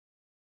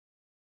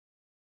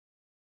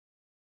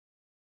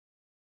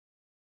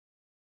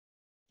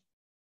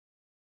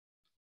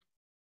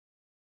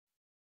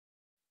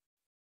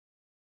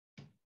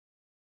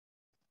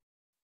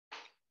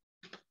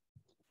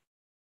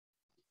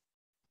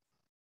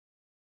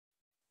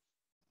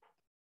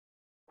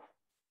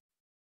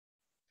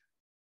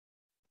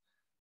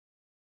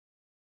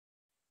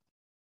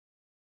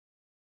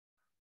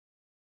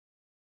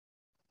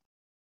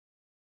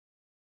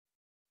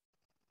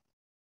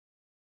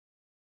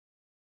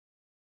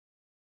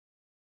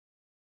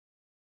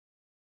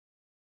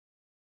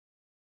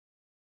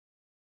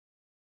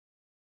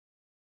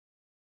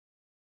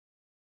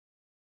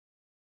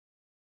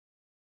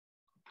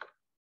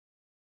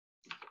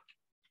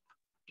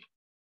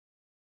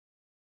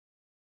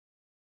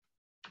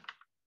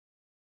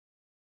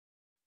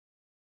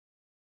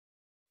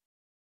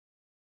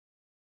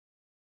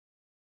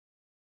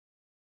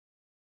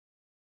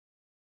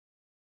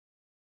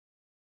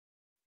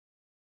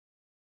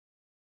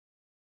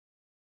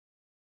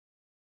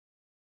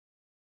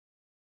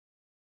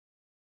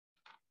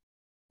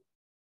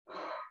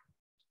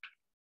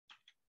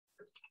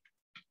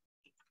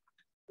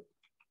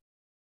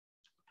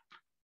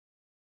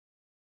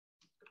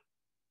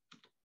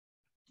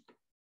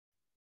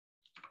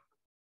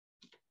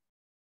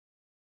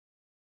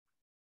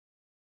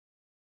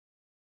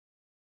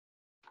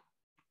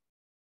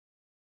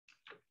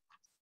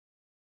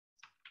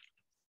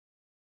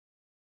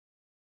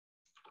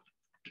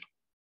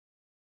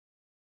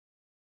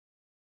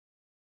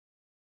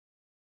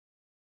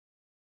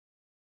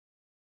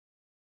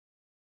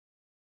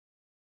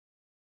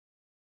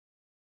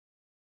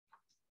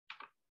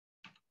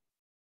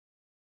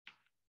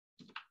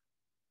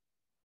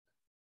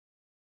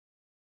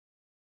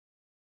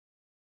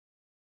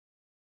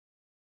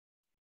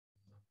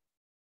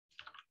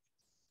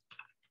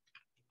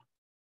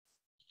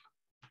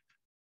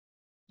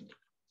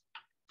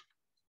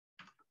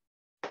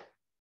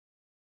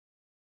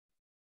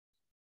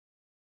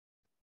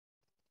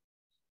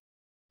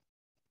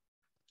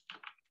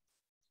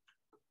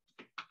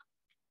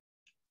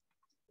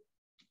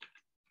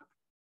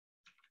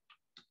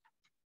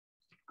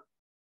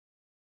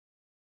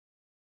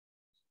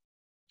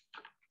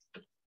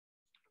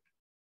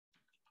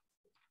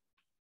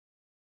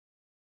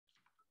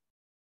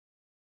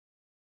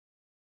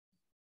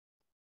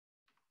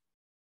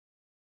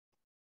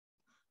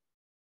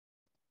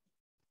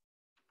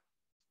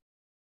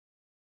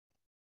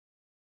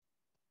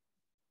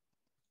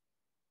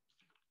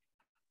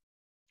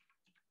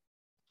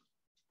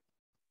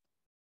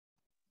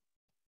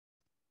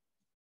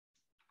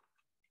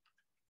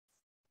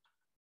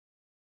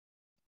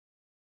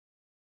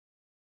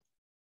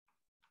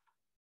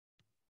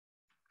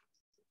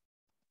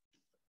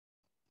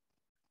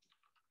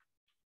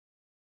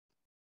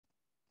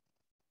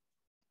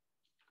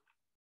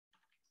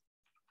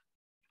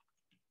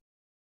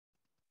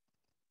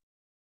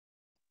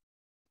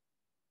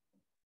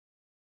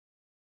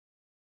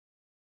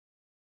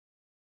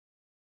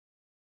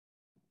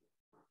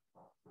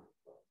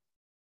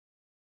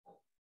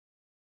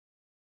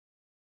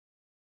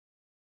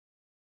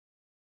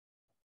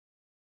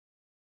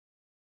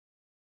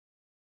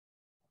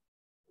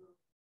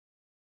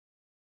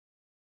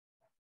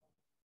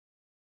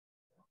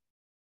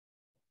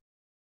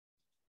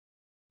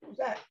Who's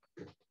that?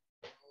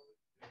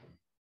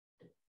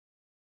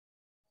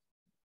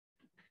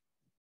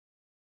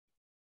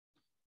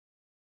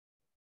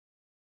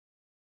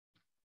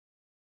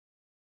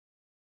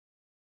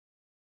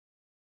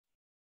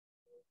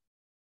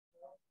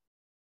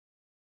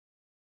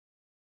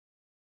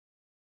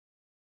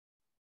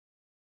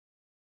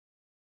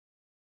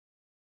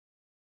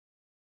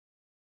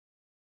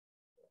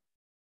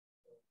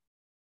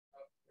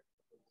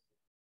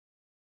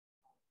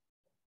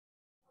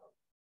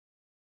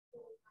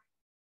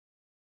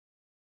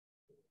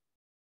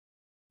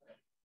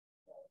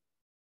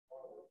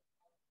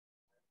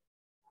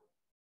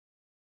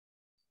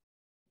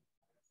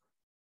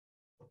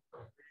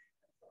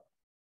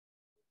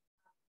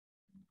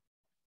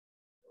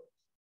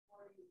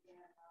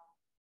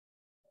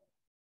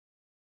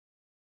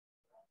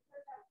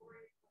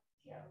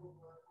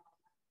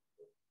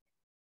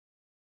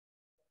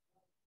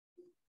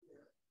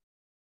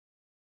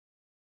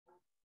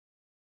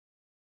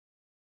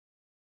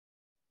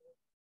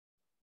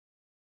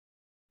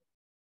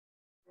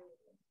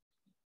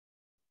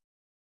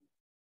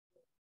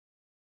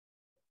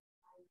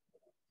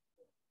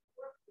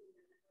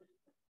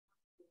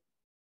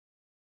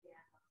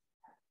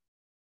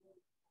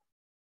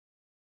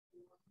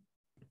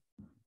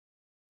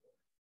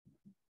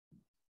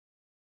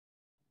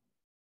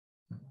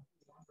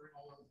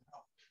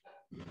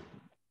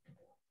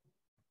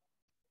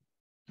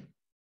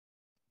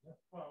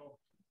 Oh,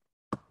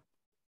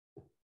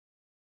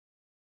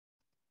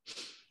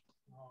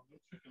 no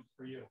chicken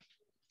for you.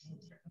 No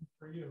chicken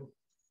for you.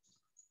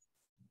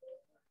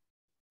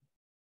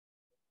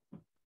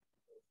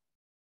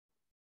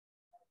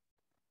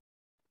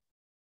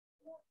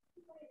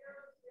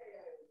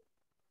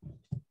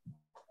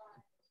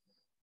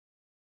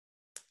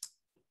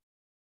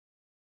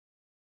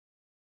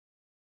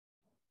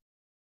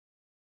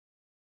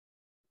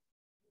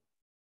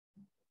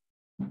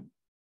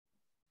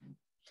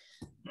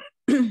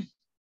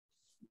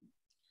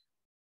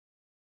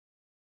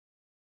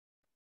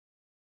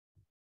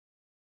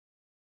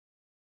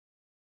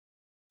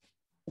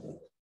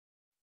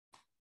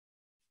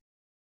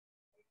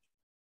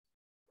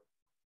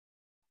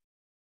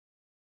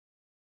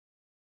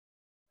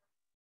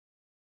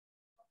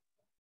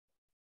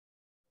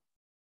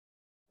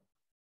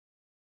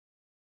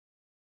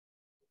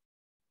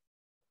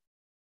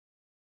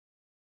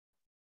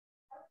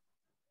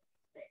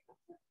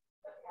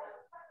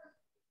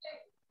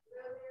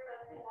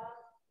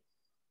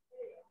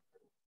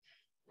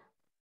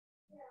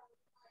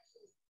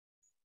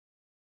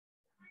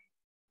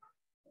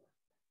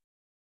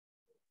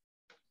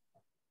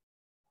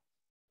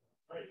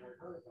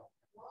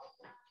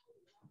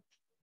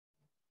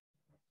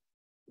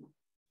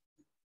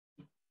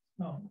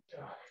 Oh,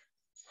 God.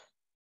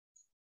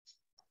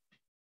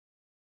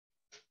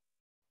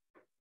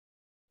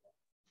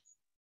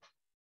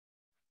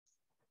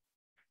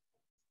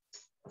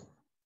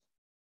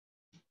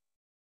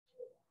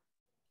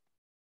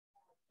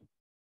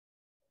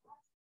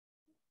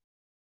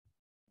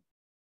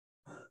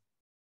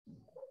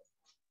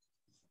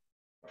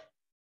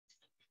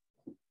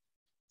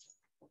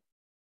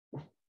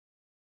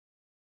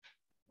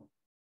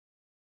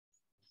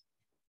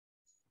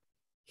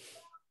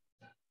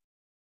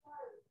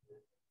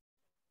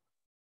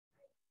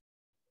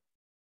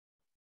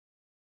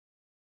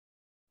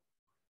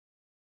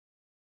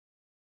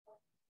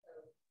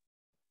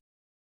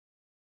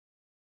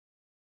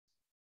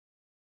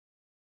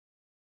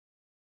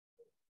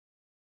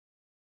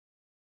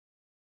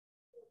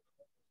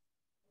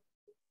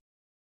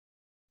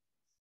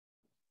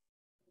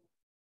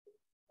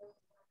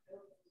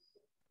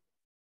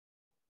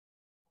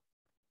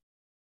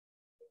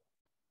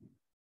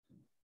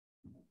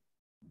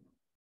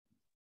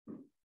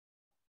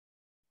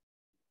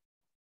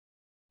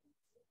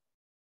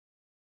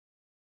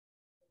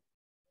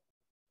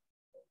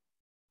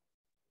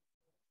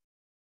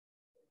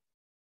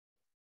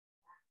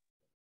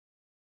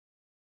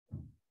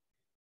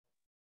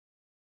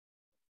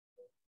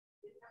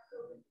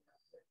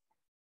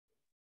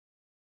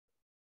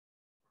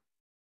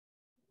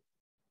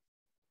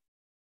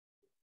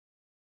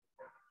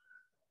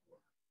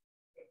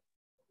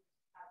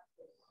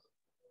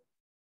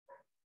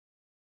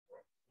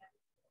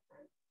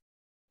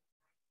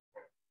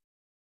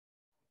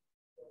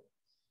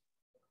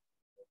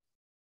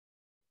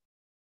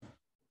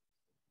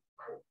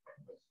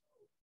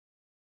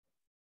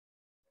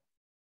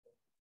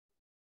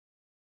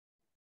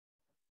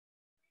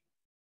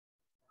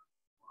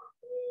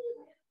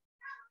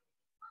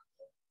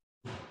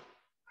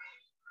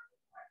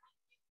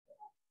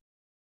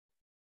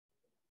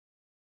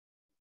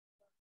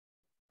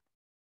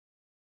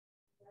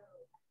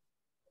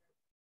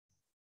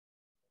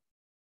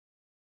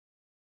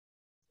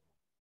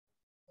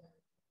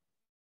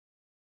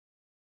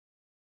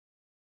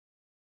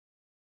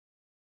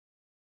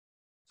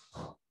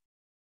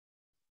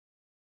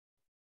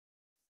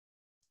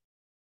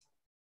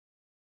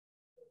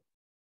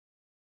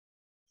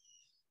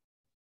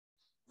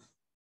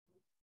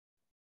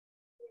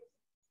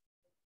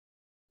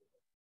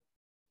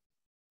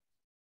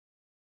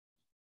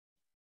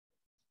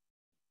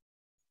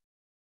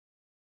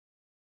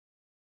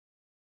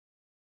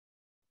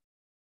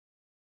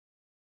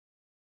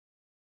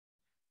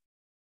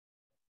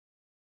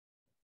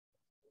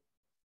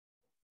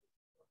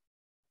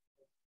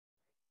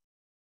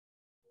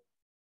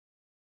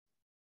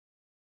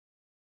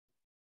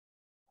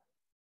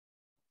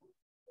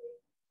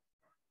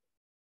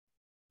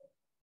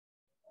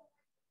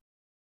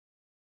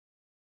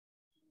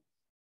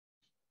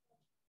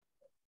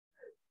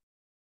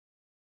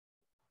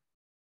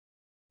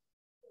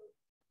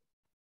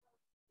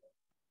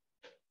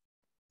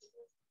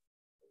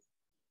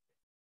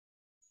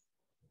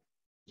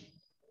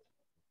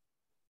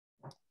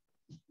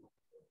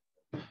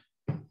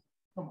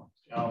 Come on,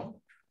 Joe.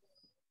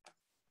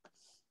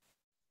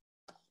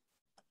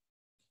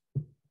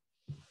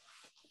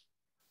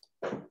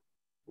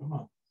 Come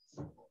on.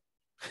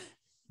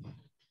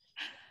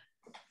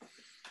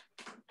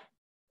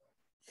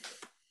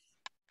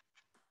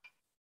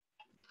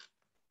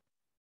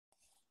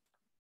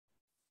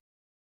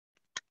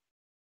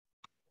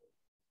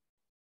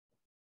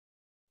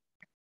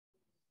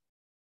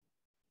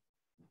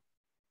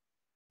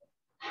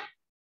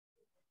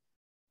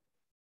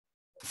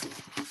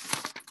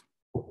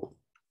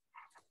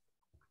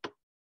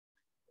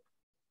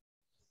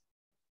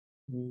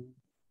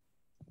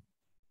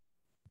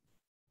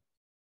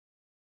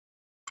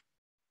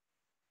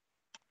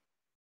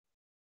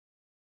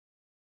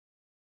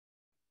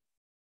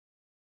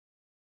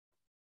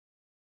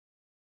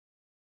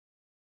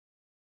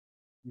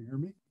 You hear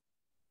me?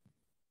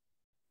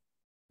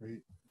 Great.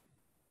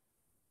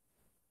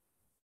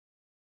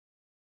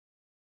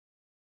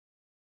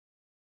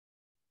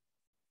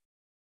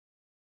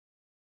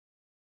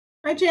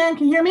 Hi, Jan,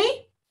 can you hear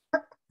me?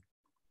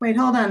 Wait,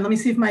 hold on. Let me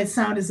see if my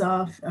sound is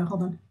off.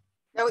 Hold on.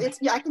 No, I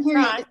can hear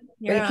you.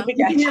 You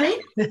can hear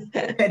me? Good.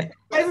 Hi,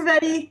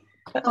 everybody.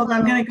 Hold on,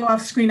 I'm going to go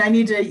off screen. I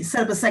need to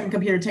set up a second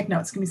computer, take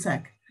notes. Give me a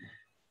sec.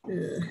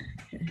 Okay.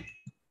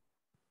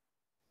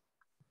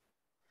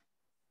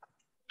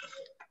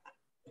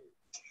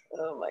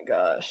 Oh my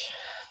gosh.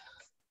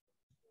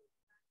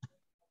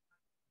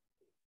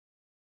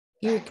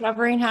 You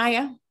recovering,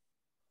 Haya?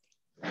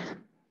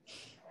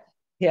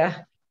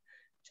 Yeah,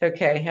 it's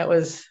okay. That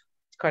was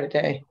quite a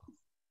day.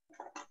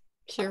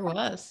 Sure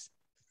was.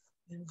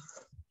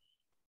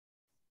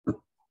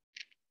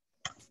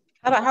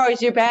 How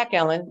is your back,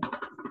 Ellen?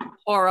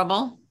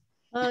 Horrible.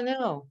 Oh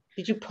no.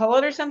 Did you pull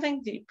it or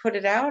something? Did you put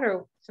it out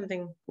or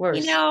something worse?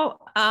 You know,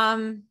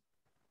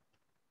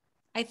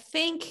 I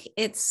think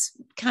it's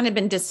kind of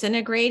been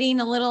disintegrating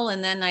a little,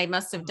 and then I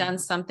must have done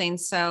something.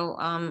 So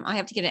I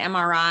have to get an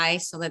MRI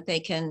so that they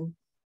can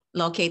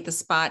locate the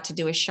spot to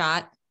do a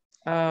shot.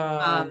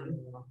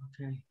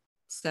 Okay.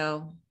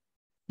 So.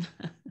 All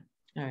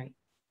right.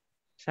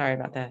 Sorry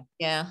about that.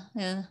 Yeah.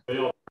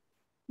 Not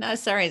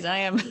as sorry as I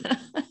am.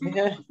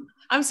 Yeah.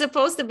 I'm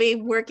supposed to be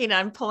working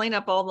on pulling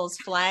up all those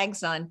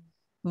flags on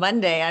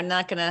Monday. I'm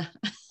not gonna.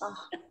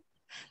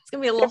 It's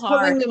gonna be a little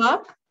hard. Pulling them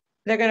up?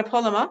 They're gonna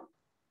pull them up?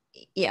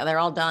 Yeah, they're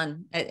all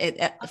done.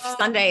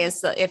 Sunday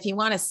is if you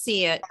want to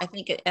see it, I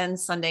think it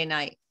ends Sunday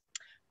night.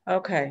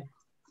 Okay.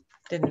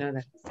 Didn't know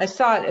that. I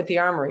saw it at the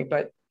Armory,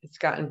 but it's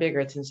gotten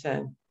bigger since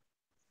then.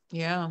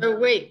 Yeah. Oh,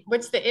 wait,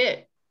 what's the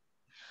it?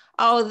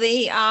 Oh,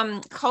 the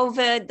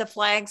COVID, the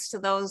flags to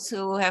those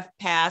who have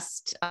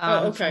passed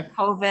okay. from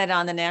COVID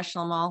on the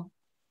National Mall.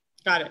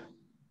 Got it.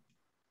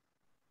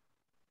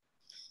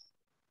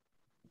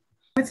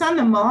 It's on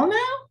the mall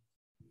now?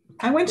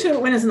 I went to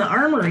it when it was in the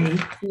Armory.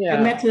 Yeah.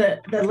 I met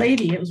the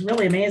lady. It was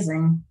really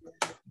amazing.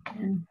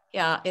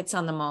 Yeah, it's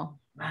on the mall.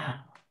 Wow.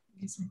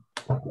 Amazing.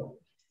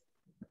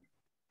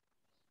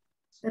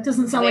 That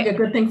doesn't sound like a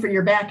good thing for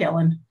your back,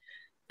 Ellen.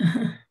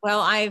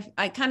 Well, I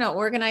kind of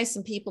organized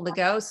some people to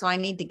go, so I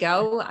need to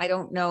go. I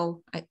don't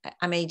know.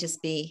 I may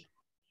just be.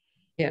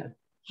 Yeah.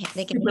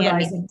 They can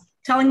supervising,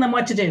 telling them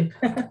what to do.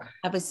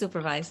 I was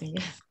supervising.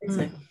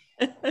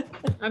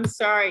 I'm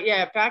sorry.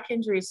 Yeah, back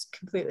injuries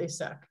completely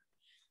suck.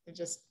 It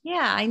just.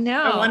 Yeah, I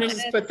know. I wanted to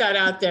just put that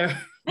out there.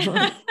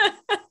 Well,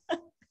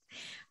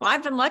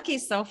 I've been lucky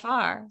so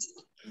far.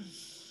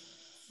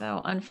 So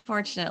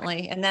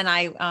unfortunately, and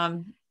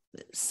then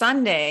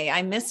Sunday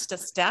I missed a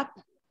step.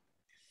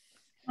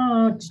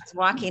 Oh, I was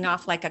walking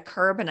off like a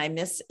curb and I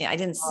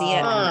didn't see it.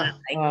 And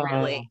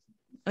I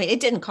mean, it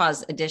didn't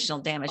cause additional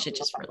damage. It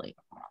just really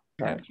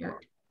hurt.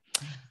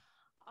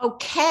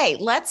 Okay,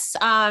 let's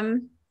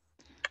begin.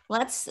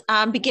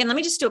 Let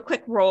me just do a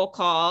quick roll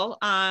call.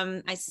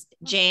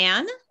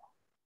 Jan.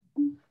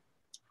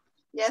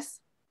 Yes.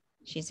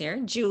 She's here.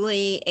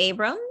 Julie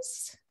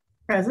Abrams.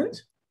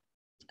 present.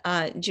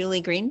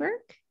 Julie Greenberg.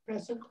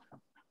 Present. I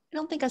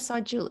don't think I saw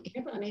Julie.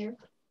 I'm here.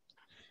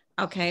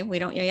 Okay, we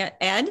don't yet.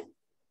 Ed?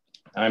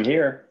 I'm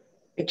here.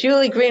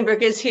 Julie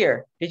Greenberg is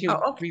here. Did you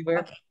okay.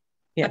 rework?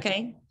 Yeah.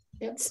 Okay.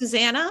 Yep.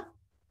 Susanna?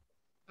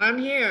 I'm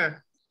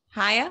here.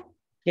 Haya?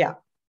 Yeah.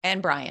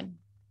 And Brian?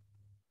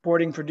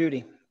 Boarding for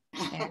duty.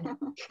 And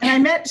I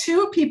met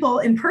two people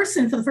in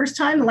person for the first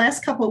time the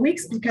last couple of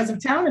weeks because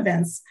of town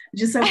events,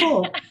 which is so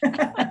cool.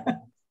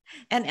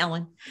 And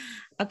Ellen.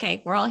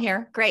 Okay, we're all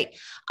here. Great.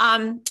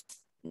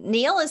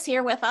 Neil is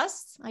here with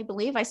us. I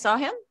believe I saw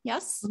him.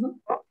 Yes.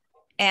 Mm-hmm.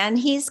 And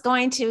he's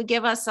going to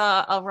give us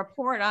a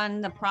report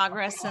on the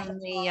progress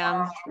and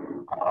the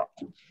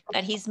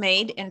that he's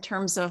made in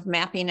terms of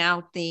mapping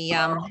out the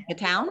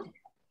town.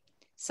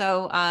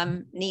 So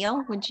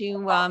Neil, would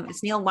you,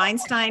 it's Neil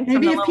Weinstein.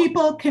 Maybe if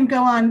people can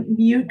go on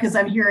mute because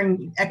I'm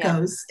hearing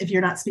echoes if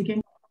you're not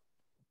speaking.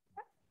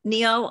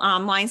 Neil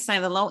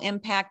Weinstein, the Low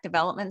Impact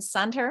Development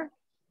Center.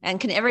 And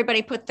can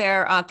everybody put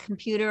their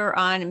computer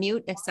on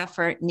mute except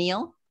for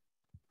Neil?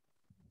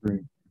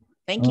 Great.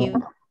 Thank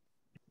you.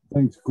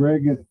 Thanks.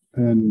 Greg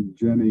and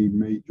Jenny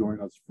may join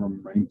us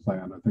from Rain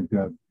Plan. I think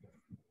that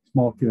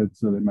small kids,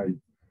 so they might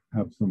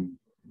have some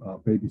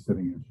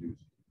babysitting issues.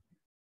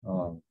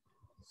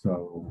 Let's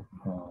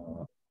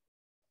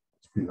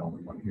be the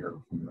only one here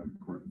from the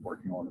group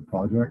working on the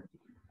project.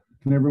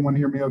 Can everyone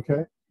hear me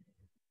okay?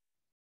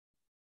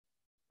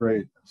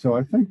 Great. So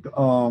I think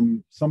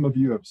some of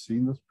you have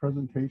seen this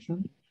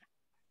presentation,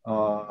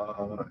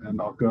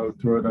 and I'll go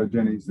through it.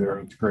 Jenny's there.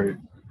 It's great.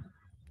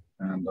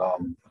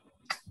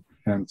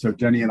 And so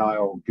Jenny and I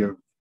will give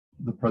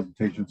the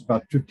presentation. It's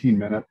about 15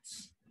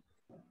 minutes,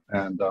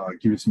 and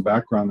give you some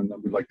background, and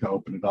then we'd like to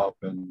open it up.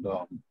 And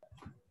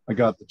I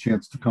got the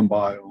chance to come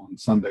by on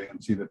Sunday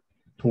and see the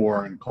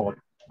tour and call it,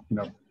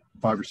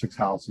 5 or 6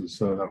 houses.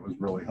 So that was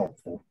really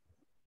helpful,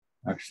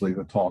 actually,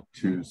 to talk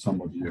to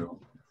some of you.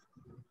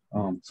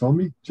 So let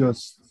me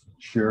just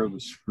share the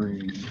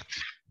screen.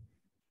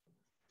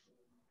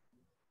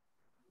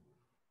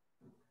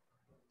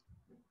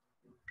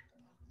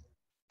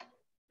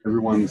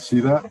 Everyone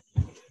see that?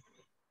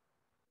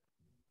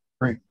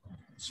 Great.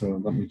 So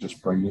let me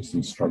just bring this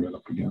and start it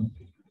up again.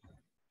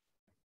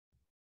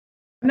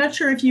 I'm not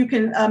sure if you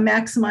can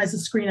maximize the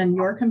screen on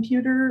your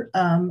computer.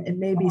 It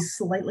may be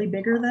slightly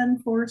bigger than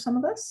for some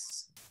of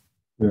us.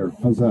 There,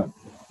 how's that?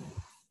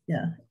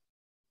 Yeah,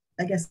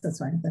 I guess that's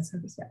fine. That's how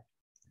it's got.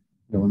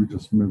 Yeah, let me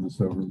just move this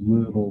over a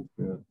little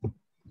bit.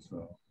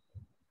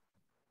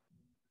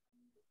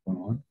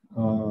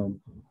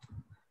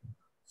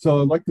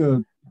 So I'd like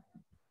to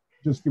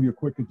just give you a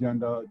quick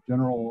agenda,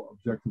 general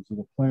objectives of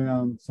the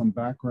plan, some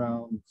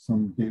background,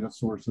 some data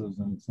sources,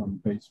 and some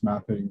base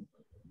mapping,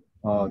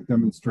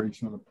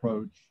 demonstration of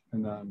approach,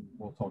 and then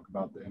we'll talk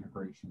about the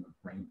integration of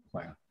rain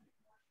plan.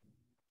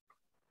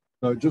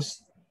 So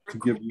just to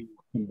give you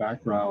some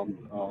background,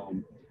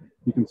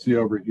 you can see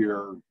over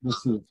here,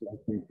 this is, I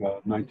think,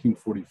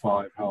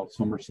 1945, how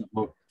Somerset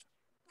looked.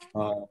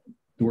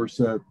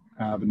 Dorset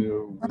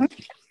Avenue was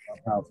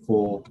half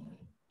full.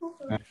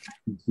 And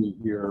you can see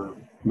here,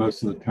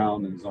 most of the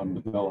town is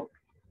undeveloped.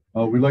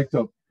 We like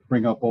to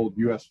bring up old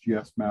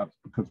USGS maps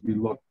because we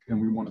look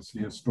and we want to see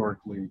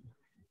historically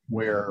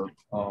where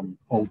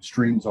old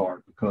streams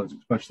are, because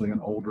especially in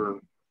older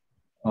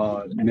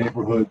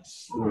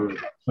neighborhoods or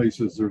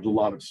places, there's a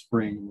lot of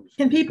springs.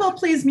 Can people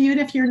please mute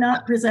if you're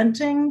not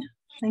presenting?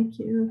 Thank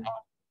you.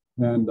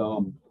 And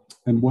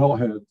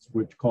wellheads,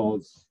 which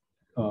can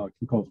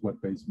cause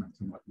wet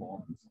basements and wet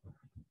lawns.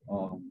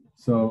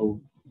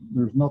 So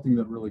there's nothing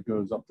that really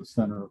goes up the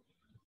center.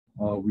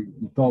 We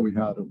thought we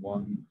had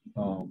one,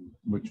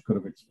 which could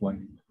have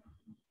explained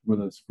where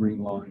this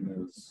green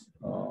line is.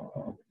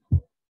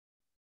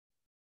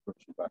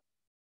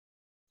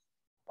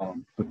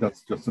 But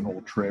that's just an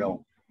old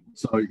trail.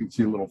 So you can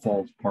see Little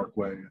Falls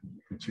Parkway, and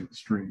you can see the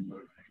stream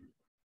moving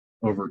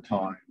over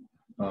time,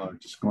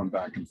 just going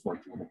back and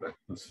forth a little bit.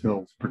 This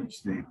hill's pretty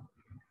steep,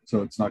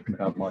 so it's not going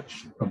to have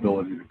much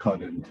ability to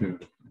cut into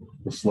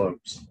the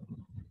slopes.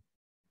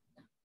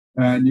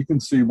 And you can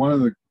see one of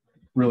the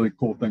really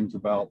cool things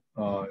about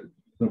that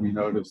we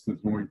noticed is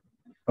when we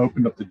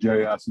opened up the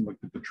JS and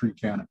looked at the tree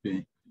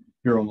canopy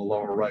here on the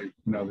lower right,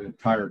 the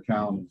entire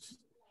town is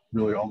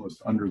really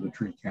almost under the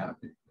tree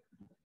canopy.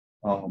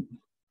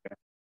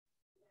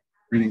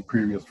 Reading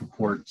previous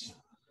reports,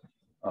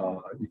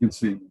 you can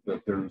see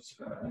that there's,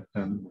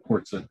 and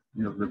reports that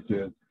your group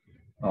did,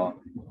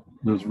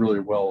 there's really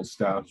well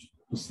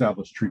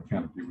established tree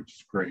canopy, which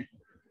is great.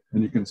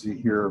 And you can see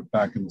here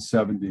back in the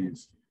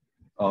 70s,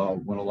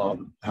 when a lot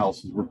of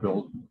houses were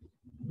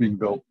being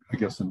built, I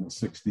guess in the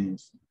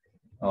 60s,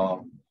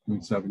 in the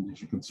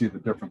 70s, you can see the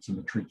difference in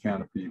the tree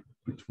canopy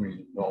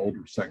between the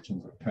older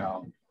sections of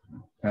town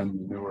and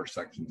the newer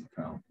sections of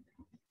town.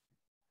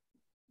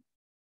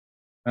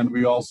 And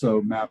we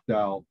also mapped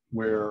out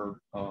where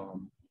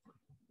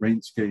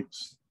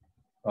Rainscapes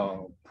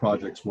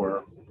projects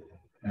were,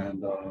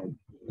 and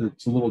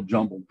it's a little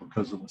jumbled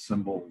because of the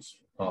symbols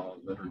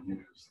that are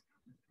used.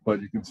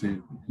 But you can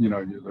see,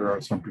 there are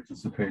some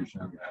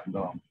participation.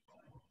 And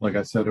like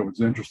I said, it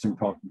was interesting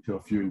talking to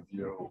a few of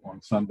you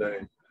on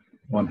Sunday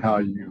on how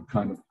you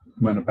kind of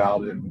went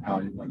about it and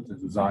how you went to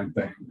design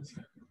things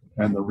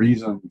and the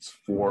reasons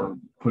for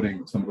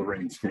putting some of the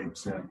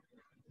Rainscapes in.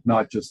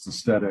 Not just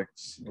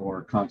aesthetics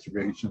or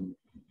conservation,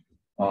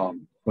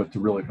 but to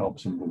really help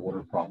some of the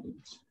water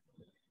problems.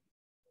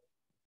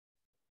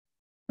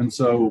 And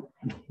so,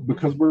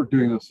 because we're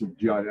doing this with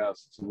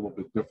GIS, it's a little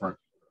bit different.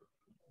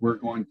 We're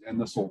going, and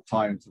this will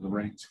tie into the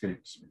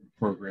Rainscapes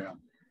program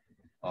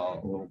a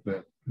little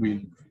bit.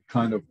 We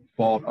kind of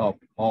bought up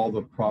all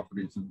the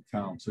properties in the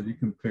town. So you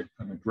can pick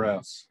an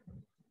address,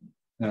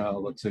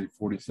 let's say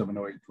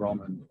 4708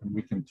 Drummond, and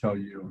we can tell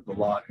you the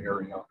lot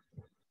area,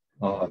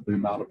 the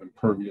amount of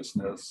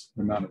imperviousness,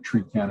 the amount of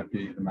tree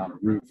canopy, the amount of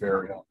roof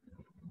area,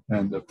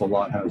 and if the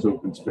lot has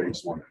open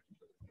space on it.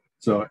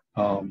 So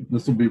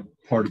this will be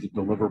part of the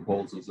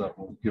deliverables, is that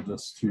we'll give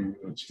this to you.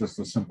 It's just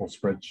a simple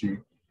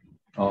spreadsheet.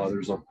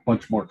 There's a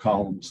bunch more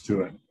columns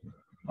to it,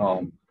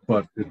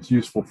 but it's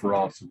useful for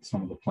us in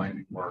some of the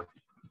planning work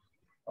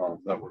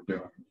that we're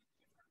doing.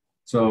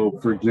 So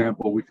for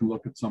example, we can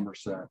look at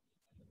Somerset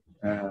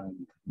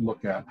and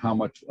look at how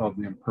much of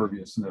the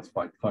imperviousness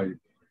by type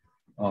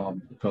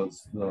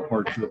because the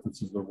hard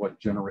surfaces are what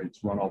generates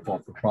runoff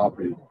off the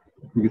property.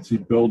 You can see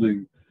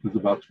building is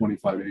about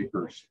 25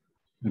 acres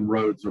and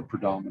roads are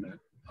predominant.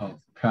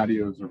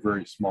 Patios are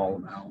very small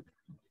amount.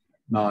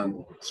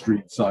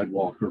 Non-street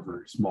sidewalk are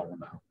very small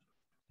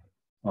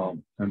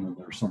amount. And then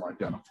there's some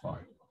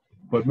identified.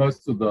 But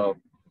most of the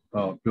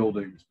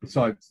buildings,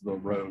 besides the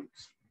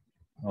roads,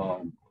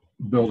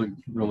 buildings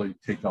really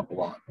take up a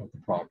lot of the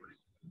property.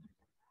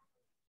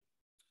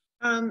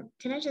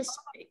 Can I just,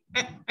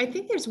 I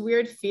think there's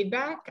weird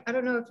feedback. I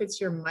don't know if it's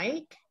your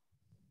mic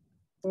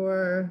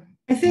or.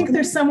 I think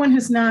there's someone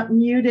who's not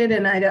muted,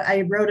 and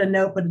I wrote a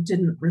note, but it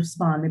didn't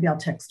respond. Maybe I'll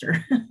text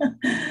her.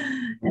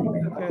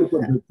 Anyway.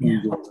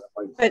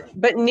 Okay.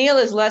 But Neil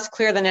is less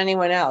clear than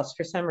anyone else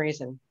for some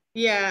reason.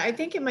 Yeah, I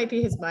think it might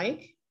be his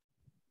mic.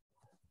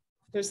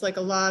 There's like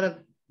a lot of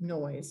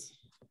noise.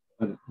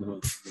 I don't know.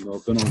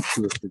 I've been on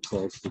 2 or 3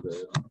 calls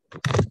today.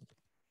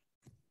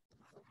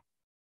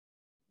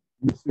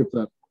 Let me see if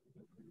that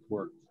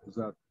works. Does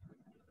that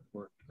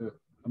work?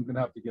 I'm going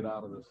to have to get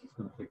out of this. It's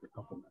going to take a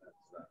couple minutes.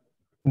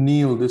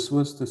 Neil, this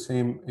was the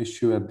same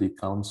issue at the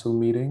council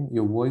meeting.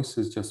 Your voice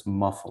is just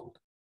muffled.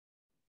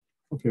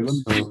 Okay, let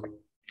me see.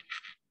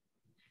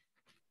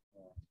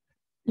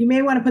 You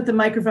may want to put the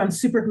microphone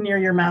super near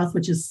your mouth,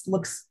 which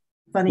looks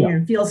funny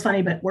and feels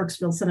funny, but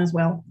works real soon as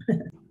well.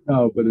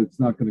 No, but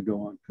it's not going to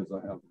go on because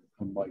I have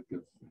a mic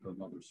as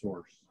another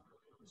source.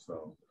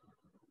 So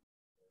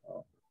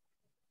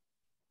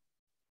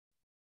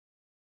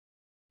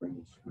bring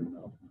the screen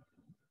up.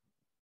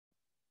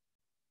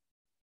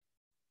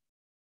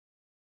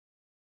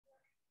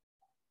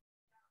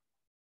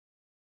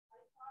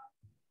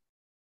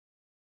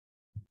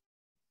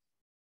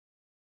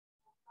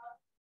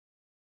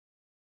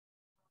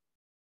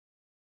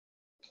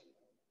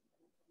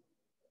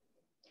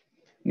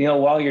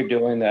 Neil, while you're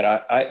doing that,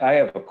 I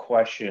have a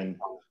question.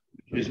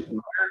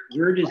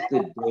 Where does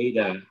the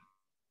data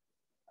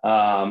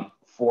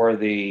for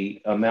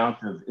the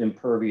amount of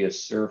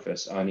impervious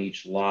surface on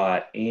each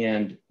lot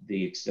and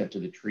the extent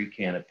of the tree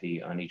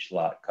canopy on each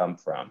lot come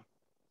from?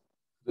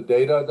 The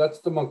data, that's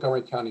the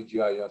Montgomery County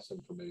GIS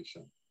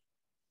information.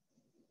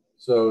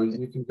 So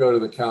you can go to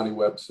the county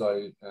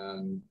website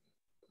and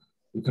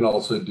you can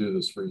also do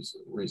this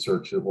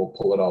research. It will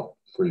pull it up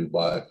for you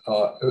by,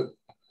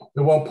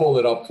 it won't pull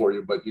it up for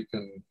you, but you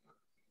can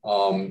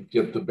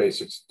get the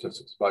basic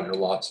statistics about your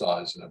lot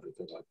size and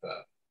everything like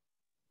that.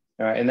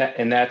 All right,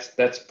 and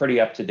that's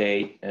pretty up to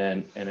date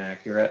and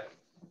accurate.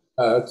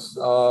 It's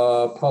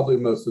probably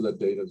most of the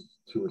data is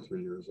 2 or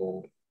 3 years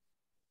old.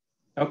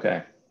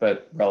 Okay,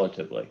 but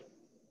relatively.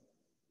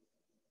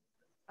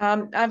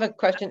 I have a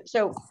question.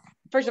 So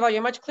first of all,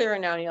 you're much clearer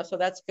now, Neil, so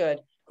that's good.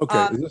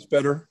 Okay, is this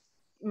better?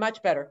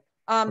 Much better.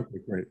 Okay,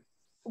 great.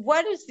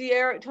 What is the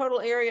total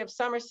area of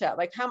Somerset?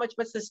 Like how much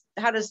does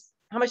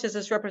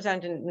this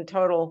represent in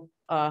total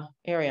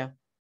area?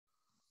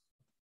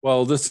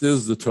 Well, this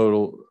is the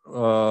total.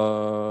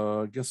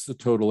 I guess the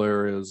total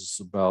area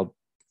is about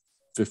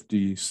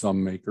 50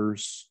 some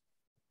acres.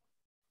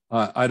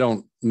 I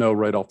don't know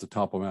right off the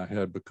top of my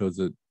head because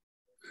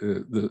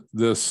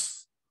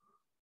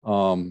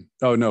oh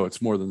no,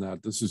 it's more than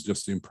that. This is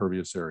just the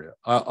impervious area.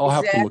 I'll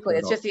have to look.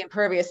 It's just the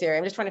impervious area.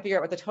 I'm just trying to figure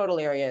out what the total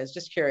area is.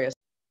 Just curious.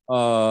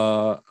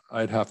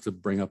 I'd have to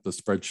bring up the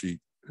spreadsheet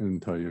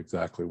and tell you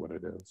exactly what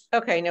it is.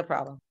 Okay, no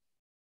problem.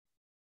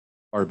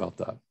 Sorry about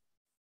that.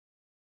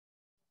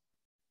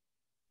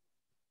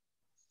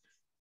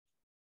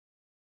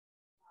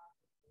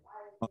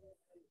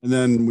 And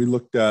then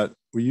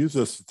we use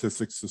those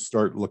statistics to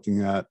start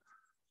looking at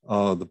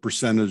the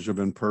percentage of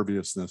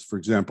imperviousness. For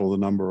example, the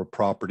number of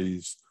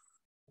properties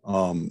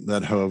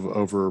that have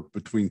over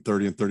between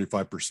 30 and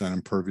 35%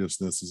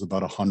 imperviousness is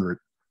about 100.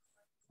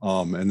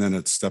 And then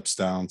it steps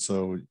down.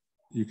 So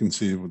you can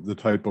see the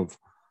type of,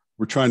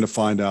 we're trying to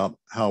find out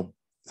how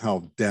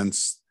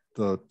dense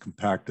the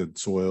compacted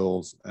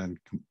soils and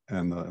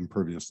the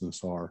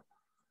imperviousness are.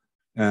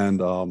 And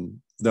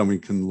then we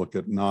can look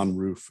at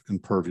non-roof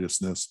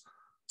imperviousness.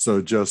 So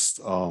just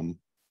a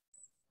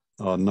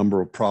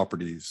number of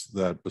properties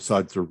that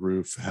besides the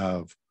roof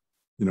have,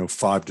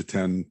 5 to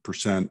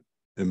 10%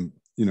 in,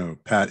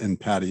 in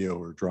patio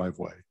or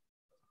driveway.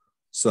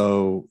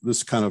 So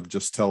this kind of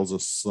just tells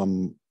us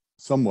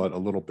somewhat a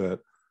little bit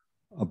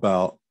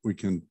about, we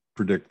can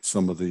predict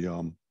some of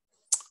the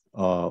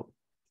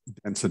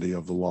density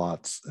of the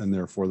lots and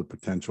therefore the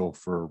potential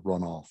for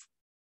runoff.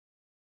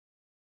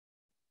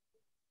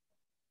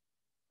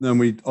 Then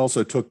we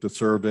also took the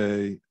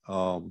survey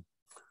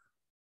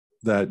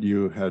that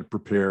you had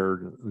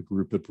prepared, the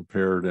group had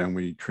prepared, and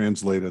we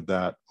translated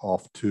that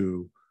off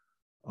to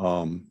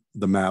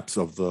the maps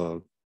of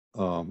the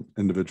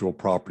individual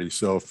properties.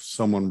 So if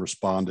someone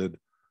responded,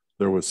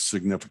 there was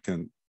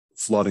significant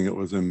flooding, it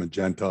was in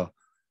magenta.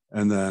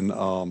 And then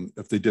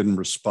if they didn't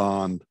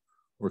respond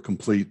or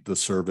complete the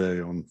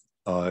survey,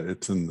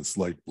 it's in this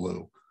light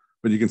blue.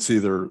 But you can see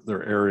their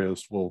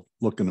areas. We'll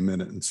look in a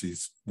minute and see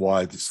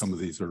why some of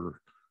these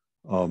are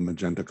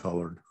magenta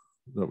colored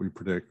that we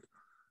predict.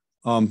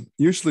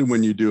 Usually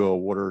when you do a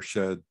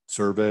watershed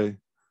survey,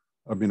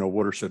 a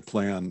watershed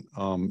plan,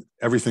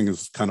 everything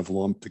is kind of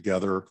lumped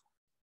together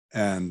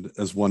and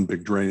as one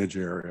big drainage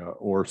area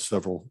or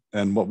several.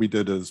 And what we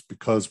did is,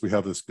 because we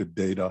have this good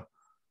data,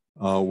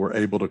 we're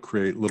able to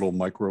create little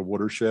micro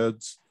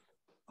watersheds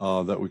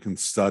that we can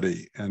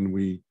study. And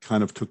we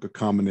kind of took a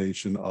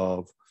combination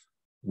of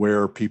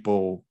where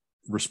people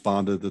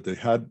responded that they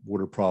had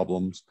water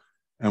problems,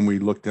 and we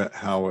looked at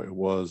how it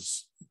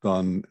was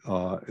done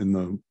in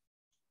the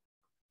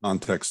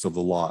context of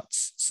the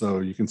lots. So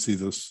you can see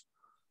this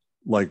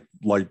like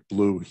light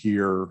blue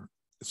here.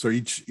 So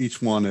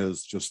each one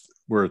is just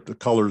where the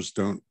colors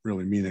don't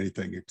really mean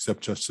anything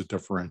except just to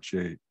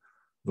differentiate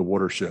the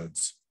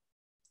watersheds.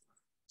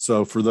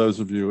 So for those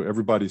of you,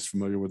 everybody's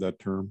familiar with that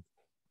term,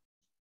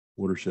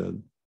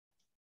 watershed.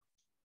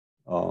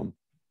 Now,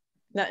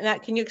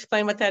 can you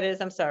explain what that is?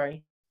 I'm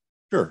sorry.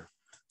 Sure.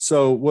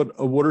 So what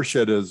a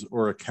watershed is,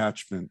 or a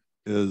catchment,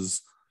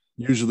 is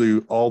usually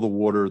all the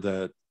water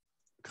that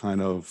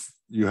kind of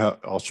you have.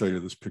 I'll show you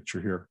this picture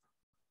here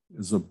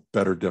is a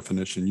better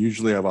definition.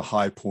 Usually have a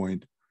high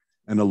point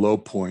and a low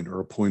point, or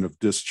a point of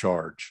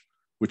discharge,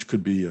 which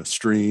could be a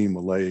stream, a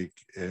lake,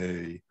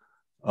 a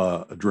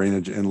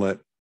drainage inlet.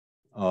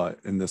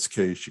 In this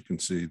case, you can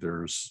see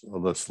there's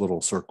this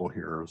little circle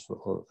here is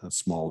a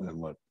small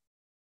inlet.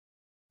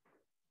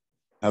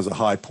 Has a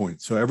high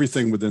point. So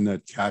everything within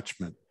that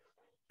catchment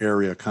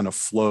area kind of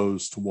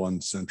flows to one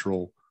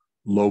central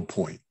low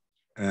point.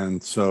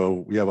 And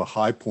so we have a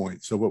high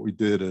point. So what we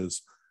did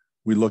is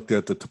we looked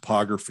at the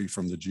topography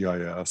from the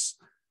GIS,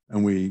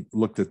 and we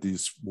looked at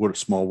these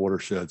small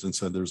watersheds and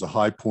said there's a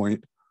high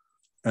point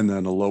and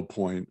then a low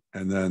point,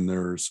 and then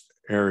there's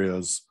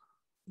areas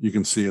you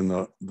can see in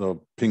the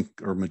pink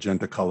or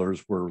magenta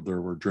colors where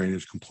there were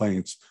drainage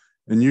complaints.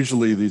 And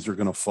usually these are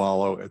going to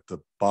follow at the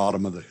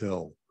bottom of the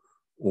hill,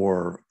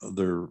 or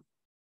they're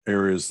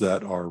areas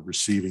that are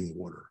receiving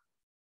water.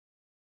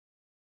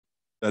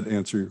 That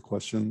answer your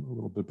question a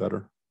little bit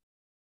better?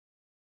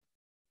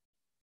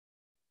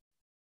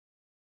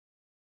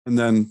 And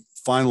then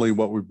finally,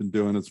 what we've been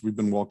doing is we've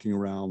been walking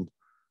around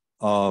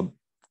the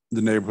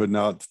neighborhood.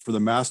 Now, for the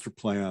master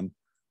plan,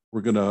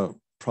 we're going to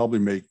probably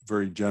make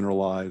very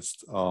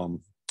generalized.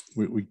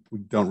 We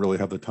don't really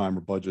have the time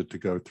or budget to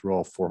go through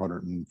all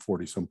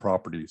 440 some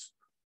properties.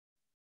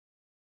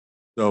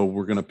 So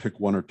we're going to pick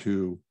one or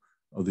two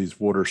of these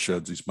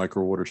watersheds, these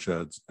micro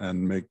watersheds,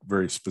 and make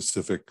very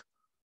specific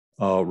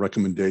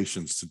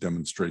recommendations to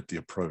demonstrate the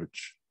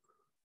approach.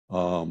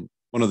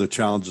 One of the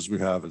challenges we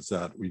have is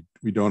that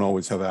we don't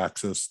always have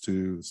access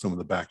to some of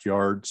the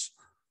backyards.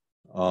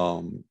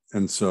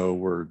 And so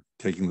we're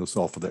taking this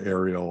off of the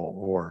aerial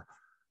or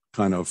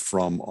kind of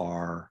from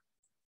our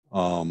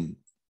field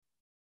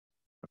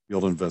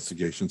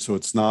investigation. So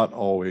it's not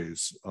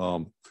always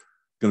going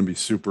to be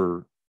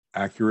super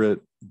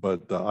accurate,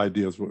 but the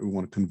idea is what we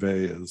want to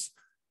convey is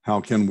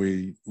how can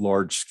we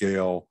large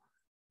scale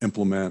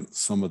implement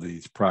some of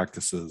these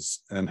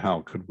practices, and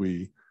how could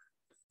we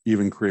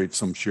even create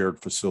some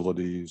shared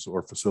facilities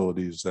or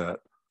facilities that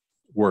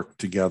work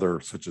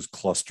together, such as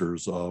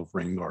clusters of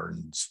rain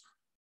gardens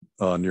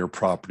near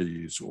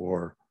properties,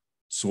 or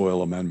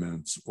soil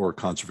amendments, or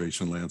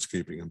conservation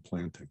landscaping and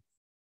planting.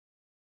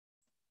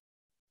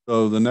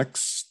 So the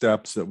next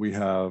steps that we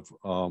have,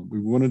 we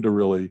wanted to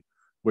really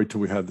wait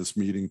till we had this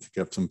meeting to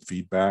get some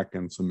feedback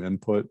and some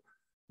input,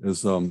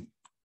 is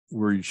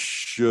we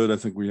should, I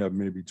think we have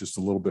maybe just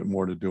a little bit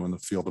more to do in the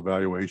field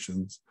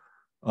evaluations,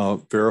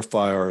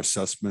 verify our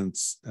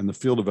assessments, and the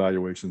field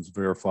evaluations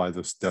verify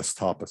this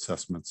desktop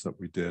assessments that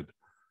we did.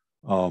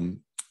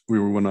 We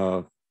were going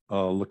to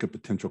look at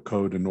potential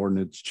code and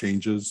ordinance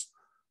changes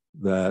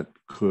that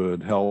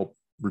could help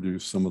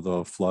reduce some of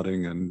the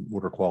flooding and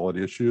water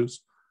quality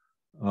issues.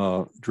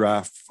 Final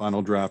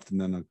draft,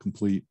 and then a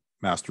complete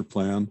master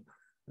plan.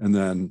 And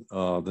then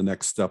the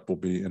next step will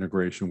be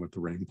integration with the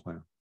rain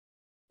plan.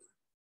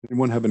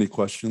 Anyone have any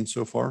questions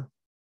so far?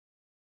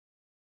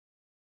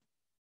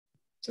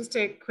 Just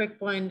a quick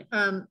one.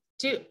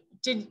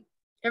 Did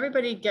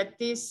everybody get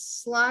these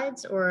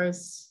slides, or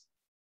is?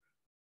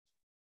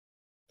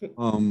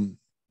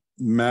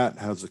 Matt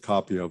has a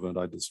copy of it.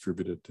 I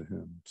distributed to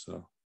him,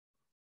 so.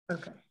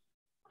 Okay.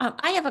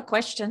 I have a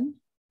question.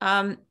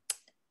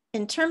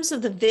 In terms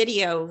of the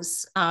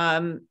videos,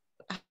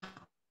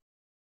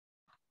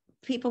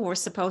 people were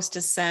supposed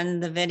to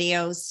send the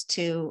videos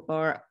to,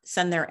 or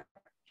send their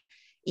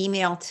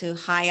email to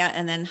Haya,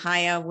 and then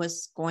Haya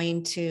was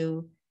going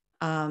to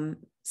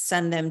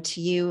send them to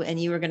you, and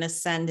you were going to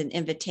send an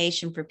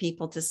invitation for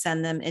people to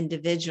send them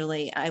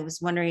individually. I was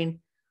wondering,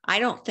 I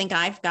don't think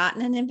I've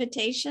gotten an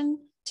invitation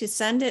to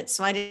send it,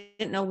 so I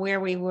didn't know where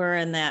we were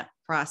in that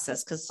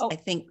process, because I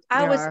think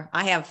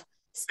I have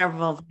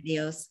several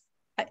videos.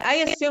 I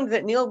assumed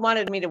that Neil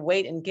wanted me to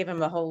wait and give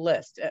him a whole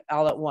list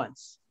all at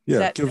once.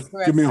 Yeah,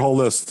 give me a whole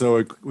list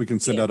so we can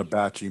send out a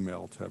batch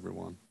email to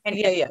everyone. And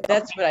yeah,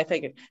 that's what I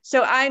figured.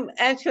 So I'm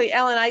actually,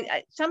 Ellen,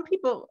 some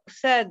people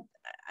said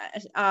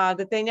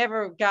that they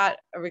never got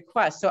a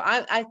request. So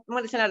I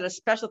want to send out a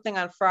special thing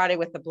on Friday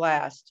with the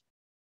blast.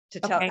 to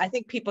tell. Okay. I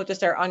think people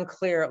just are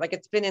unclear. Like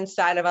it's been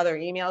inside of other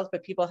emails,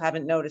 but people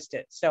haven't noticed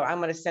it. So I'm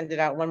going to send it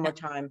out one more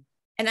time.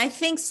 And I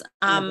think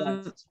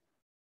some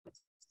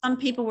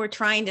people were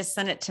trying to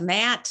send it to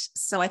Matt.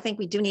 So I think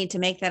we do need to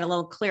make that a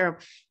little clearer.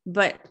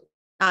 But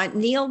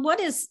Neil, what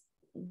is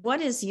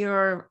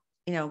your,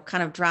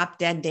 kind of drop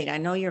dead date? I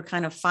know you're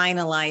kind of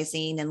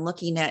finalizing and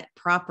looking at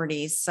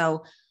properties.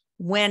 So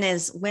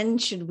when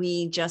should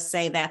we just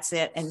say that's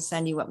it and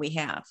send you what we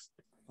have?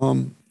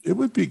 It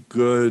would be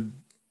good,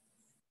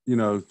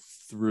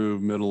 through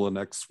middle of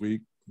next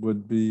week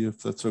would be,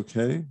 if that's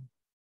okay.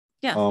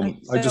 Yeah.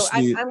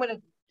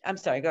 I'm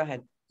sorry, go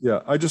ahead.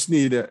 Yeah, I just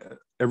need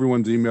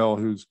everyone's email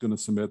who's going to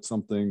submit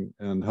something,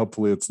 and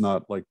hopefully it's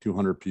not like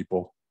 200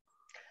 people.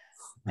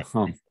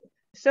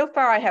 So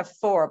far I have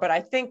 4, but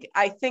I think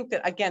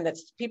that again,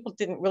 that's people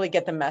didn't really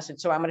get the message.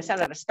 So I'm going to send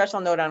out a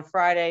special note on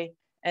Friday,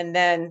 and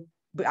then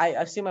I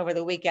assume over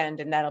the weekend,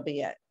 and that'll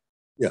be it.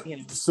 Yeah,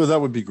 so that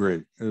would be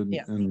great. And,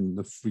 Yeah. and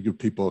if we give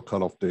people a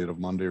cutoff date of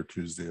Monday or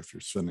Tuesday, if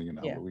you're sending it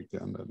out the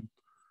weekend, then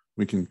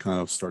we can kind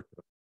of start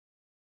to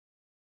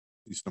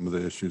see some of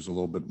the issues a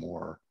little bit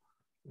more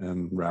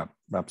and wrap.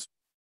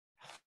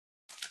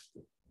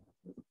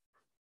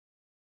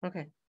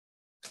 Okay.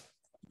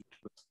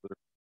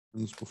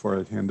 Before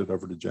I hand it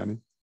over to Jenny.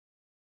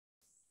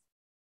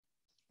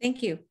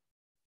 Thank you.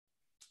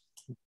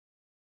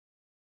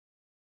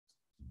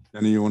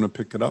 Jenny, you want to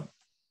pick it up?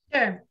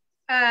 Sure.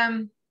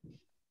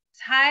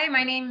 Hi,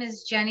 my name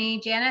is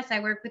Jenny Janis. I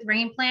work with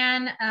Rain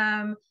Plan.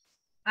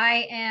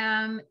 I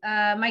am,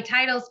 my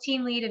title is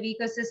team lead of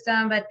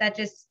ecosystem, but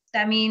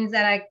that means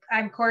that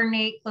I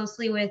coordinate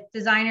closely with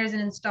designers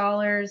and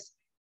installers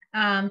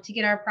to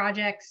get our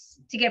projects,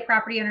 to get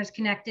property owners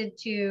connected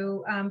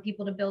to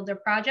people to build their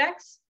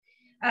projects.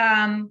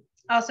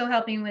 Also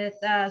helping with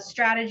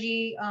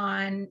strategy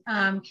on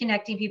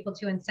connecting people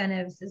to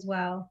incentives as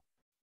well.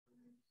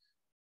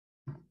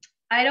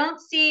 I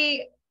don't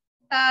see,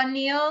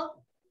 Neil,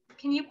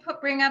 can you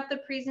bring up the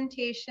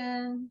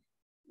presentation?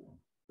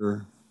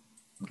 Sure.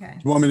 Okay.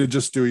 You want me to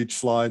just do each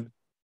slide?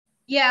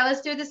 Yeah,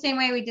 let's do it the same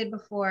way we did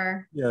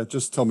before. Yeah,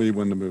 just tell me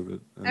when to move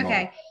it. And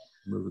Okay.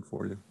 I'll move it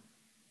for you.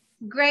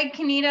 Greg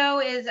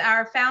Canito is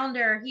our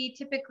founder. He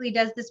typically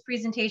does this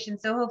presentation,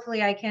 so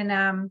hopefully I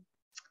can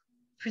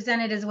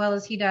present it as well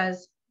as he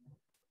does.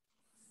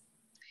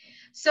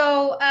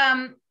 So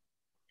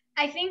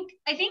I think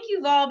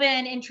you've all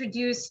been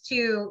introduced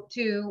to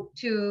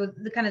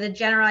the kind of the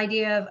general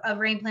idea of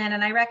Rain Plan,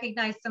 and I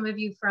recognize some of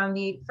you from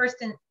the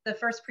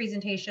first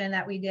presentation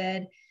that we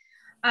did.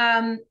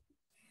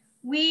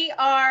 We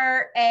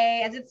are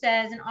as it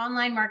says, an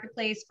online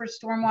marketplace for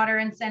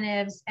stormwater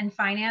incentives and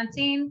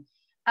financing.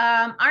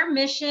 Our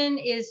mission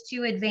is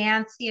to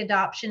advance the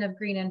adoption of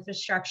green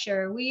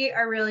infrastructure. We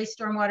are really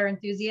stormwater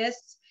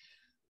enthusiasts.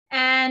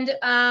 And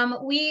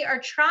we are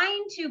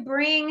trying to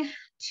bring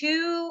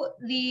to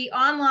the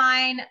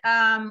online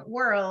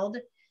world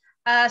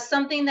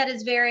something that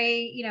is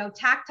very,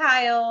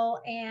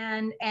 tactile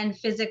and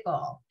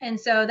physical. And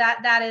so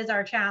that is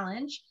our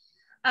challenge.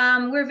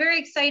 We're very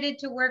excited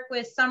to work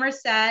with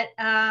Somerset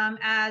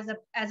as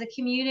a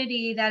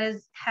community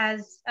that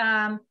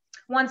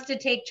wants to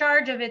take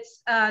charge of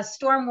its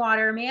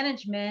stormwater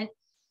management,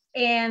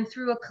 and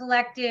through a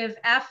collective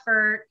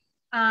effort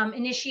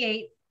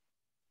initiate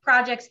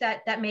projects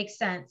that make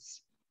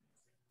sense.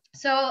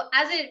 So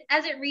as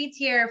it reads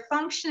here,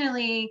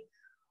 functionally,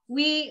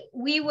 the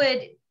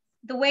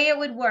way it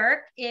would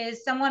work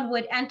is someone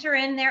would enter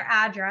in their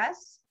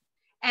address,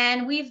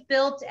 and we've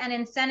built an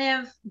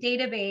incentive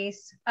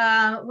database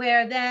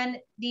where then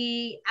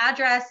the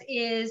address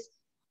is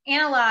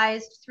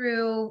analyzed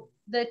through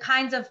the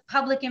kinds of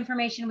public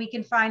information we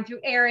can find through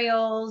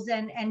aerials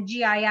and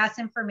GIS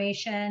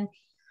information.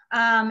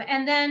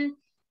 And then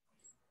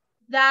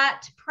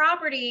that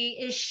property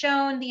is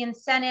shown the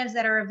incentives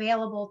that are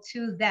available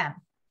to them.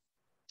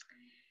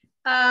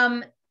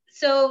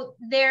 So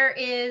there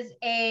is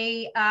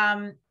a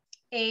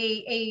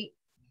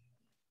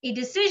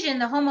decision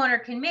the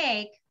homeowner can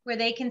make where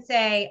they can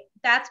say,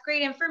 that's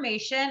great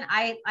information.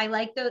 I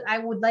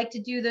would like to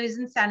do those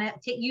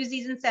incentives, to use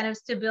these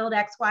incentives to build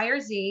X, Y, or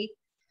Z,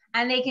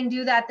 and they can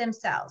do that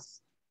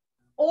themselves.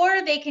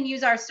 Or they can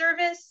use our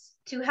service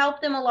to help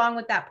them along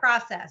with that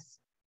process.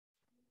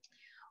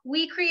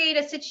 We create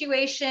a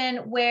situation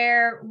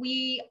where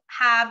we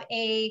have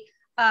a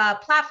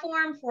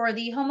platform for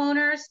the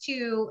homeowners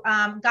to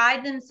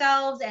guide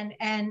themselves,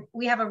 and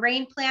we have a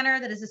rain planner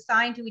that is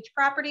assigned to each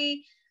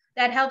property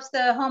that helps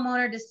the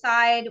homeowner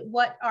decide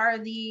what are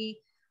the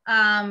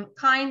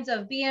kinds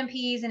of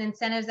BMPs and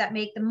incentives that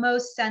make the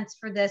most sense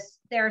for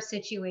their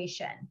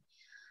situation.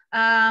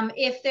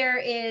 If there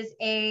is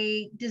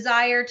a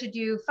desire to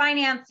do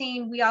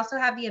financing, we also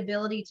have the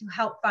ability to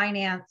help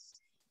finance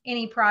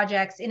any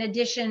projects in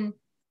addition,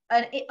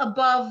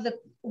 above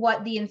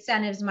what the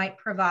incentives might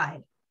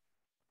provide.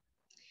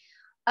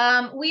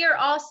 We are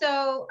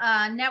also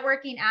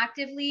networking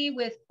actively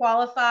with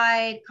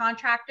qualified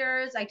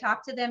contractors. I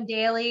talk to them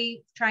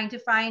daily, trying to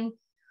find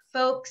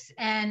folks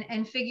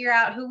and figure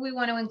out who we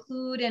want to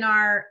include in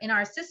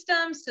our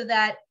system, so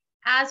that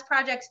as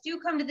projects do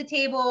come to the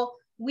table,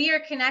 we are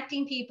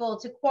connecting people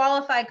to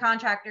qualified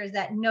contractors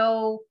that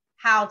know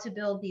how to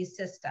build these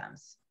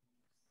systems.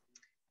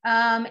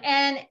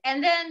 And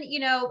then, you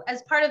know,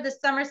 as part of the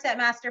Somerset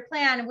Master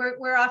Plan,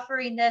 we're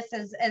offering this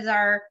as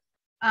our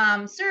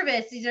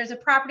service. There's a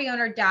property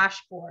owner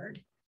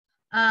dashboard.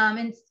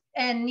 And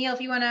Neil,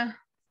 if you want to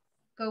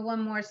go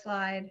one more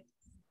slide.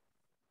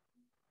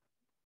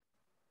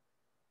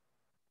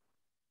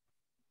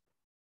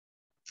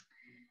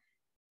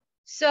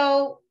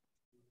 So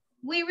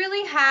we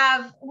really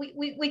have,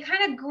 we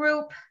kind of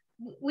group,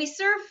 we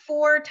serve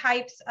 4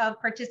 types of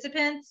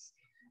participants,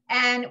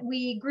 and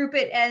we group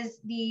it as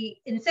the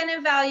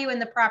incentive value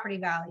and the property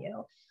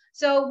value.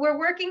 So we're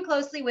working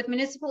closely with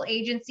municipal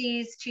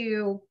agencies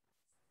to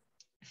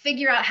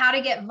figure out how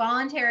to get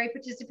voluntary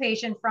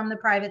participation from the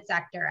private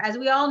sector. As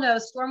we all know,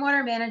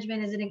 stormwater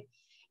management is an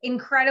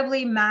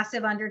incredibly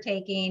massive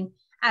undertaking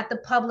at the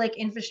public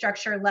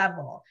infrastructure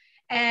level.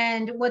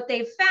 And what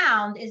they've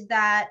found is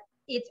that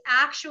it's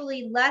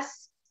actually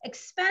less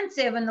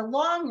expensive in the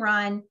long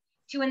run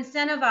to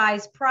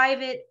incentivize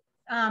private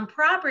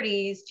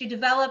properties to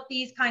develop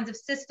these kinds of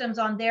systems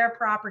on their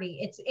property.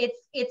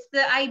 It's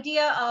the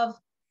idea of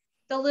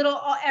the little,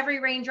 every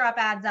raindrop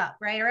adds up,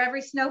 right? Or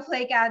every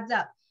snowflake adds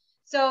up.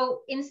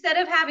 So instead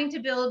of having to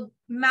build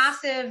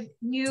massive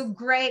new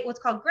gray, what's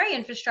called gray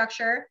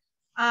infrastructure,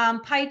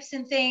 pipes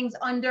and things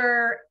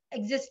under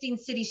existing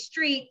city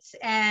streets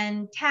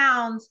and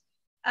towns,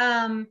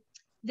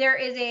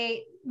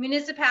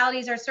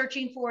 municipalities are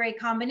searching for a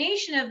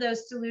combination of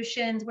those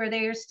solutions where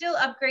they are still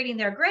upgrading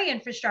their gray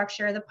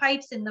infrastructure, the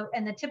pipes and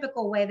the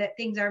typical way that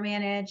things are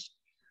managed,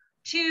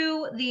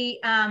 to the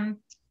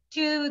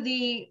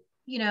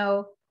you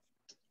know,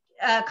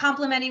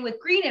 complementing with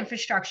green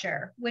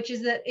infrastructure, which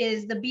is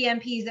the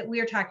BMPs that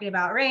we're talking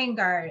about: rain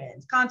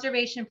gardens,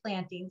 conservation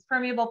plantings,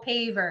 permeable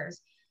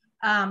pavers,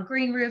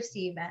 green roofs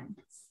even.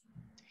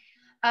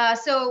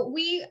 So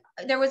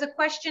there was a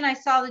question I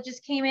saw that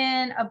just came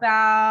in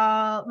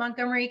about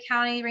Montgomery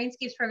County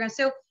Rainscapes program.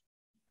 So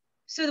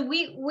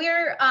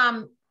we're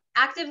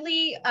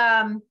actively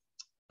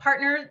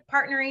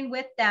partnering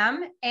with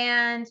them,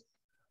 and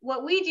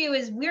what we do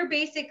is we're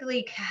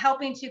basically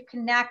helping to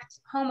connect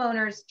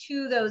homeowners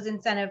to those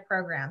incentive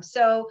programs.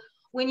 So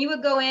when you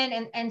would go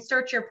in and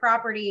search your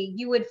property,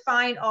 you would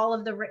find all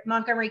of the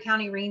Montgomery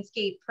County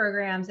Rainscape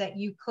programs that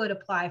you could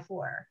apply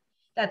for,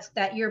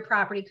 that your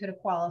property could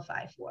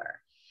qualify for.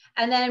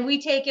 And then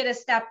we take it a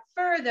step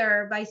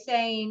further by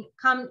saying,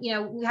 come, you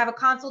know, we have a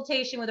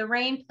consultation with a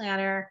rain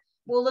planner.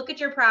 We'll look at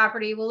your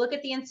property, we'll look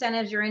at the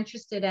incentives you're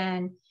interested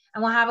in,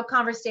 and we'll have a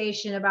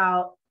conversation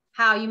about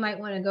how you might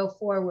want to go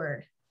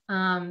forward.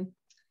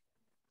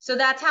 So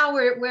that's how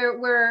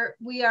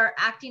we are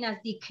acting as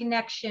the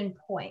connection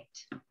point.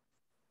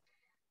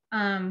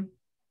 Neil,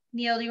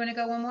 do you want to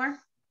go one more?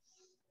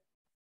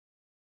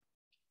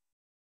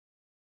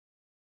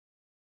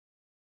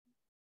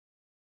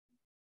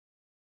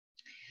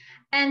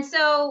 And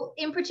so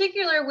in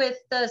particular with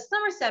the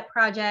Somerset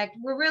project,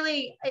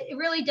 it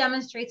really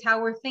demonstrates how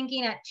we're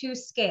thinking at 2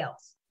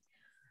 scales.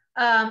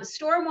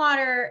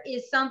 Stormwater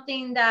is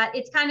something that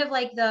it's kind of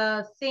like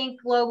the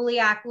think globally,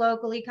 act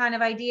locally kind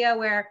of idea,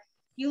 where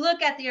you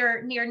look at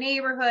your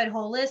neighborhood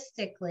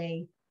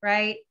holistically,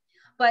 right?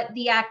 But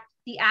the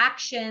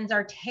actions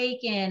are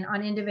taken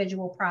on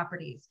individual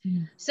properties.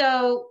 Mm.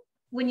 So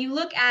when you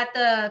look at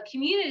the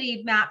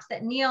community maps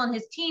that Neil and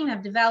his team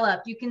have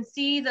developed, you can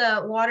see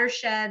the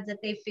watersheds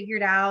that they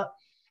figured out,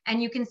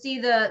 and you can see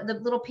the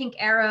little pink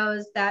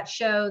arrows that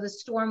show the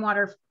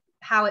stormwater,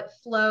 how it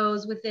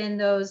flows within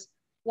those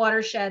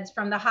watersheds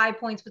from the high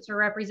points, which are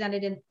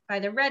represented by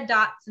the red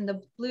dots, and the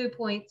blue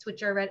points,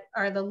 which are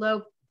the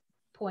low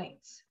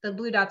points. The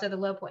blue dots are the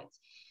low points.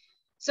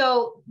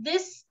 So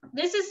this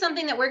is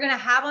something that we're going to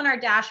have on our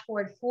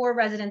dashboard for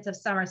residents of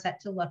Somerset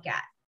to look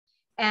at.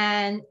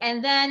 And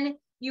then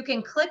you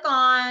can click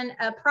on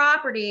a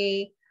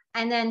property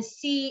and then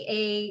see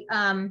a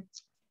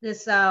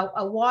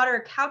water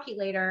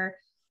calculator,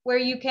 where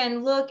you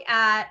can look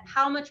at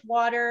how much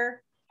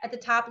water at the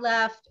top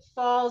left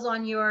falls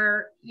on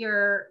your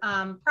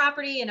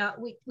property. And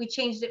we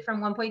changed it from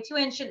 1.2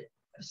 inch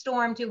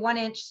storm to 1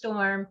 inch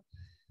storm.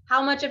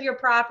 How much of your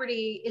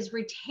property is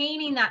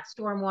retaining that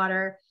storm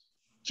water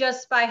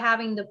just by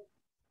having the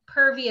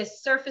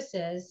pervious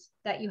surfaces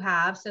that you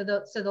have, so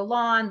the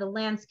lawn, the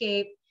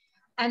landscape,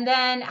 and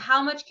then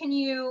how much can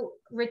you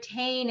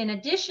retain in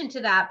addition to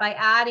that by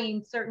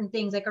adding certain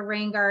things like a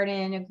rain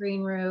garden, a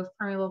green roof,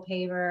 permeable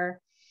paver.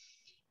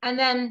 And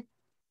then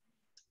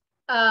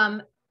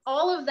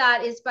all of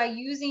that is by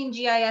using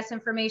GIS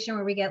information,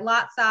 where we get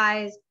lot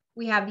size,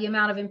 we have the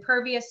amount of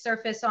impervious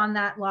surface on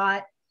that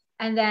lot,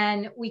 and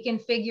then we can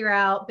figure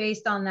out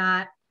based on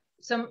that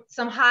some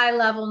high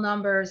level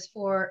numbers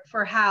for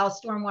how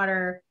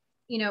stormwater,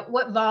 you know,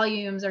 what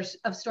volumes of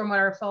stormwater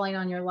are falling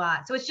on your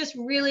lot. So it's just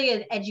really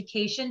an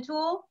education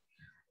tool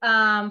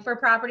for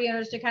property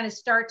owners to kind of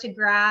start to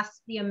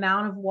grasp the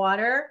amount of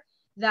water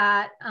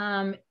that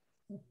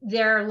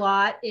their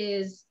lot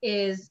is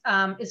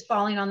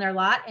falling on their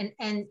lot,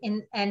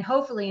 and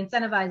hopefully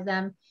incentivize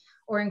them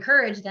or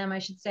encourage them, I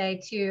should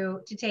say,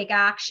 to take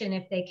action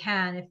if they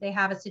can, if they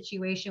have a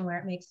situation where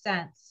it makes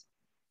sense.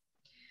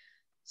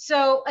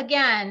 So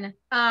again,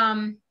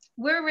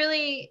 we're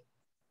really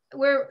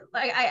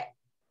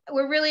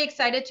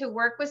excited to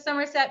work with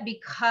Somerset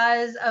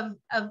because of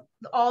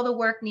all the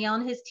work Neil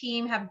and his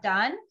team have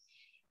done.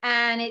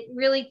 And it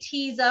really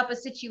tees up a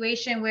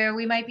situation where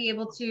we might be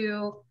able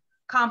to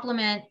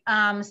complement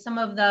some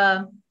of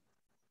the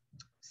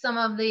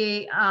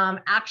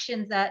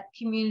actions that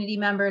community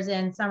members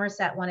in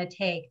Somerset want to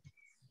take.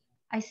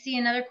 I see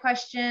another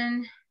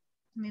question.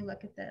 Let me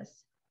look at this.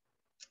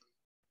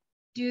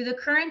 Do the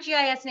current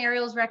GIS and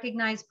aerials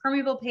recognize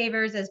permeable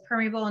pavers as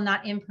permeable and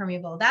not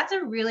impermeable? That's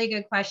a really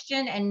good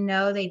question, and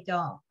no, they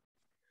don't.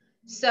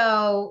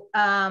 So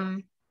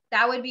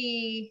that would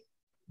be,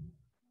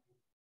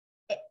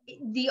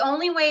 the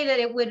only way that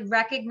it would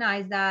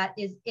recognize that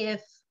is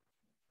if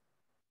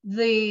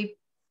the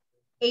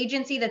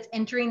agency that's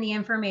entering the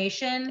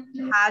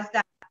information has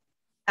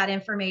that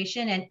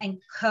information and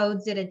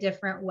codes it a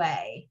different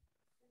way.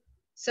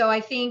 So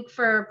I think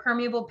for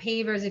permeable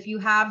pavers, if you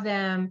have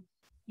them,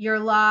 your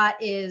lot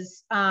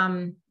is,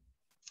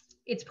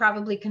 it's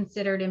probably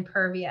considered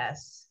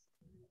impervious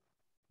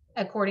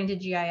according to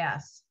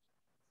GIS.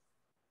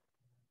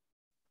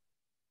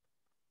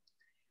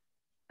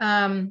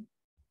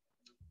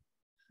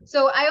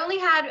 So I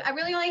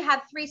really only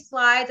had 3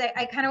 slides.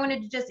 I kind of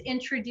wanted to just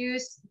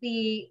introduce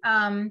the,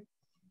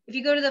 if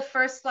you go to the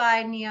first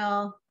slide,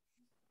 Neil,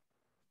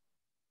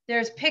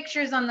 there's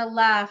pictures on the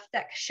left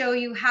that show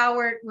you how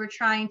we're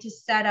trying to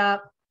set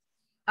up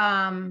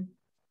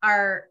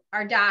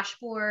our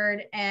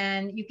dashboard,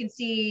 and you can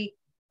see,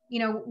 you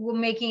know, we're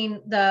making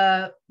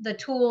the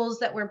tools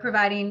that we're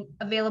providing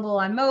available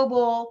on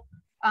mobile.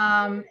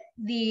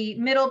 The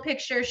middle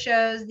picture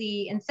shows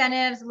the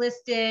incentives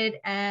listed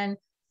and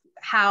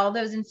how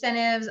those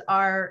incentives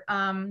are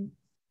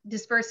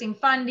dispersing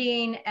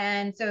funding,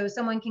 and so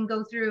someone can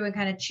go through and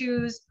kind of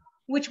choose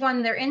which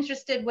one they're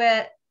interested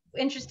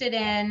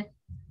in.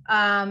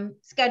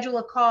 Schedule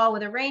a call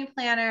with a rain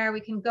planner. We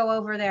can go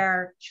over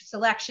their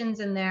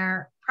selections and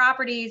their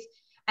properties,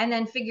 and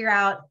then figure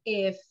out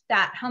if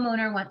that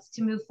homeowner wants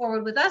to move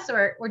forward with us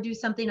or do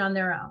something on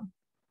their own.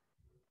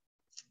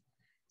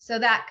 So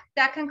that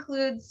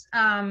concludes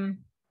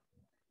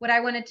what I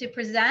wanted to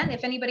present.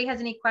 If anybody has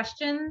any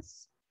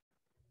questions,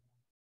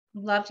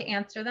 I'd love to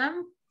answer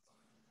them.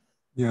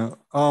 Yeah,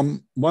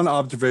 one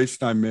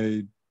observation I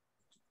made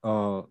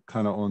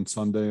kind of on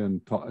Sunday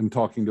and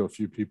talking to a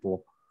few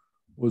people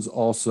was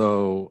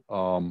also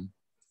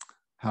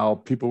how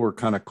people were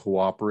kind of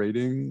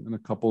cooperating in a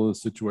couple of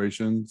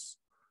situations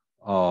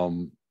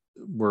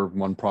where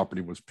one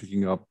property was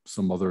picking up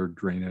some other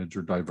drainage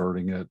or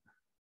diverting it,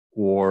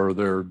 or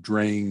their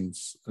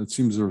drains. It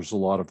seems there's a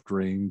lot of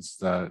drains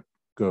that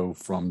go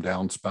from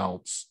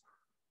downspouts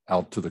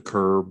out to the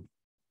curb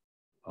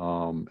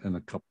in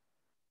a couple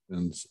of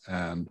instances.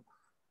 And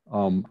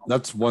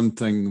that's one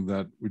thing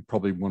that we'd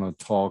probably want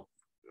to talk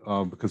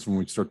because when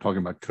we start talking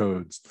about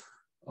codes,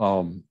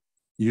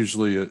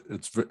 usually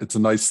it's a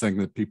nice thing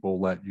that people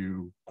let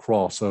you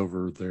cross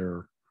over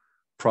their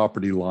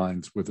property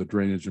lines with a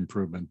drainage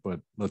improvement, but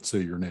let's say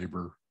your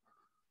neighbor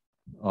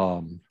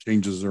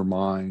changes their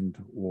mind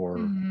or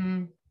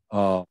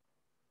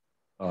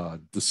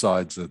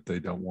decides that they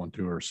don't want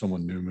to, or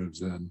someone new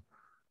moves in,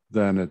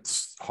 then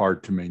it's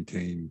hard to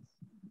maintain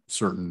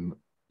certain,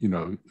 you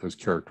know, those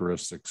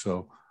characteristics.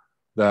 So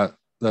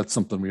that's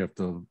something we have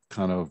to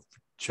kind of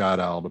chat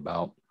out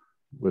about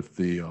with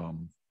the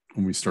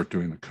when we start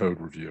doing the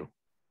code review.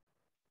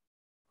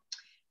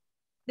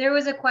 There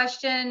was a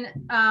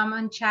question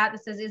on chat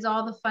that says, is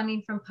all the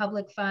funding from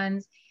public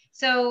funds?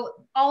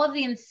 So all of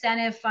the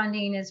incentive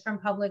funding is from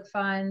public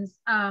funds.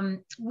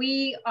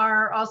 We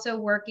are also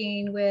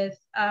working with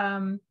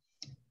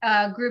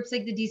groups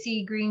like the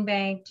DC Green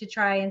Bank to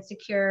try and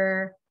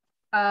secure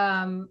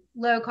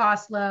low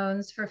cost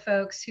loans for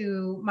folks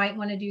who might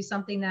want to do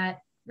something that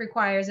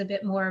requires a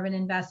bit more of an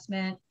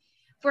investment.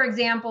 For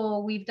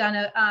example, we've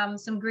done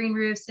some green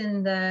roofs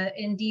in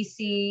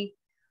DC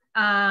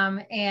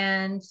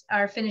and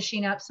are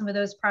finishing up some of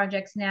those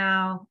projects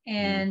now,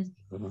 and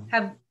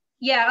have,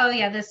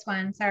 this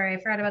one. Sorry, I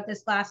forgot about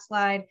this last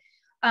slide.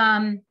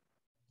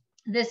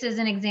 This is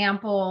an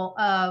example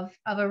of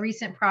a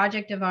recent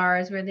project of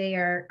ours where they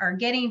are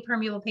getting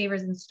permeable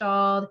pavers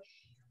installed.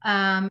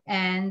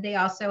 And they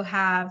also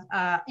have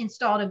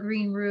installed a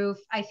green roof.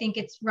 I think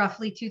it's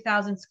roughly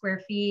 2,000 square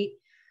feet.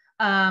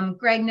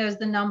 Greg knows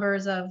the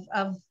numbers of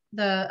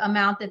the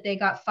amount that they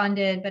got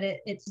funded, but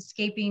it's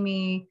escaping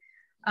me.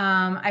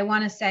 I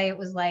want to say it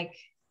was like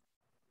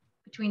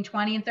between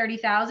 20 and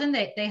 30,000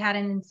 that they had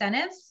in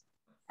incentives,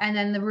 and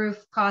then the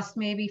roof cost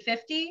maybe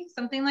 50,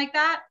 something like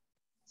that.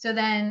 So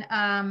then,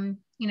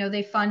 you know,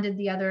 they funded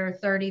the other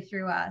 30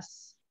 through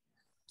us.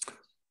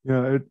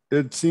 Yeah,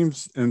 it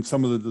seems in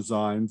some of the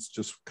designs,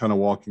 just kind of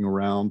walking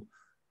around,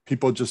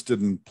 people just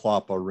didn't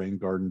plop a rain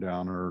garden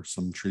down or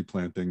some tree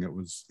planting. It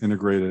was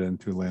integrated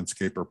into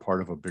landscape or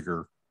part of a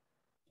bigger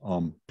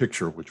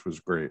picture, which was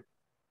great.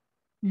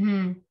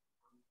 Mm-hmm.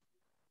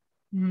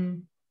 Mm-hmm.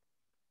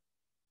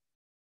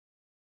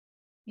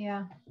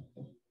 Yeah.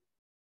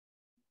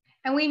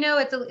 And we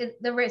know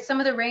some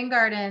of the rain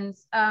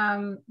gardens,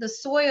 the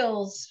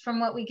soils, from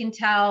what we can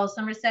tell,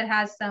 Somerset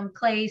has some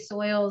clay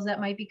soils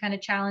that might be kind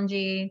of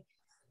challenging.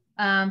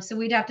 So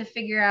we'd have to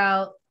figure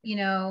out,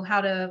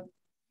 how to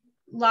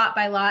lot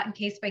by lot and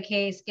case by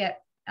case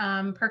get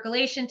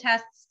percolation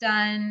tests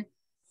done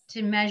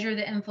to measure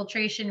the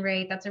infiltration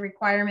rate. That's a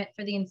requirement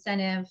for the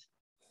incentive.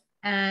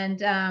 And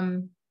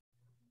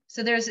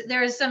so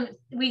there's some,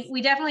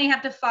 we definitely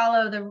have to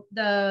follow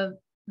the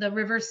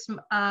river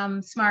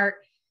smart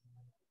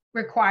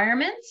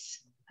requirements,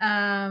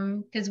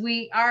 because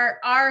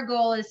our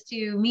goal is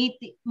to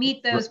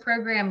meet those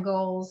program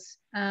goals,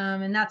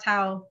 and that's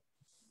how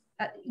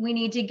we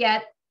need to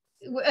get.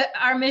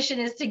 Our mission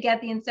is to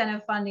get the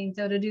incentive funding.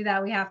 So to do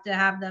that, we have to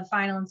have the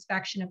final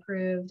inspection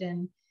approved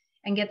and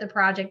get the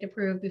project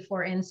approved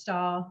before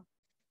install.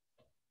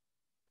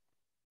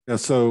 Yeah.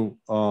 So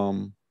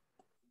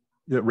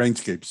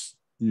Rainscapes,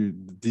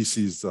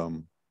 DC's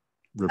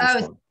river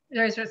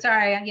smart.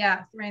 Sorry,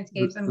 yeah,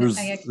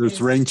 Rainscapes. There's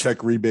rain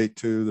check rebate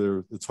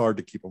too. It's hard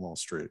to keep them all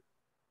straight.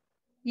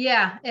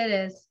 Yeah, it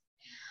is.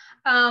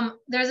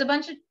 There's a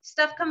bunch of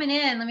stuff coming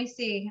in. Let me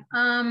see.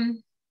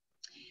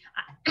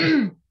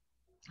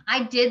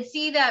 I did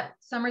see that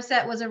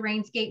Somerset was a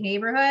Rainscape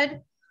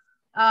neighborhood,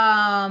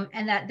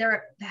 and that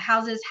the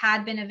houses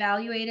had been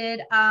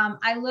evaluated.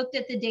 I looked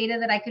at the data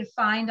that I could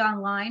find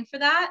online for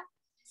that.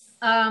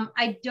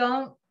 I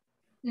don't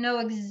know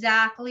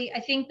exactly. I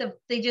think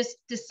they just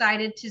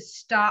decided to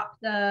stop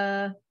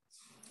the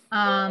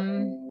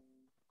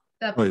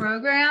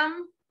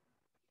program.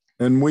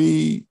 And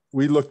we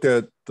looked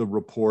at the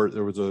report.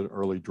 There was an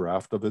early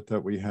draft of it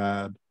that we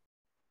had,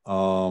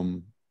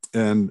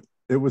 and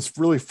it was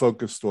really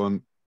focused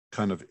on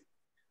kind of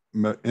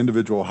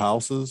individual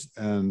houses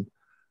and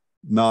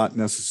not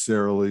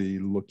necessarily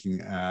looking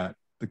at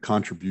the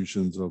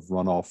contributions of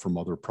runoff from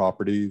other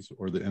properties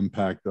or the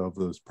impact of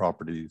those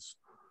properties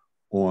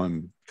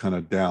on kind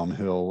of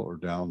downhill or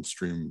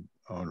downstream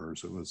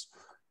owners. It was,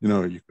 you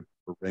could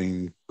put a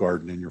rain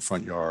garden in your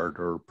front yard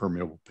or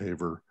permeable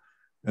paver,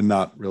 and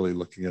not really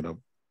looking at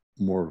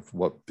more of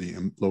what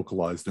the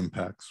localized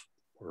impacts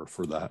were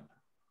for that.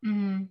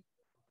 Mm-hmm.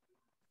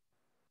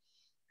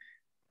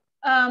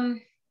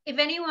 If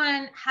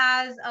anyone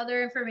has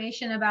other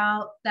information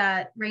about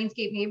that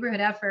Rainscape neighborhood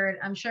effort,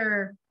 I'm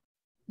sure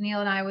Neil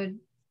and I would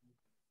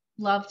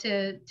love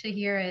to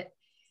hear it.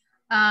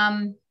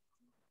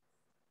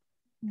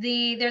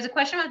 There's a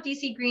question about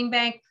DC Green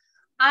Bank.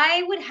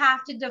 I would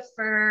have to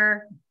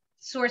defer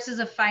sources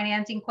of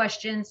financing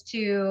questions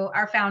to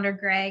our founder,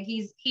 Greg.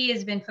 He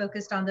has been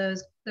focused on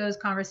those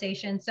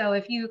conversations. So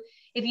if you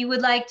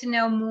would like to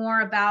know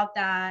more about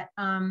that,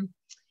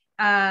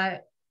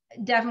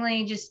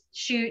 definitely just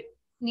shoot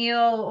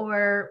Neil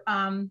or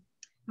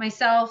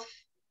myself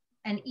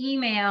an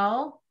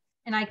email,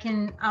 and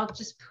I'll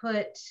just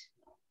put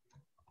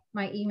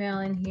my email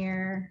in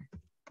here.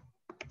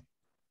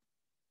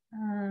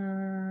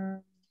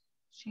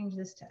 Change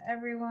this to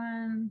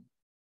everyone.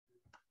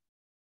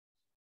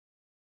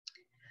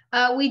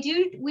 We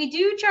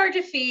do charge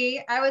a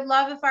fee. I would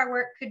love if our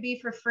work could be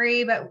for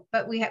free,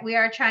 but we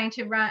are trying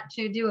to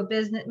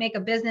make a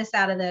business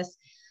out of this.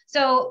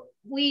 So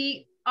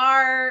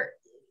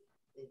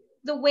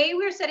the way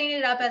we're setting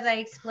it up, as I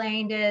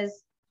explained,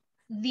 is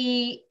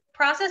the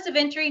process of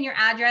entering your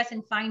address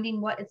and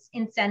finding what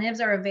incentives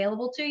are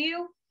available to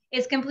you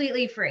is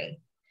completely free.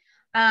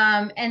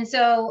 And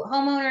so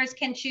homeowners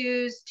can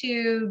choose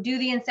to do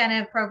the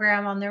incentive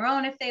program on their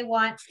own if they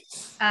want.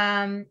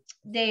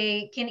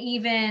 They can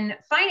even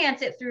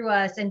finance it through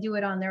us and do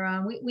it on their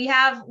own. We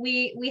have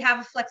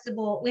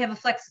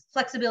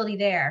flexibility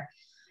there.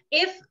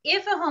 If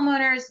a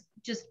homeowner's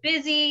just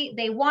busy,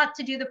 they want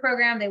to do the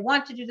program, they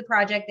want to do the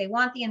project, they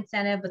want the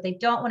incentive, but they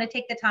don't want to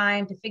take the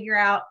time to figure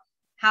out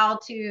how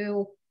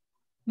to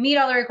meet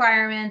all the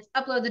requirements,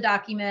 upload the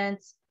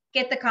documents,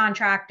 get the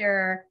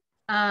contractor,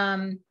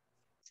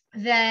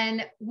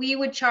 then we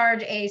would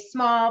charge a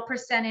small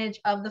percentage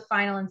of the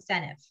final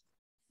incentive.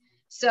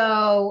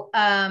 So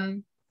that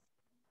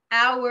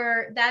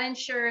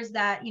ensures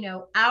that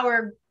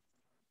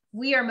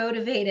we are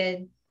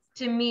motivated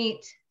to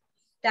meet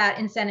that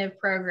incentive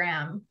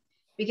program,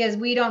 because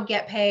we don't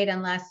get paid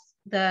unless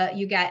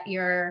you get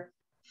your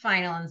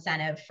final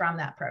incentive from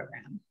that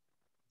program.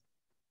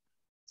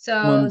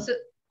 So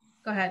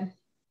go ahead,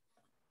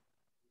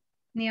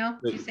 Neil.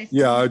 Did you say something?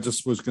 Yeah, I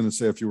just was going to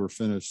say, if you were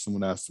finished,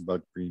 someone asked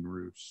about green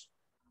roofs.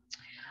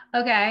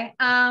 Okay.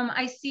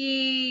 I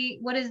see.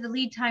 What is the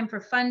lead time for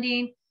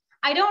funding?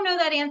 I don't know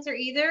that answer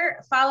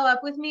either. Follow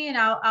up with me, and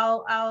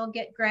I'll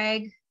get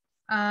Greg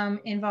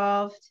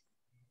involved.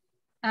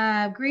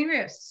 Green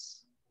roofs.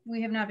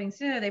 We have not been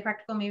seen. Are they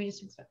practical? Maybe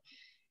just.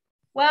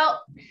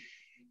 Well,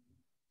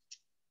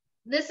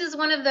 this is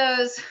one of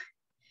those.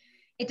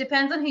 It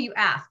depends on who you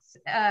ask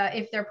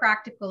if they're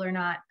practical or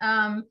not.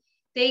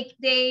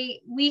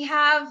 We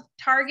have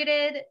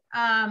targeted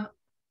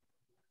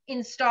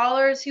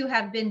installers who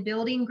have been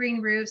building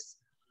green roofs.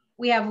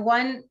 We have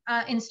one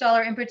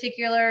installer in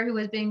particular who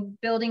has been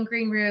building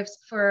green roofs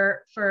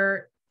for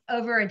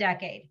over a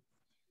decade.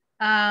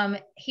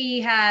 He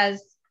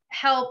has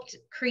helped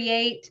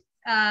create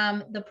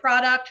the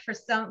product for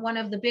one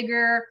of the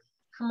bigger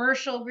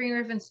commercial green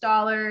roof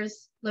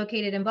installers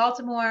located in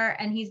Baltimore,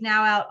 and he's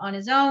now out on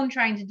his own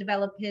trying to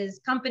develop his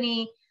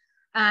company.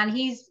 And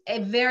he's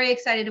very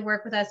excited to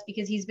work with us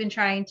because he's been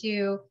trying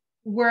to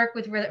work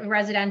with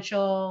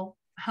residential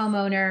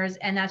homeowners,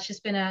 and that's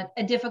just been a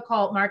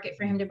difficult market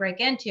for him to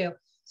break into.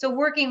 So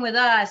working with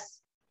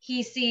us,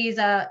 he sees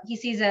a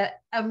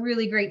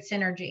really great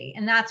synergy,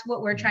 and that's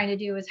what we're trying to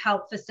do, is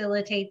help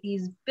facilitate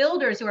these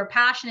builders who are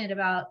passionate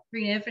about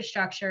green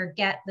infrastructure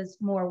get this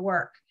more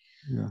work.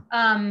 Yeah.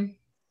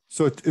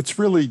 So it's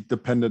really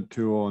dependent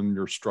too on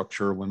your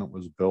structure when it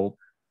was built.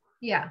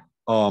 Yeah.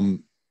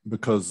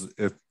 Because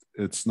if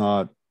it's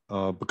not,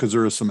 because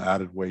there is some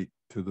added weight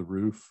to the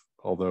roof,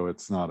 although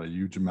it's not a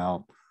huge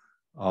amount,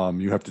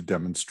 you have to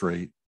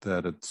demonstrate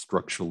that it's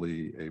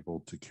structurally able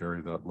to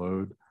carry that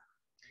load.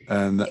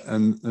 And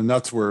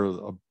that's where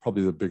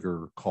probably the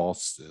bigger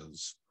cost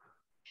is.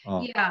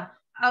 Yeah,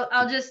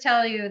 I'll just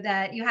tell you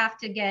that you have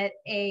to get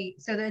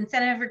so the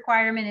incentive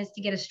requirement is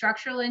to get a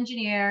structural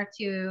engineer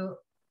to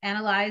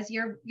analyze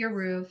your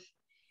roof.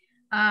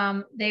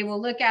 They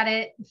will look at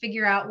it and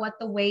figure out what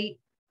the weight,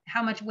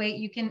 how much weight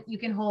you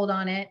can hold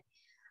on it.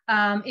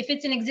 If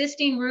it's an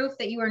existing roof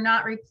that you are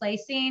not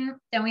replacing,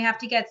 then we have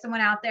to get someone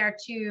out there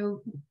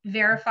to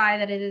verify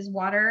that it is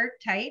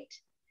watertight.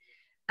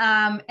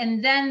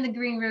 And then the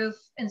green roof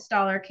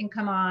installer can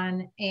come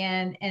on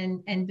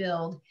and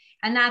build.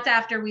 And that's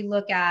after we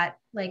look at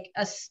like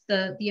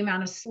the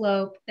amount of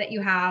slope that you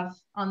have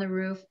on the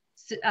roof.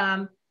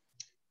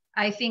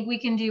 I think we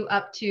can do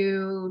up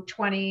to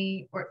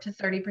 20 or to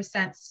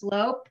 30%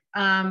 slope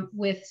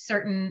with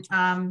certain,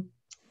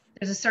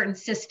 there's a certain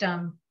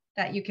system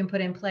that you can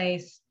put in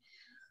place.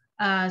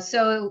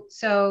 So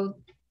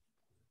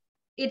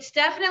it's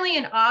definitely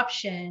an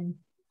option.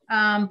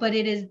 But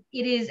it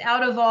is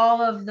out of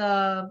all of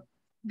the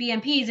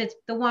BMPs, it's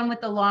the one with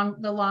the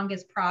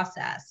longest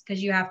process,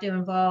 because you have to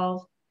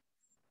involve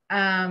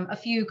a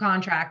few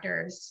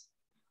contractors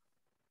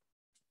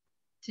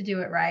to do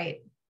it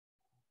right.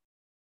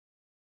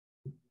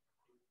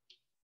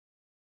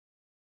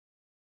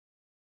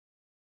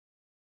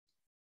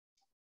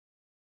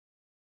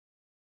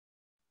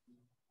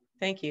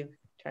 Thank you.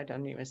 Tried to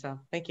unmute myself.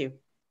 Thank you.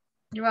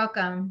 You're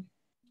welcome.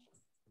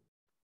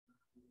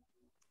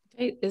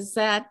 Okay, is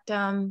that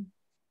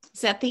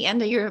the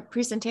end of your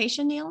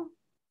presentation, Neil?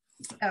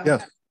 Oh.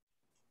 Yes.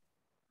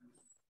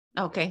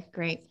 Okay,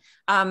 great.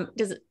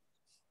 Does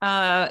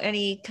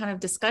any kind of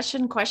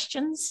discussion,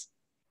 questions?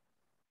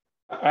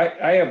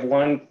 I have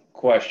one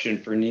question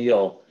for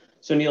Neil.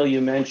 So Neil, you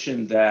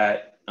mentioned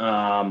that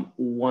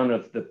one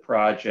of the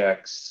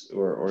projects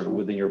or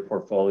within your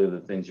portfolio, the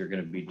things you're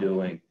going to be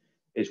doing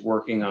is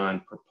working on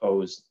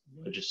proposed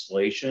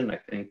legislation. I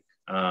think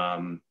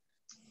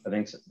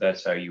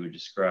that's how you would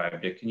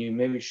describe it. Can you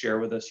maybe share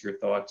with us your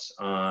thoughts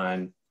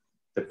on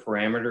the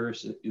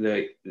parameters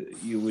that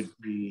you would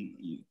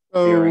be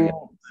sharing?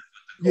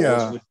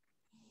 Yeah.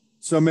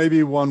 So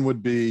maybe one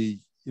would be,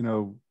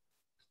 a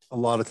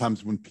lot of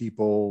times when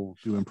people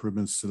do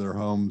improvements to their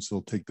homes,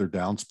 they'll take their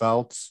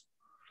downspouts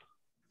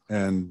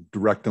and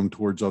direct them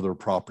towards other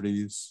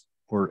properties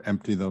or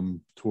empty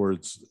them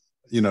towards,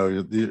 you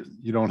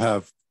don't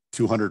have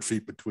 200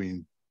 feet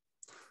between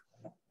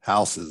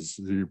houses.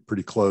 You're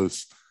pretty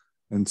close.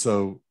 And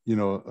so,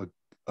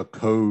 a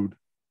code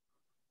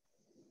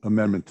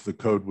amendment to the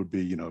code would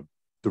be,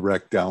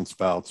 direct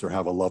downspouts or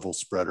have a level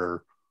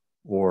spreader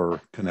or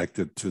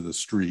connected to the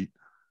street.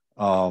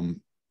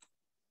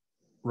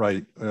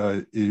 Right.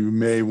 You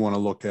may want to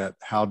look at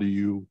how do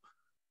you,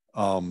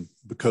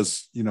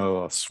 because,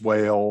 a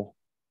swale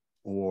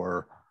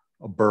or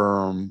a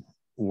berm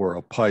or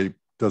a pipe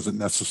doesn't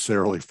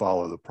necessarily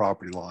follow the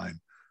property line.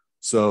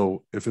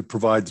 So if it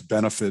provides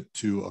benefit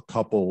to a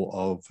couple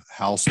of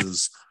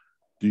houses,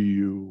 do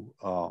you,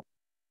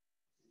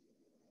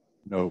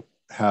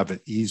 have an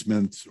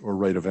easement or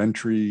right of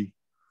entry,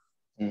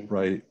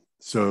 right?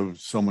 So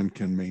someone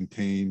can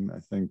maintain, I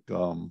think,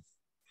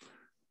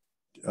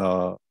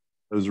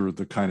 those are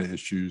the kind of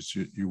issues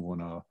you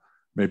want to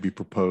maybe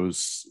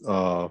propose.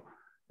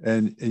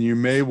 And you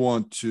may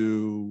want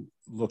to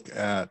look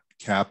at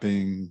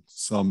capping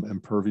some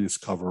impervious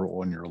cover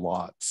on your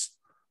lots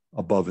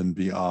above and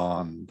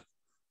beyond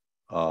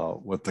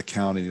what the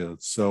county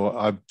is. So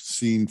I've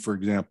seen, for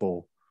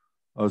example,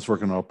 I was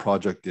working on a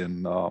project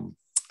in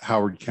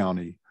Howard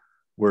County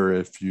where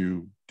if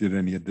you did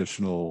any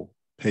additional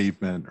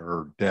pavement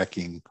or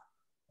decking,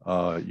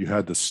 you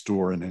had to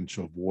store an inch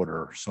of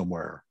water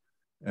somewhere,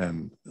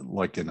 and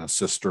like in a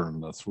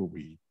cistern. That's what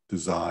we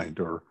designed.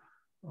 Or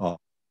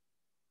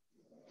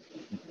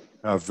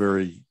have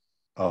very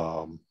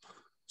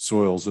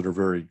soils that are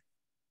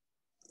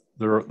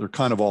they're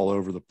kind of all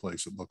over the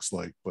place, it looks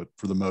like, but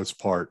for the most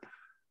part,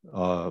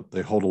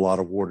 they hold a lot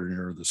of water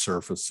near the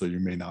surface, so you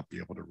may not be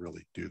able to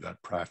really do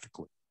that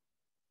practically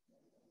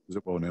because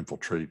it won't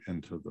infiltrate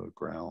into the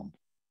ground.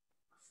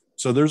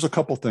 So there's a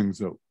couple things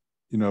that,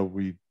 you know,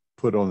 we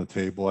put on the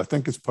table. I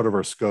think as part of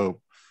our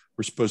scope,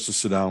 we're supposed to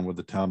sit down with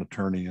the town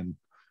attorney and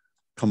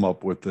come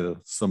up with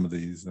some of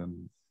these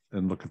and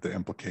look at the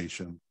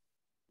implication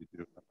of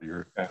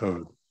your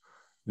code.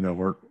 You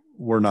know,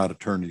 we're not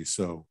attorneys,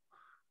 so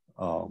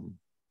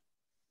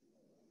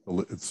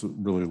it's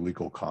really a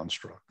legal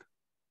construct.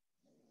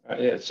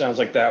 It sounds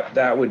like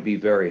that would be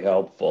very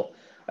helpful.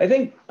 I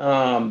think,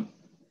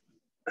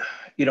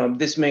 you know,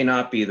 this may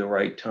not be the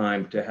right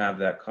time to have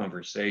that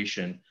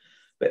conversation,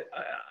 but,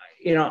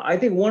 you know, I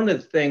think one of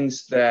the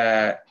things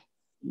that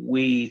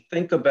we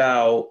think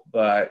about,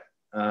 but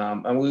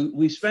and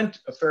we spent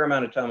a fair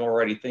amount of time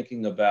already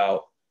thinking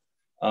about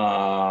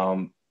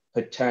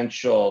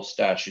potential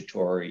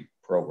statutory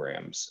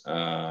programs,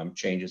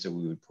 changes that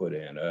we would put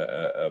in,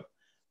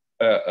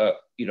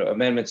 you know,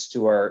 amendments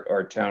to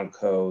our town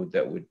code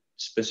that would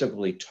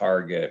specifically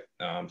target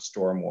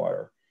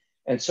stormwater.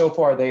 And so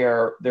far,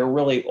 they're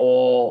really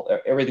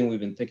everything we've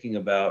been thinking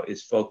about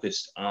is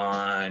focused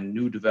on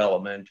new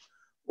development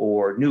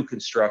or new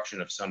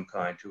construction of some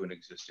kind to an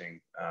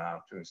existing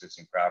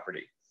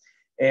property.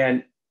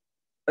 And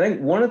I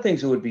think one of the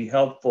things that would be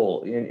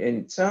helpful,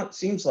 and it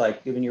seems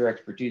like, given your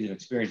expertise and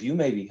experience, you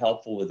may be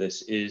helpful with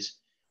this, is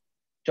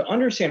to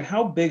understand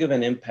how big of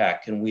an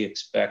impact can we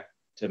expect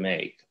to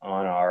make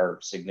on our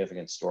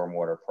significant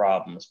stormwater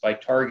problems by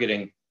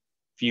targeting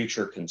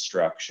future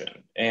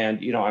construction.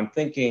 And, you know, I'm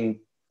thinking,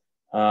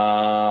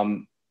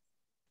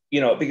 you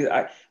know, because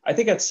I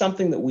think that's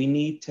something that we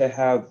need to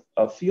have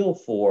a feel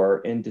for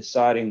in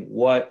deciding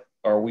what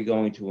are we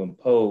going to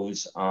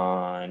impose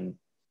on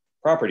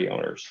property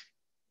owners.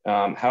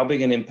 How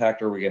big an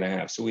impact are we going to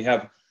have? So we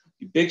have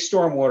big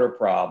stormwater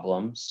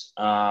problems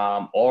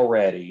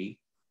already.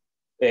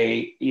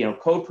 You know,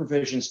 code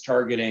provisions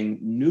targeting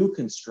new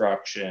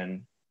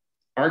construction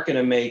aren't going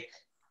to make,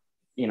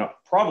 you know,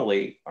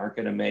 probably aren't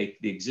going to make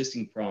the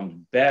existing problems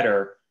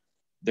better.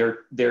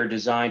 They're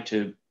designed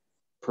to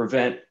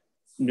prevent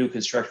new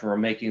construction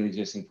from making the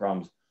existing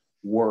problems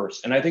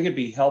worse. And I think it'd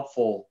be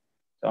helpful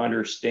to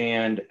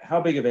understand how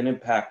big of an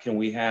impact can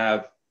we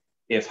have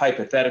if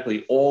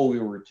hypothetically all we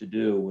were to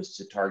do was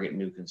to target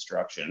new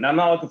construction. And I'm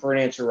not looking for an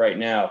answer right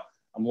now.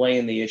 I'm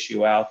laying the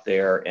issue out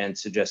there and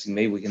suggesting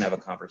maybe we can have a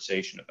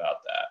conversation about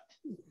that.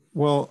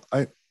 Well,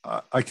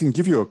 I can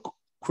give you a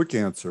quick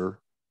answer.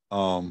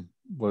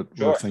 What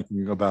we're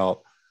thinking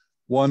about.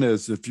 One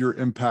is if you're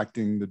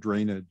impacting the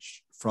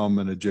drainage from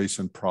an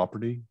adjacent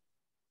property,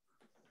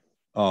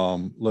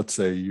 let's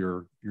say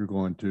you're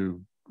going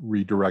to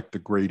redirect the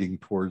grading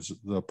towards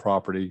the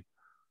property,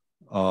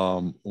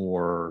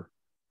 or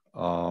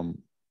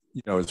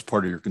you know, as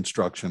part of your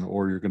construction,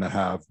 or you're going to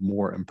have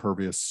more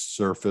impervious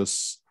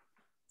surface,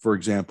 for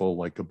example,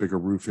 like a bigger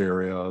roof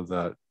area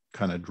that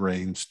kind of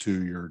drains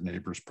to your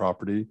neighbor's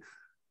property.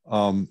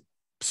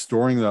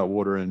 Storing that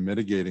water and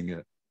mitigating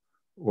it,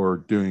 or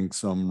doing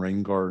some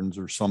rain gardens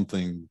or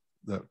something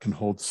that can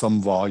hold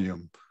some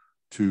volume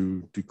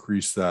to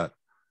decrease that.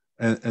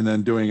 And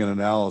then doing an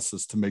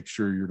analysis to make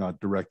sure you're not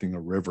directing a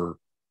river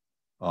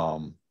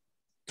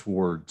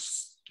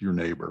towards your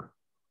neighbor.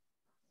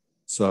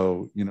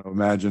 So, you know,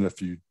 imagine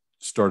if you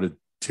started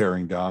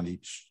tearing down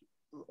each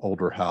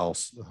older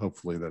house.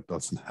 Hopefully that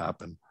doesn't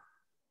happen.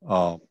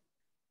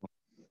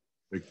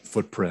 Big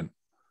footprint.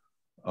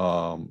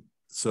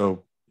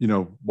 So, you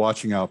know,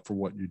 watching out for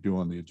what you do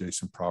on the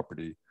adjacent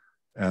property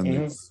and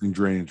the existing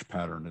drainage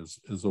pattern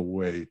is a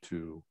way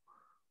to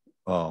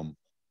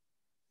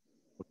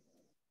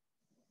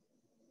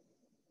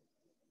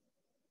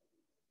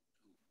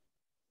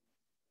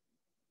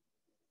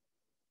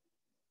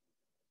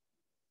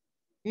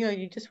You know,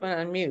 you just went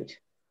on mute.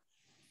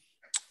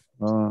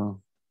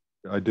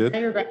 I did.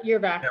 You're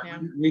back now.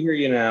 We hear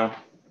you now.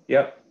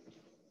 Yep.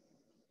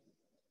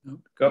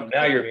 Go,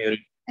 now you're muted.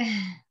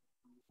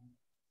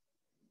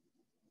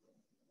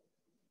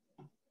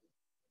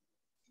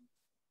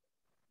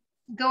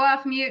 Go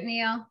off mute,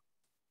 Neil.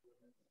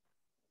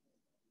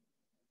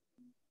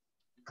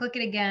 Click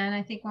it again,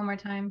 I think one more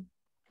time.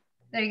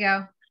 There you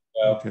go.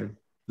 Okay,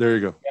 there you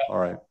go. Yep. All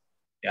right.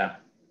 Yeah.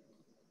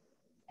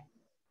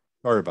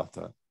 Sorry about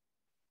that.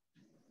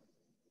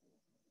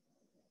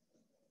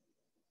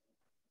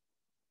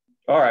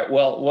 All right.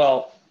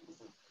 Well.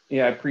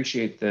 Yeah, I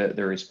appreciate the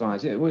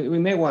response. Yeah, we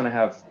may want to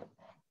have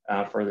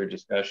further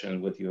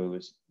discussion with you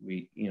as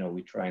we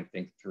try and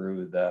think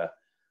through the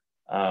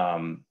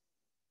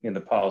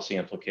the policy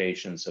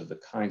implications of the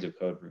kinds of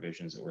code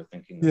provisions that we're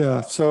thinking about.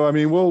 Yeah. So I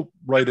mean, we'll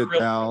write it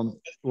down.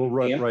 We'll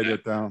write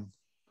it down.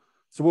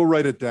 So we'll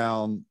write it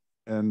down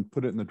and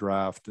put it in the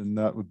draft, and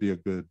that would be a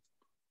good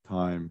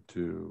time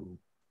to.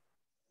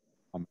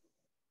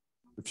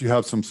 If you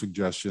have some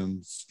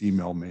suggestions,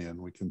 email me and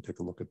we can take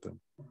a look at them.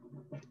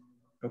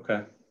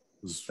 Okay.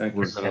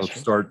 We're going to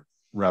start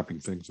wrapping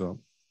things up.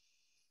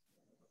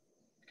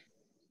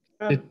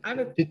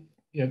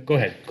 Yeah, go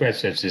ahead. Go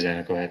ahead,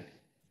 Susanna. Go ahead.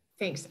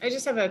 Thanks. I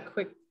just have a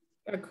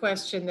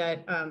question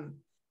that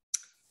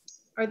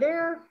are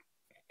there,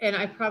 and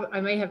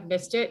I may have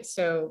missed it,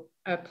 so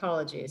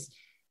apologies.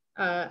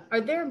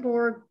 Are there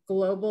more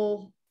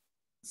global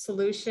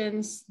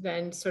solutions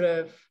than sort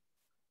of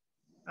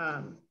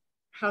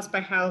house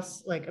by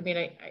house? Like, I mean,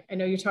 I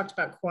know you talked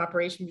about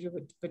cooperation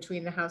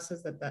between the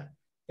houses, that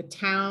the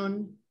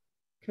town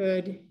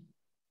could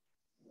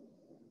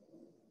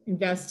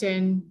invest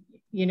in,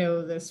 you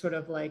know, the sort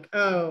of like,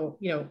 oh,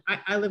 you know,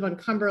 I live on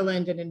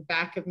Cumberland, and in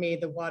back of me,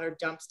 the water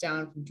dumps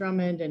down from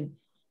Drummond, and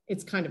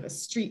it's kind of a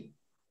street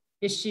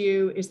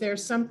issue. Is there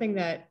something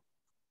that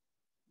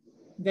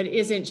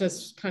isn't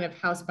just kind of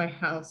house by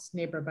house,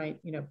 neighbor by,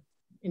 you know,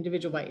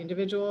 individual by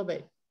individual,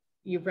 that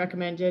you've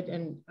recommended?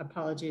 And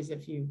apologies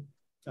if you've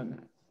done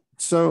that.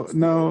 So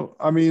no,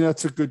 I mean,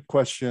 that's a good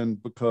question,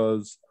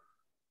 because,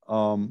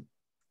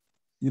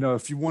 you know,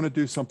 if you want to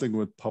do something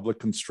with public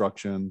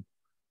construction,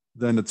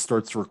 then it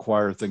starts to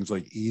require things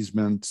like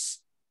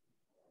easements,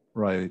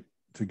 right?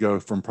 To go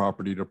from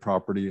property to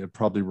property. It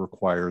probably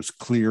requires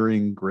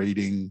clearing,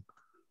 grading,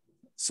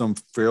 some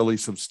fairly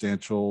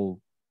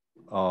substantial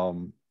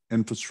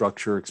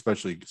infrastructure,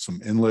 especially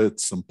some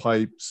inlets, some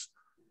pipes.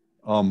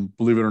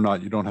 Believe it or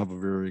not, you don't have a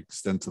very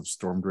extensive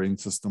storm drain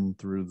system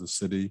through the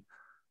city.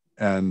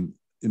 And,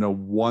 you know,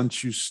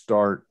 once you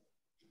start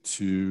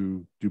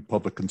to do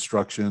public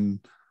construction,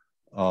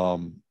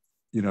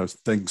 you know,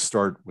 things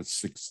start with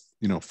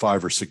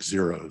 5 or 6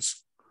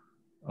 zeros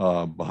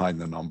behind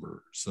the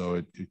number. So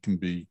it can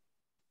be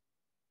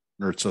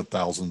hundreds of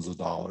thousands of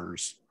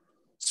dollars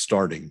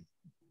starting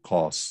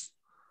costs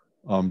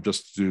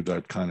just to do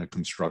that kind of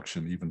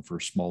construction, even for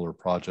smaller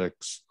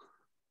projects,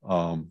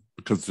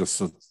 because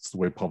just it's the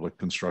way public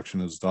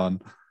construction is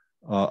done.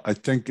 I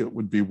think it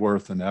would be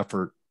worth an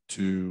effort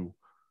to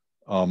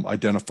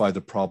identify the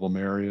problem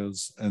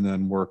areas and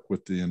then work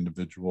with the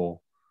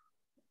individual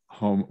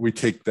home. We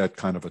take that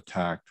kind of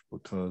attack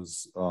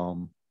because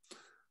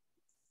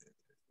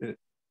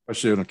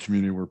especially in a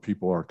community where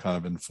people are kind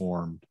of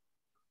informed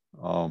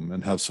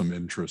and have some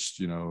interest,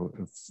 you know,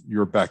 if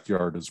your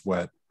backyard is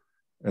wet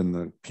and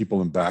the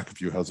people in back of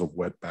you has a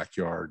wet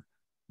backyard,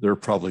 they're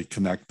probably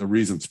the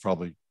reason's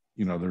probably,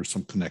 you know, there's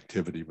some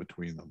connectivity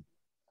between them.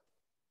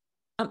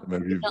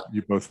 Maybe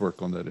you both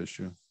work on that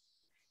issue.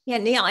 Yeah,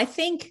 Neil, I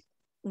think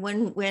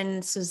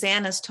when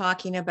Susanna's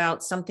talking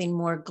about something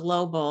more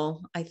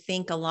global, I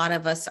think a lot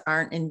of us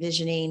aren't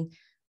envisioning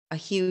a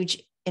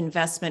huge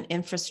investment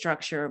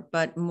infrastructure,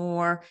 but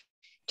more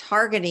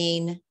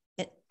targeting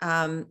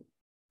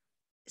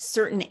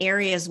certain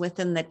areas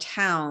within the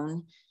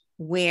town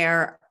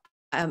where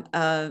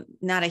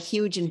not a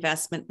huge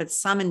investment, but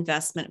some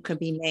investment could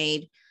be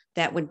made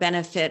that would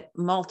benefit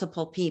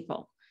multiple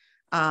people.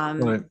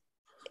 Right.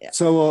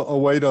 So a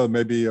way to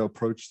maybe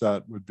approach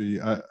that would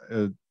be,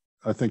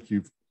 I think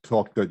you've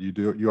talked that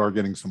you are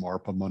getting some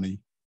ARPA money.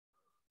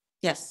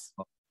 Yes.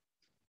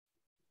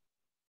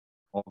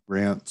 All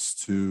grants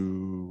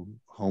to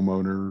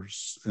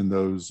homeowners in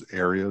those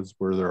areas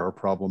where there are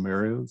problem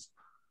areas,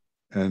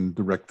 and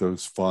direct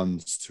those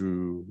funds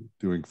to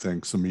doing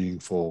things, some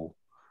meaningful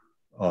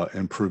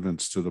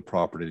improvements to the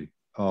property.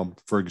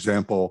 For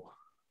example,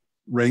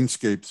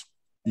 Rainscapes,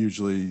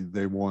 usually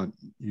they want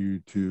you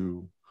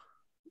to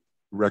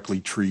directly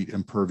treat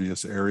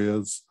impervious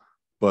areas,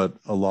 but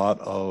a lot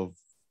of,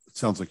 it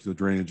sounds like the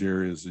drainage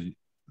areas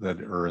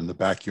that are in the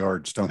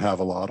backyards don't have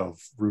a lot of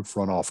roof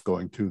runoff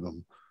going to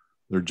them.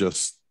 They're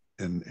just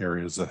in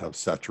areas that have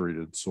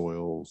saturated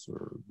soils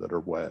or that are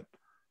wet,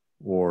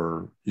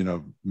 or, you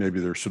know, maybe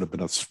there should have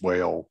been a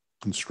swale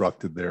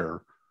constructed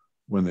there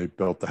when they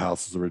built the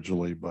houses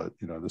originally, but,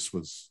 you know, this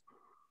was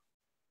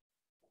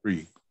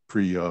pre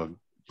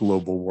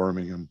global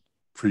warming and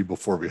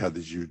before we had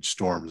these huge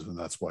storms, and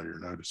that's why you're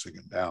noticing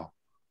it now.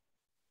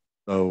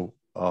 So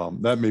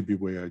that may be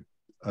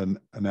an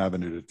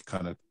avenue to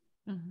kind of.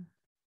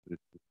 Mm-hmm.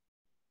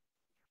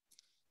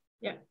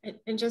 Yeah,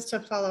 and just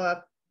to follow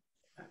up,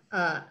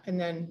 and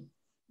then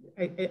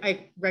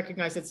I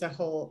recognize it's a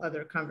whole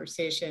other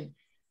conversation.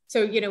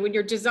 So, you know, when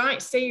you're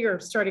say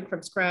you're starting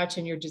from scratch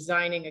and you're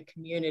designing a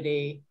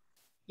community,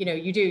 you know,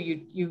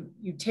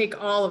 you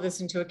take all of this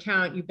into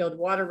account. You build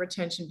water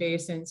retention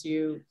basins,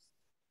 you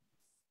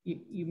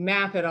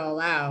map it all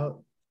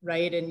out,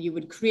 right? And you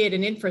would create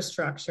an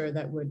infrastructure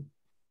that would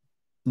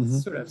mm-hmm.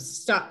 sort of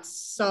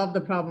solve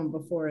the problem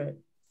before it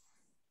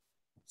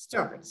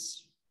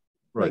starts.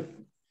 Right. Like,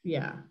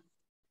 yeah.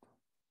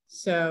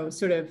 So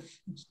sort of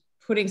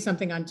putting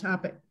something on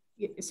top of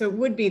it. So it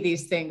would be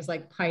these things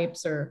like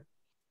pipes or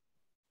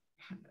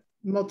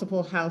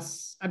multiple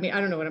house. I mean, I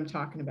don't know what I'm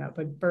talking about,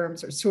 but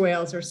berms or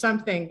swales or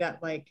something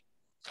that like.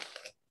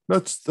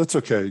 That's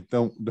okay.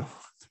 Don't.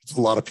 There's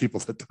a lot of people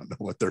that don't know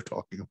what they're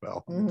talking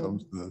about when it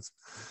comes to this.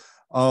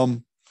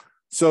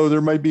 So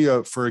there might be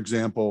for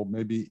example,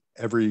 maybe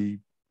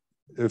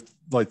if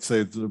like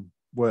say the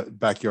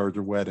backyards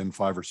are wet in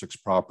 5 or 6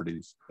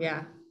 properties.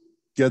 Yeah.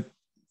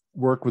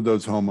 Work with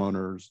those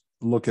homeowners,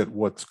 look at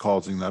what's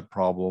causing that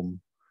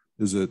problem.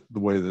 Is it the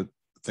way that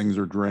things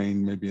are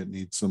drained, maybe it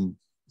needs some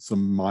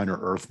minor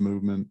earth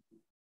movement,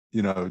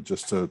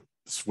 just to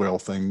swale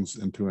things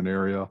into an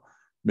area.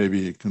 Maybe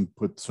you can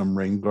put some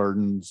rain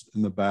gardens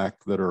in the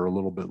back that are a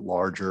little bit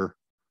larger.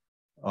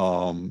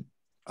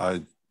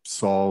 I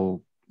saw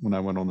when I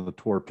went on the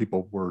tour,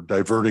 people were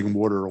diverting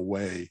water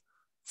away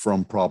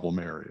from problem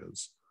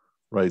areas,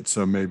 right?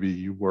 So maybe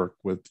you work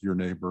with your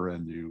neighbor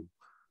and you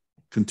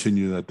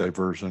continue that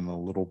diversion a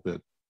little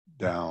bit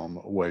down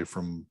away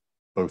from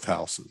both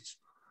houses.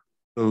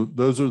 So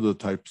those are the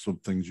types of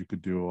things you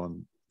could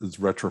do is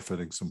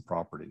retrofitting some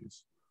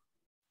properties.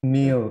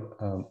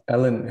 Neil,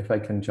 Ellen, if I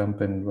can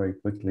jump in very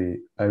quickly,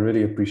 I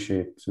really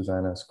appreciate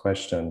Susanna's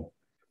question.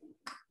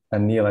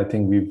 And Neil, I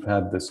think we've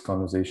had this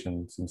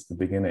conversation since the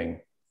beginning.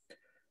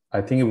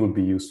 I think it would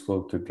be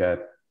useful to get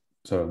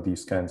sort of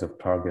these kinds of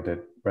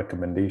targeted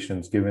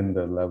recommendations given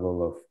the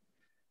level of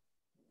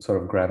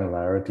sort of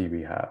granularity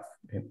we have.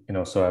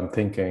 So I'm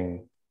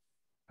thinking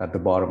at the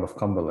bottom of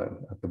Cumberland,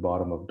 at the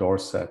bottom of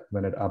Dorset,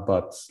 when it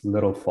abuts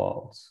Little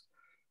Falls,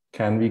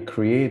 can we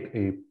create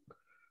a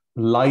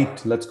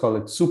light, let's call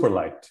it super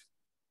light,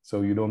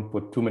 so you don't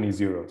put too many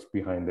zeros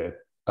behind it,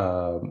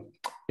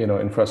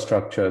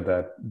 infrastructure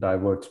that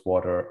diverts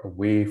water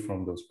away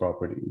from those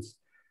properties?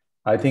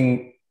 I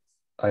think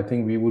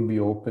we would be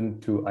open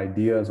to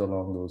ideas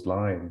along those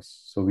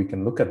lines, so we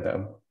can look at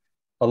them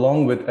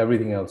along with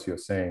everything else you're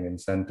saying,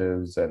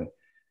 incentives and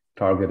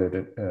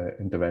targeted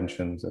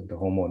interventions at the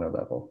homeowner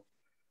level.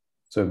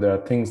 So if there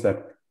are things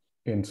that,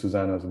 in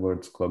Susanna's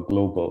words,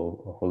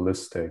 global or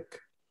holistic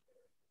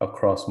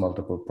across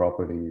multiple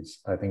properties,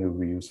 I think it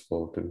would be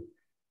useful to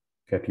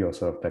get your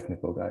sort of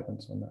technical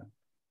guidance on that.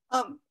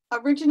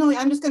 Originally,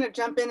 I'm just going to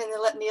jump in and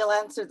then let Neil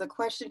answer the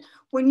question.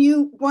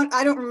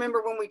 I don't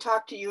remember when we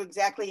talked to you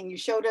exactly, and you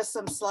showed us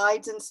some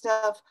slides and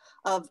stuff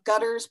of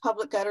gutters,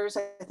 public gutters,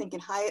 I think in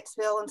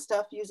Hyattsville and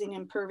stuff, using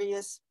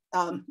impervious,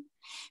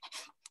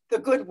 the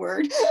good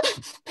word,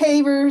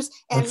 pavers,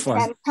 and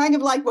kind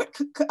of like what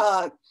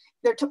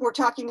we're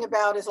talking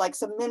about is like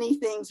some mini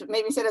things,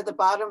 maybe instead of the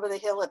bottom of the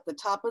hill, at the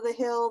top of the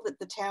hill that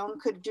the town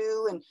could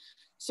do in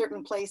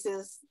certain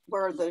places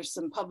where there's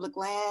some public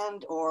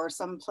land or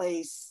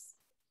someplace.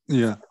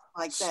 Yeah.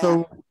 Like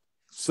that.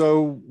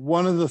 So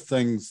one of the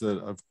things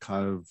that I've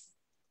kind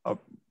of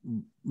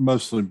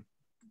mostly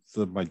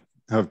I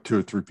have 2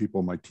 or 3 people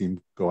on my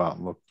team go out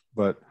and look,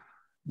 but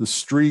the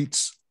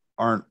streets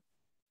aren't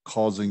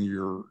causing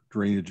your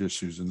drainage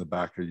issues in the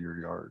back of your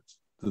yards.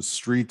 The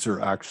streets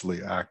are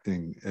actually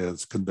acting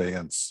as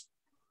conveyance,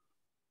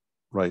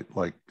 right?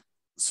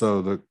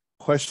 So the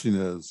question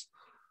is,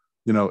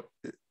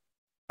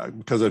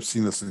 because I've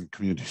seen this in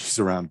communities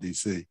around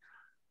DC,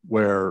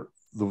 where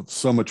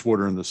so much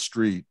water in the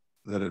street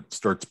that it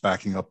starts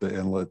backing up the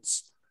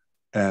inlets,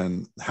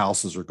 and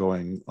houses are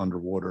going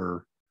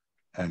underwater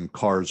and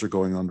cars are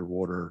going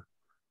underwater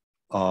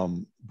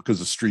because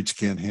the streets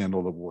can't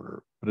handle the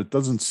water. But it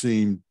doesn't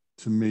seem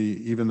to me,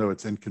 even though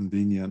it's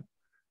inconvenient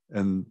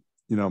and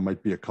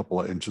might be a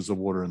couple of inches of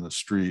water in the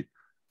street,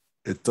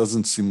 it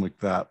doesn't seem like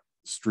that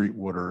street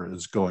water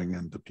is going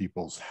into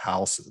people's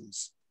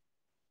houses.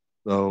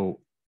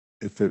 So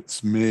if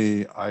it's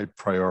me, I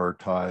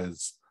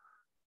prioritize,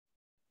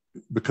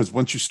 because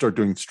once you start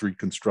doing street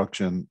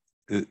construction,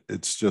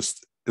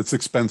 it's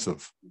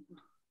expensive,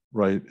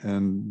 right?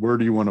 And where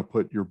do you want to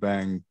put your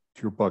bang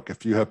to your buck?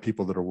 If you have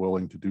people that are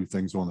willing to do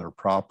things on their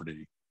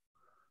property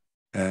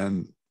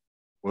and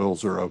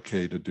wills are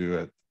okay to do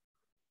it,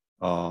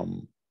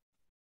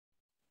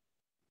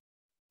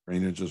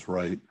 drainage is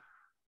right,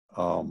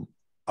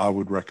 I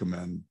would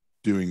recommend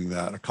doing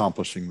that,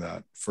 accomplishing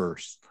that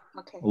first.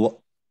 Okay.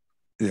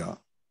 Yeah.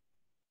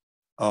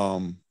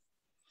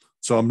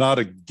 So I'm not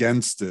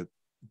against it,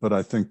 but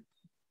I think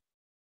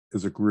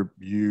as a group,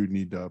 you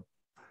need to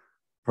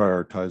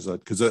prioritize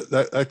that, because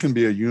that can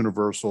be a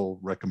universal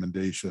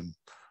recommendation.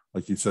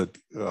 Like you said,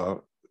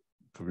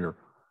 Kabir,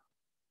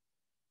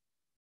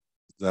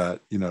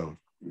 that,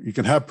 you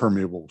can have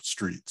permeable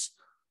streets,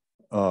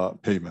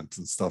 pavements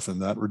and stuff, and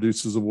that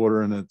reduces the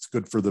water and it's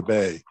good for the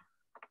bay.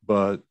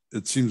 But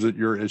it seems that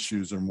your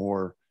issues are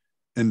more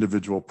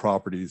individual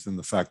properties, and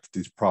the fact that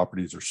these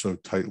properties are so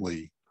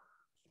tightly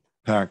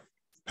packed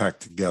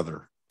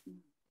together.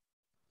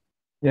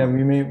 Yeah,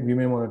 we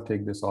may want to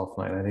take this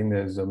offline. I think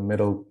there's a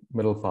middle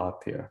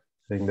path here.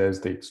 I think there's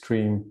the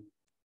extreme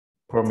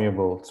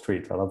permeable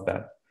streets. I love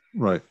that.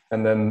 Right.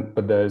 And then,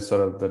 but there's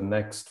sort of the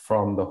next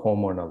from the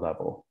homeowner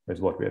level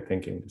is what we're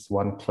thinking. It's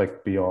one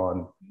click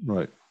beyond.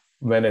 Right.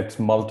 When it's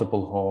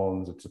multiple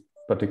homes, it's a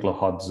particular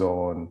hot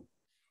zone,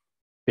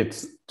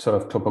 it's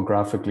sort of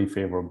topographically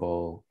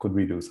favorable. Could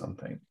we do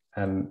something?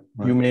 And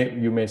right.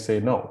 you may say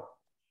no,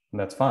 and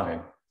that's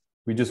fine.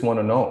 We just want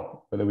to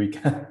know whether we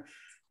can.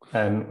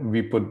 And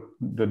we put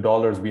the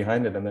dollars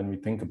behind it, and then we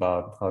think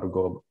about how to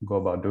go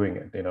about doing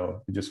it.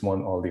 We just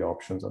want all the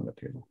options on the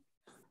table.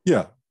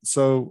 Yeah.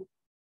 So,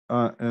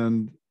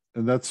 and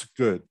that's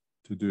good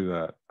to do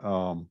that.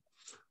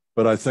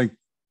 But I think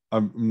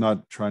I'm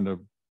not trying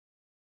to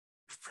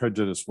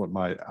prejudice what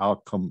my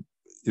outcome,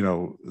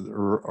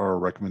 or our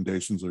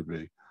recommendations would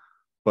be.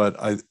 But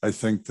I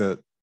think that,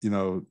 you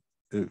know,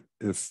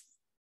 if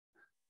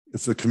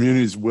the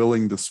community is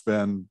willing to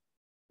spend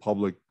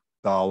public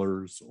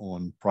dollars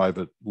on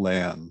private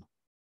land,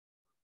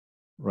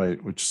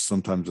 right, which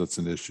sometimes that's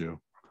an issue,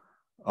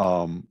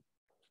 and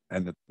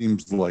it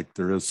seems like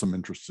there is some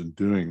interest in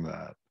doing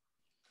that,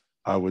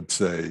 I would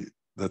say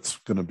that's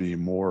going to be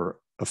more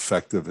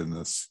effective in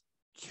this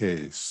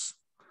case,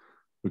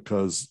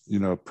 because, you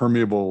know,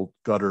 permeable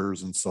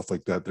gutters and stuff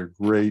like that, they're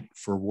great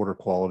for water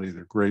quality,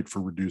 they're great for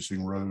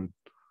reducing road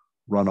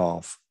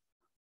runoff,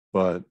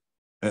 but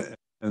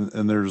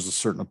and there's a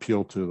certain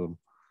appeal to them.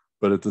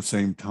 But at the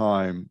same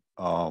time,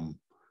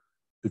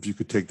 if you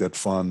could take that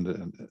fund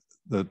and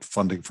that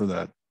funding for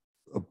that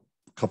a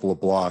couple of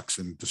blocks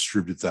and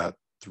distribute that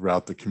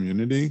throughout the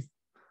community,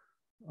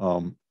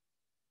 find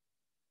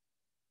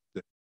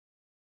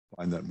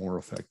that more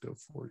effective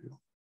for you.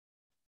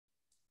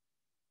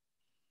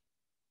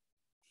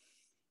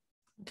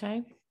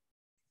 Okay.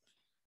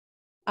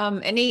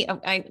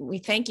 We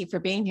thank you for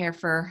being here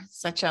for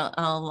such a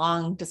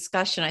long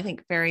discussion. I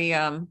think very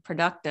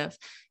productive,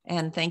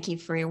 and thank you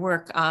for your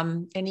work.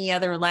 Any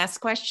other last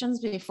questions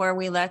before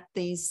we let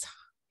these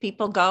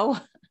people go?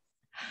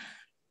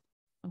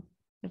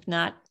 If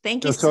not,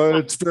 thank you. Yeah, so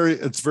it's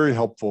very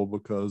helpful,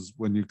 because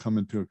when you come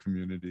into a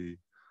community,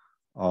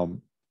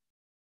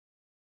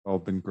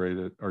 I've been great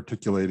at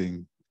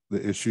articulating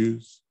the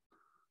issues,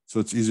 so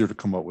it's easier to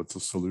come up with a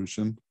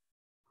solution.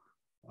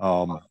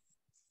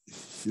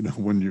 You know,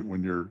 when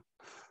you're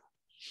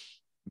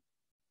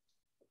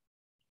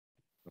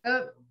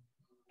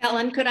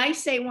Ellen, could I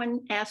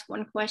ask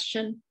one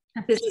question?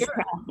 This is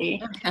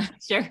Kathy.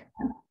 Sure.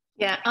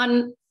 Yeah,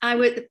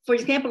 for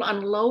example,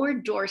 on Lower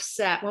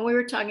Dorset, when we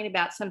were talking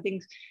about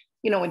something,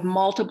 you know, with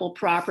multiple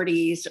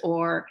properties,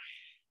 or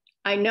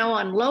I know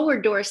on Lower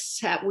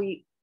Dorset,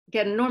 we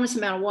get an enormous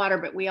amount of water,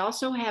 but we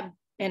also have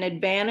an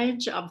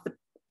advantage of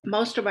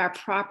most of our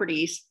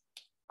properties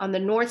on the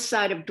north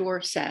side of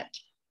Dorset.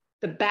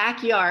 The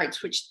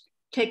backyards, which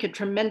take a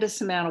tremendous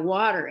amount of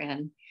water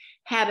in,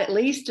 have at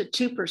least a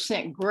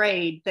 2%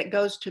 grade that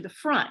goes to the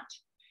front.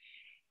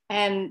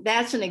 And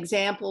that's an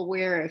example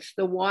where if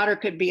the water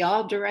could be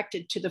all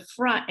directed to the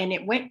front and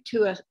it went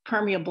to a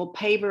permeable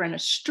paver in a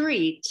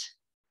street,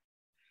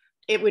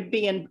 it would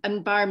be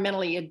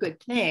environmentally a good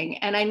thing.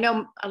 And I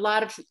know a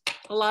lot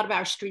of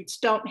our streets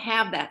don't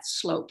have that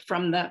slope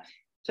from the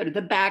sort of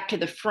the back to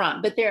the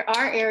front, but there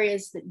are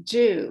areas that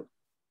do.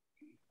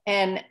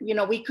 And, you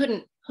know, we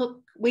couldn't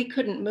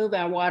move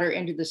our water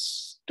into the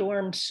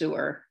storm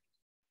sewer,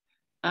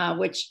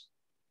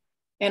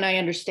 and I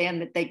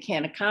understand that they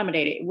can't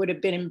accommodate it. It would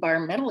have been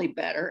environmentally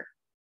better,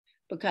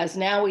 because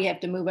now we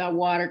have to move our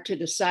water to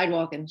the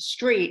sidewalk and the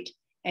street,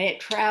 and it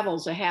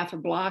travels a half a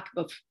block,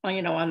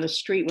 you know, on the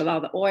street with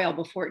all the oil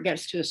before it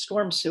gets to a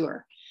storm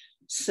sewer.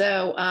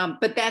 So,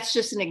 but that's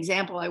just an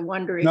example. I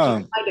wonder if you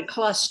find a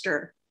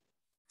cluster.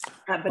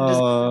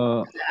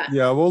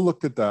 Yeah, we'll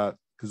look at that,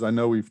 because I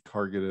know we've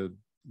targeted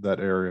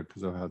that area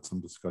because I've had some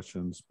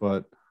discussions,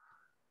 but,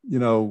 you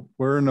know,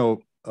 we're in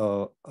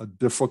a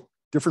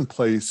different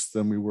place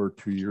than we were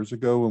 2 years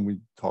ago when we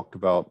talked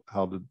about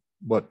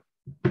what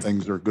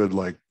things are good,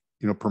 like,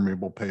 you know,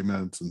 permeable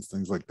pavements and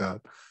things like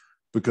that,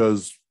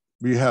 because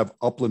we have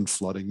upland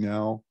flooding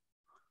now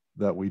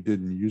that we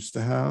didn't used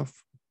to have.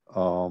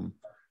 And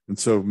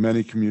so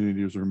many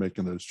communities are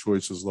making those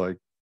choices, like,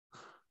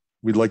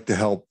 we'd like to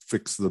help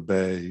fix the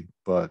bay,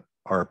 but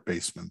our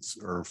basements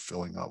are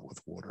filling up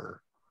with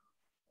water.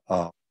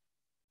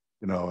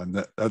 You know, and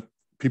that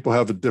people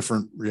have a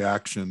different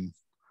reaction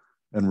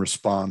and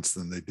response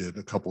than they did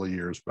a couple of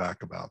years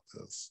back about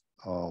this.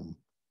 But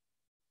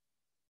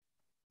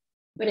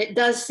it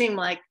does seem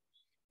like,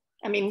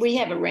 I mean, we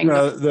have a rain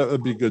garden. That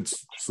would be a good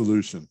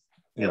solution.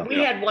 Yeah. We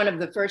had one of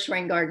the first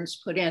rain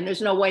gardens put in.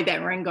 There's no way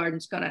that rain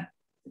garden's going to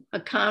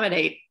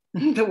accommodate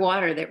the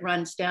water that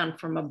runs down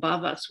from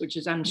above us, which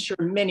is, I'm sure,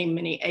 many,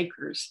 many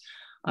acres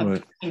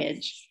of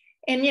drainage.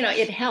 And, you know,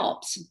 it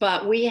helps,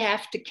 but we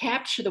have to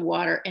capture the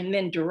water and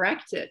then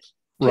direct it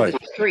to the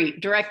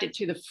street, direct it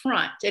to the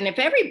front. And if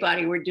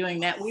everybody were doing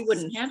that, we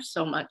wouldn't have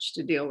so much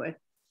to deal with.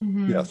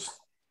 Mm-hmm. Yes.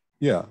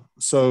 Yeah.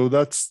 So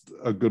that's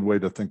a good way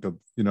to think of,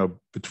 you know,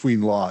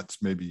 between lots,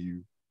 maybe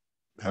you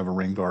have a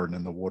rain garden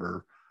and the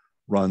water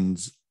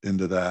runs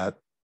into that.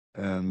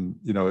 And,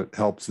 you know, it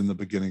helps in the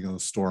beginning of the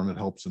storm. It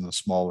helps in a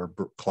smaller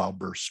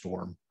cloudburst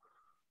storm.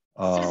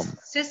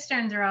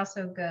 Cisterns are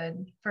also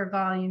good for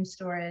volume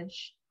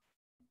storage.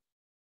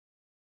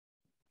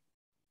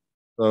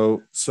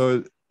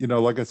 So, you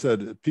know, like I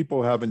said,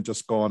 people haven't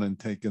just gone and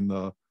taken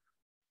the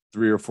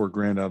 $3 or $4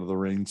 grand out of the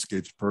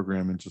Rainscapes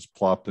program and just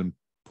plopped and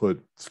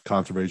put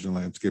conservation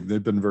landscape.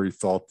 They've been very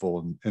thoughtful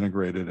and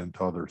integrated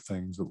into other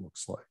things, it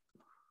looks like.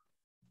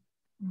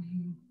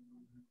 Mm-hmm.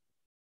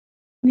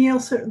 Neil,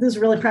 so this is a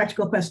really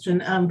practical question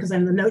because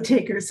I'm the note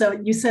taker. So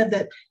you said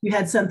that you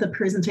had sent the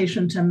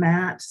presentation to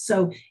Matt.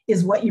 So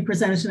is what you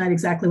presented tonight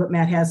exactly what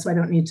Matt has? So I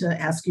don't need to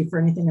ask you for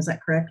anything. Is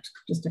that correct?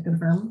 Just to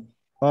confirm.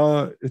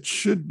 It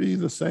should be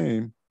the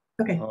same.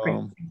 Okay,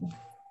 great.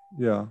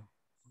 Yeah.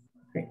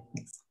 Great,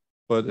 thanks.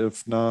 but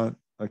if not,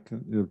 I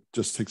can, it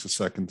just takes a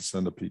second to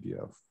send a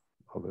PDF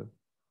of it.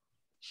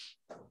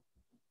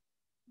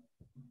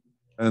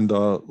 And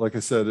like I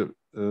said,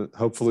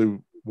 hopefully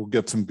we'll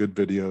get some good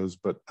videos,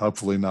 but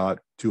hopefully not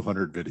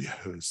 200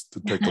 videos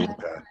to take a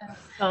look at.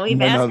 Well, we've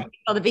asked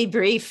people to be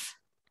brief.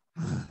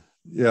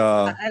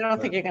 Yeah. I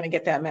don't think you're going to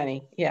get that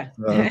many. Yeah.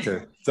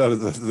 Okay.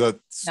 That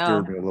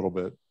scared me a little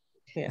bit.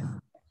 Yeah.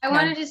 I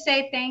wanted to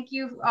say thank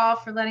you all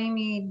for letting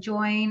me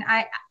join.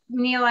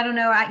 Neil, I don't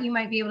know, you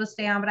might be able to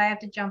stay on, but I have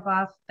to jump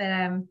off. But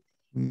I'm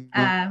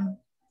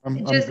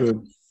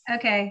good.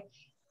 Okay.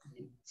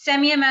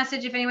 Send me a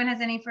message if anyone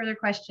has any further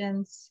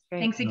questions. Great.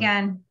 Thanks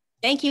again.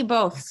 Thank you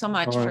both so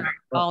much All for right.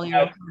 all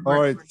your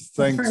All right.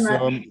 Thanks. very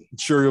much. I'm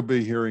sure you'll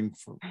be hearing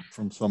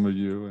from some of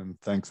you,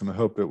 and thanks. And I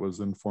hope it was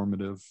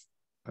informative.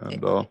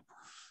 And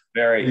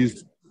Very.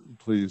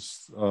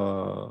 Please,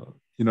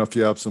 you know, if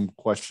you have some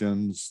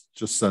questions,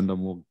 just send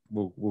them.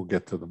 We'll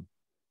get to them.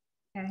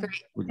 Okay.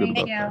 We're good Thank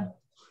about you. that.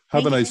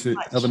 Have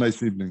a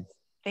nice evening.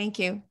 Thank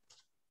you.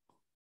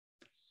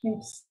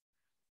 Thanks.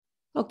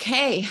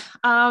 Okay.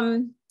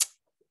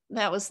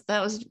 That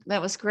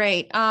was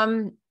great.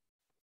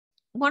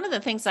 One of the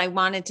things I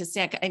wanted to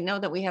say, I know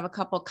that we have a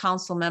couple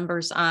council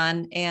members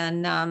on,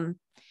 and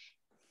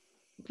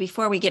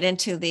before we get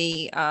into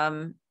the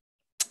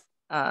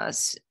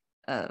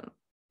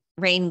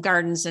rain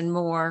gardens and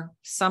more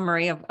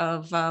summary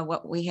of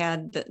what we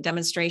had, the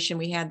demonstration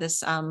we had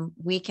this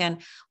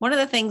weekend. One of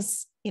the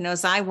things, you know,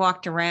 as I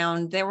walked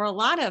around, there were a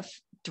lot of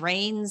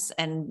drains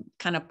and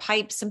kind of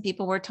pipes, and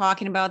people were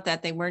talking about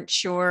that they weren't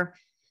sure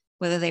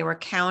whether they were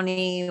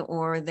county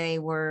or they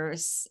were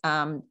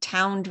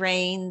town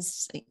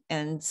drains.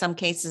 In some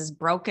cases,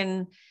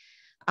 broken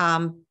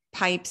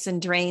pipes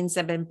and drains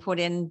have been put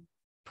in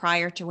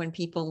prior to when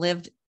people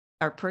lived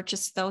or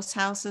purchased those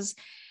houses.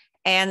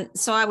 And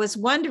so I was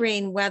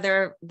wondering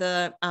whether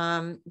the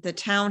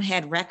town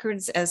had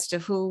records as to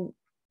who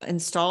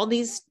installed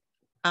these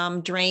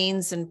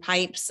drains and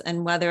pipes,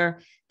 and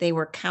whether they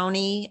were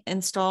county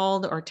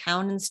installed or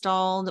town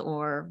installed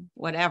or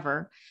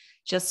whatever,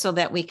 just so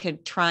that we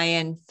could try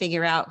and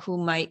figure out who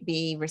might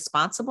be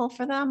responsible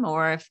for them,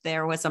 or if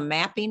there was a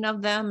mapping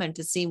of them, and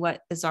to see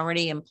what is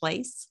already in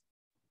place.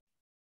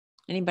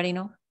 Anybody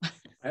know?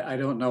 I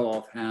don't know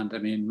offhand. I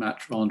mean, Matt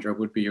Trollinger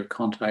would be your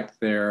contact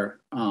there.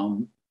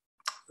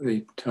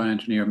 The town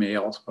engineer may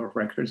also have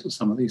records of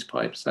some of these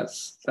pipes.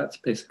 That's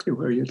basically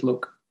where you'd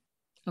look.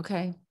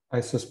 Okay.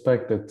 I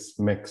suspect it's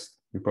mixed.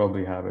 You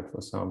probably have it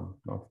for some,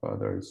 not for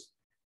others.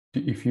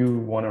 If you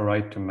want to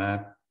write to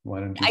Matt,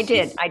 why don't you?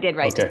 I did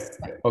write.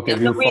 Okay. Okay.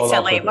 No,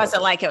 recently, it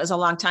wasn't like it was a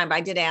long time, but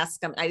I did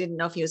ask him. I didn't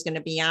know if he was going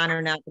to be on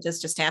or not. But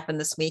this just happened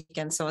this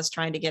weekend, so I was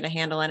trying to get a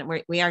handle on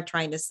it. We are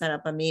trying to set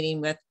up a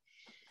meeting with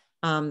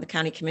the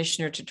county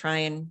commissioner to try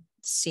and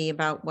see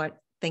about what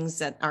things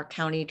that our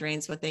county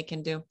drains, what they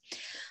can do.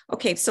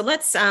 Okay, so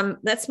let's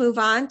move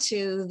on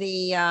to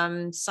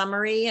the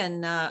summary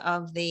and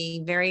of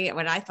the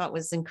what I thought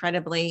was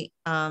incredibly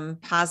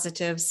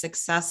positive,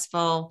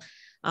 successful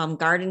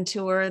garden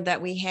tour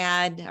that we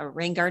had, a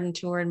rain garden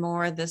tour and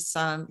more this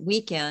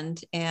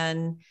weekend.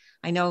 And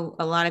I know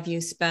a lot of you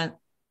spent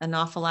an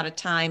awful lot of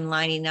time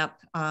lining up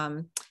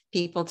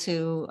people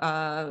to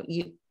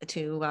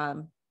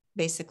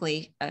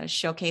basically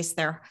showcase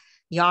their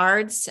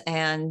yards.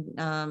 And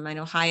I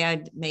know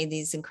Haya made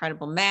these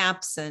incredible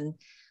maps, and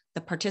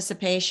the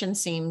participation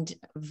seemed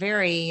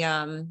very,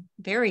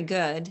 very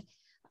good.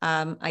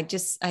 I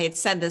had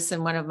said this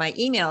in one of my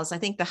emails. I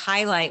think the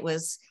highlight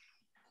was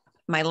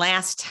my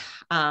last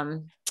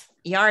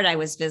yard I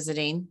was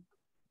visiting,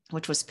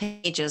 which was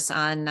Pages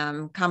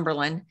on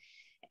Cumberland.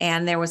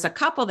 And there was a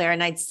couple there,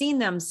 and I'd seen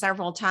them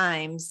several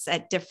times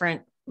at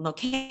different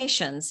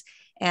locations.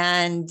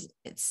 And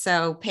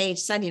so Paige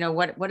said, you know,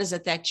 what is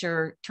it that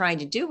you're trying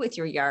to do with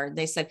your yard?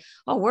 They said,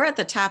 oh, we're at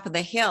the top of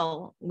the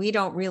hill. We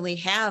don't really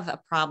have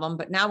a problem,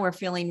 but now we're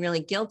feeling really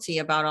guilty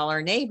about all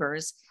our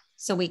neighbors.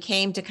 So we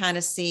came to kind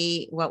of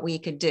see what we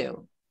could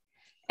do.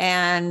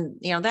 And,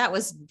 you know, that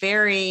was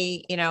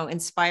very, you know,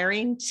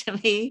 inspiring to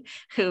me,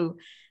 who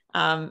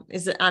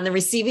is on the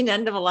receiving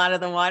end of a lot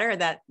of the water,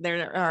 that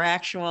there are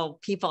actual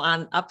people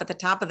up at the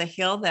top of the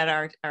hill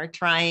that are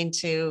trying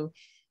to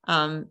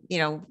you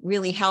know,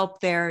 really help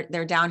their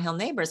downhill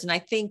neighbors. And I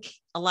think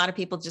a lot of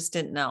people just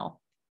didn't know.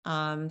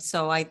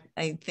 So I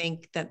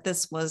think that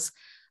this was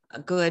a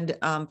good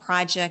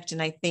project.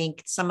 And I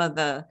think some of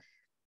the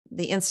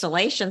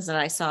installations that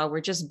I saw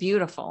were just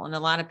beautiful. And a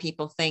lot of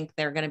people think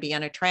they're going to be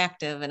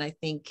unattractive. And I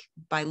think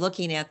by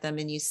looking at them,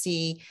 and you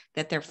see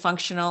that they're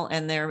functional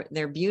and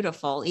they're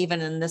beautiful, even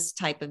in this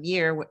type of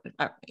year,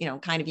 you know,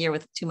 kind of year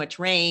with too much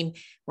rain.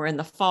 We're in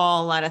the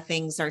fall, a lot of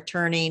things are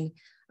turning.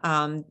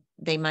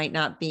 They might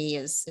not be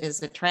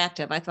as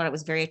attractive. I thought it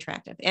was very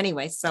attractive.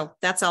 Anyway, so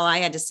that's all I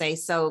had to say.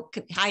 So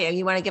Haya,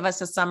 you want to give us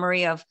a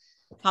summary of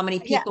how many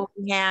people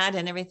we had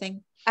and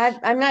everything?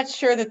 I'm not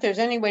sure that there's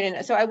any way to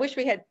know. So I wish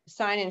we had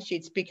sign-in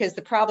sheets, because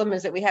the problem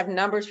is that we have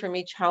numbers from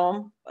each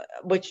home,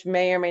 which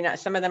may or may not,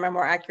 some of them are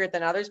more accurate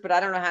than others, but I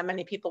don't know how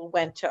many people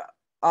went to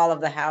all of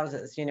the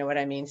houses. You know what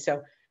I mean?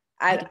 So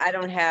I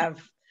don't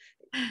have,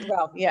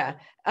 well, yeah.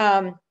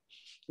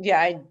 Yeah,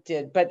 I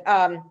did. But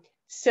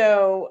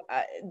so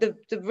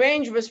the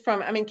range was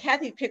from, I mean,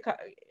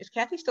 is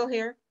Kathy still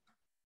here?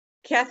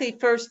 Kathy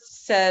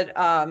first said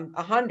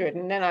 100,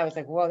 and then I was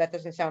like, whoa, that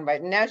doesn't sound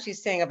right. And now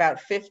she's saying about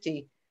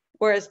 50,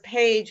 whereas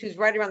Paige, who's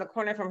right around the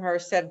corner from her,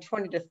 said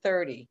 20 to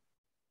 30.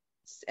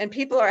 And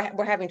people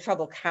were having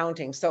trouble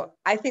counting. So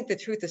I think the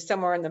truth is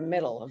somewhere in the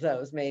middle of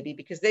those, maybe,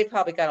 because they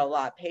probably got a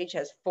lot. Paige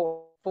has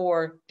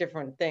four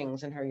different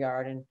things in her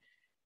yard, and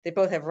they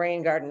both have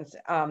rain gardens.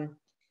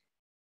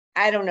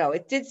 I don't know.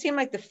 It did seem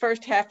like the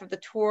first half of the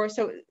tour.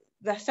 So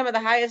some of the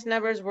highest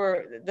numbers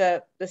were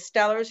the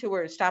Stellars, who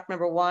were stop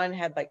number 1,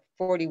 had like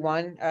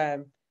 41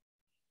 and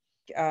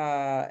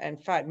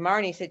 5.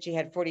 Marnie said she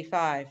had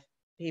 45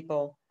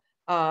 people.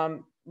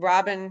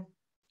 Robin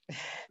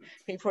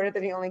reported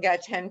that he only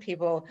got 10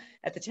 people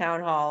at the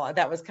town hall.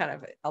 That was kind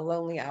of a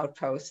lonely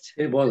outpost.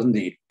 It was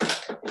indeed.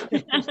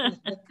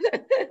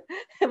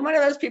 And one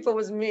of those people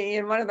was me,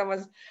 and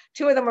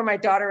two of them were my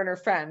daughter and her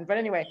friend. But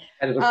anyway,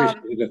 I had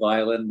appreciated the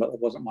violin, but there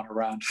wasn't one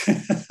around.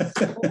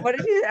 What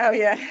did you? Oh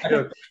yeah.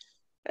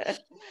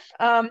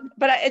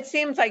 But it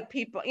seems like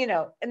people, you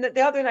know, and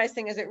the other nice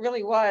thing is it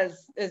really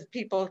was, as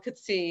people could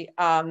see,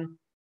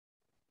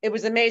 it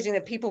was amazing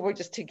that people were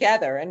just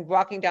together and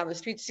walking down the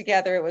streets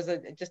together. It was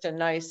just a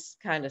nice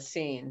kind of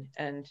scene.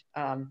 And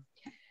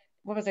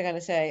what was I going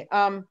to say?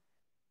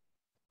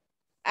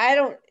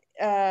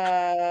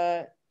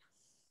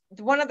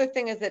 One other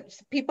thing is that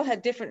people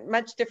had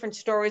much different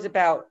stories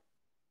about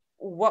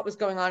what was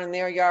going on in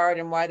their yard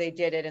and why they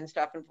did it and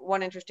stuff. And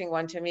one interesting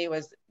one to me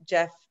was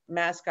Jeff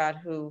Mascot,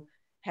 who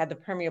had the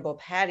permeable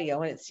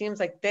patio. And it seems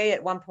like they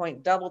at one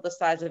point doubled the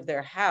size of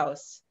their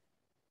house,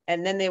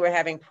 and then they were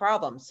having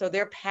problems. So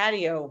their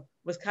patio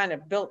was kind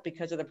of built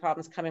because of the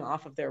problems coming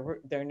off of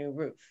their new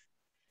roof,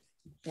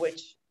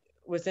 which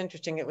was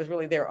interesting. It was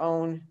really their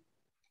own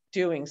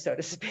doing, so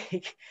to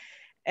speak.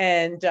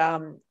 And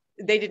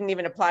they didn't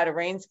even apply to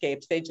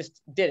Rainscapes. They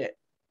just did it,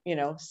 you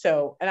know?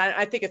 So, and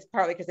I think it's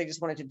partly because they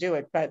just wanted to do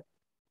it, but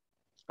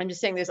I'm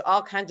just saying there's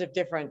all kinds of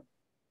different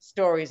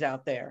stories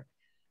out there.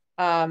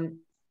 And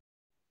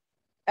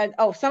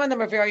some of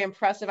them are very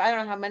impressive. I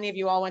don't know how many of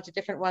you all went to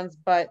different ones,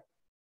 but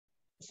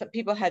some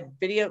people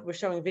were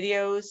showing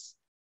videos.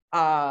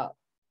 The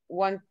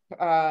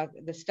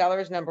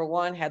Stellars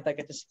 #1 had like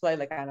a display,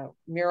 like on a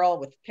mural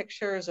with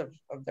pictures of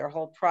their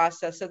whole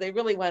process. So they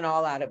really went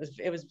all out.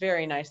 It was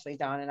very nicely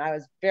done. And I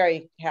was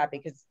very happy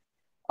because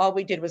all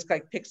we did was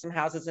like pick some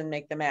houses and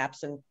make the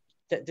maps and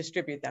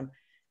distribute them.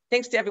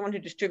 Thanks to everyone who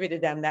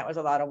distributed them. That was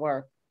a lot of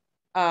work.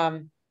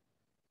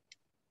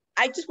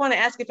 I just want to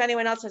ask if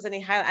anyone else has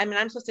any highlight. I mean,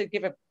 I'm supposed to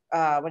give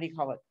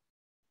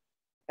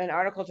an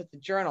article to the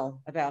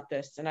journal about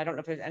this, and I don't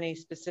know if there's any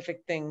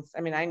specific things. I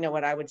mean, I know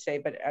what I would say,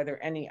 but are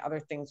there any other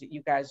things that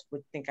you guys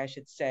would think I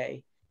should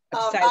say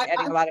besides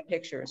adding a lot of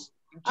pictures?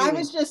 Julie. I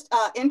was just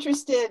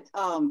interested.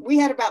 We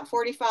had about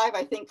 45.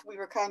 I think we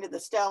were kind of the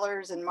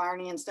Stellars, and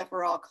Marnie and stuff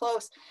were all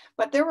close,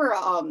 but there were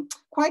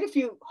quite a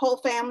few whole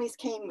families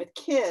came with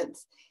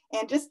kids,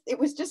 and it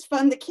was just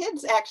fun. The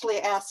kids actually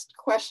asked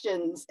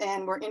questions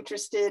and were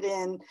interested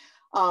in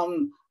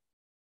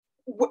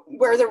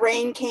where the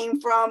rain came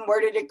from,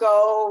 where did it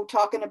go,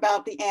 talking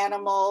about the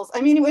animals.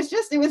 I mean, it was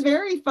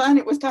very fun.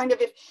 It was kind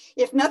of,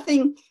 if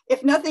nothing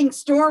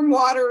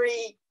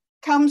stormwatery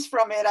comes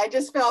from it, I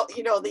just felt,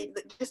 you know,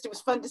 it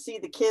was fun to see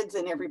the kids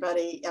and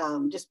everybody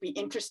just be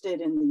interested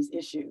in these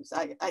issues.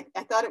 I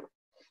thought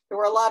there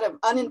were a lot of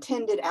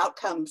unintended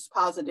outcomes,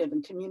 positive,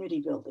 and community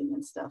building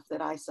and stuff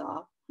that I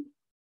saw.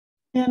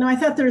 Yeah, no, I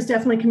thought there was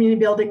definitely community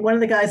building. One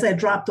of the guys I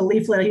dropped a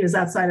leaflet, he was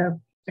outside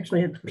of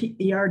actually a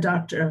ER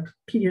doctor,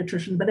 a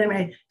pediatrician, but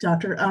anyway,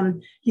 doctor,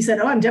 he said,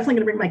 oh, I'm definitely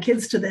going to bring my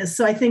kids to this.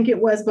 So I think it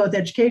was both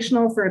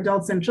educational for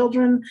adults and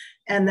children,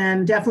 and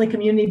then definitely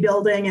community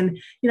building. And,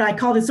 you know, I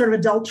called it sort of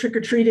adult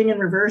trick-or-treating in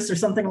reverse or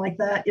something like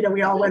that. You know,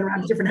 we all went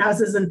around to different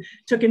houses and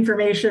took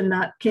information,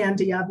 not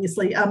candy,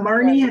 obviously.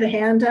 Marnie had a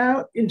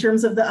handout in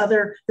terms of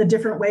the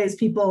different ways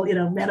people, you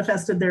know,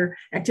 manifested their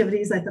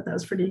activities. I thought that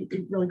was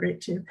really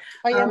great too.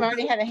 Oh yeah,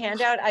 Marnie had a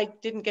handout. I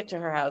didn't get to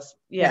her house.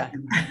 Yeah.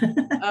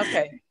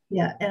 Okay.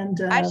 Yeah, and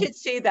I should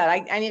see that.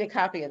 I need a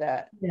copy of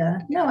that. Yeah,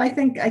 no, I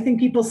think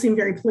people seem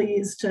very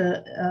pleased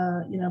to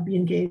you know, be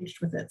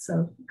engaged with it.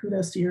 So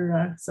kudos to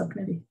your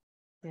subcommittee.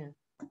 Yeah,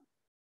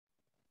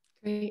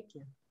 great.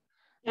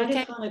 I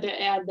just wanted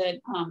to add that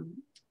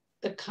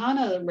the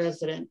Kana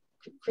resident,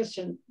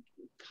 Christian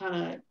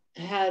Kana,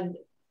 had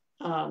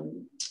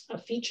a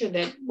feature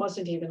that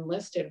wasn't even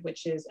listed,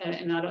 which is,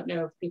 and I don't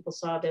know if people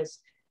saw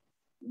this,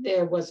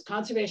 there was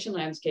conservation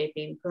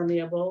landscaping,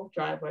 permeable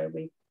driveway.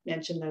 We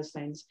mentioned those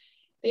things.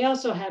 They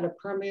also had a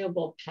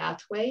permeable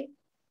pathway,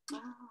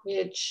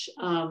 which,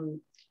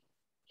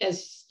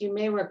 as you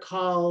may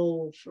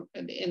recall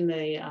in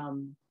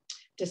the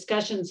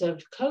discussions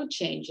of code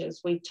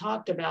changes, we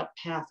talked about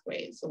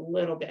pathways a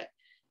little bit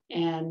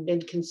and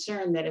been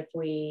concerned that if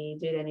we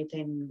did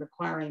anything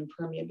requiring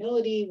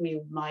permeability, we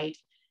might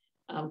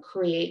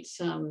create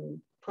some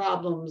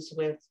problems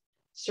with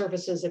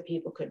surfaces that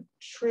people could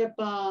trip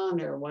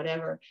on or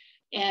whatever.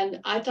 And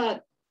I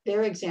thought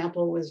their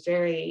example was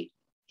very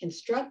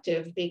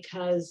instructive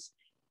because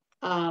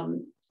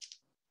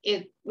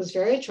it was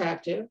very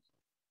attractive.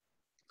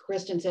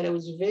 Kristen said it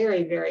was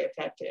very, very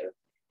effective.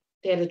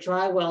 They had a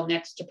dry well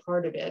next to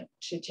part of it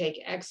to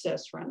take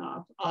excess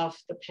runoff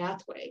off the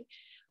pathway.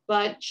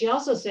 But she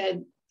also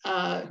said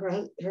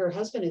her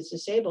husband is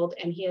disabled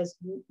and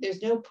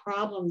there's no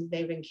problem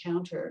they've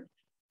encountered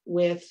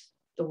with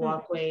the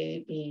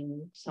walkway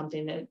being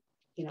something that,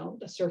 you know,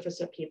 the surface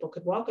that people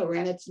could walk over.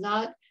 And it's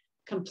not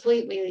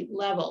completely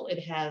level.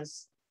 It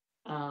has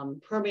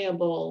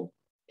permeable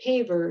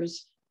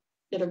pavers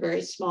that are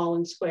very small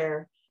and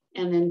square,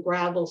 and then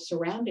gravel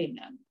surrounding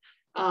them.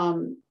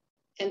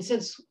 And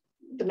since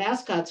the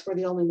mascots were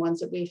the only ones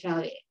that we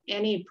found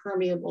any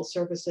permeable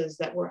surfaces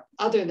that were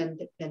other than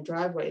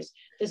driveways,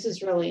 this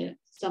is really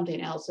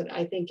something else that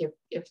I think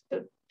if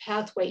the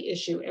pathway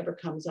issue ever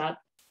comes up,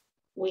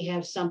 we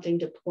have something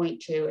to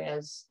point to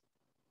as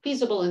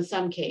feasible in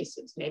some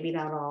cases, maybe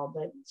not all,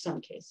 but some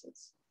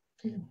cases.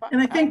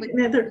 And I think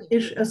another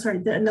issue,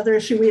 another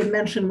issue we had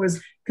mentioned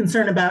was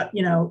concern about,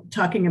 you know,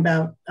 talking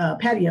about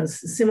patios.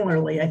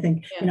 Similarly, I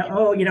think, you know,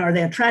 oh, you know, are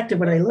they attractive?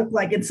 What do they look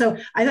like? And so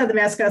I thought the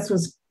mascots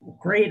was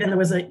great. And there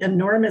was an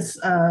enormous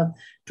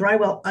dry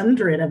well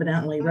under it,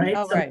 evidently, right?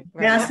 Oh, so right.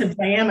 Massive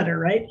diameter,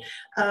 right?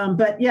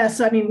 But yes,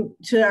 I mean,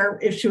 to our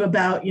issue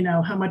about, you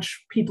know, how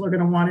much people are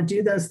going to want to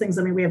do those things.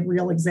 I mean, we have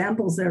real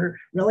examples that are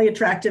really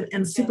attractive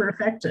and super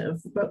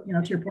effective. But, you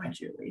know, to your point,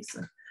 Julie.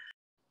 So.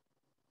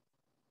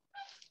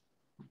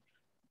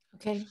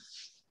 Okay.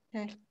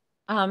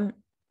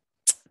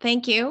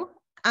 Thank you.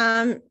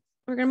 We're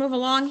going to move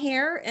along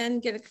here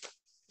and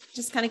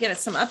just kind of get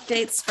some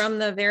updates from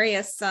the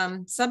various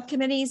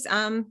subcommittees.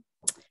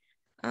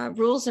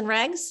 Rules and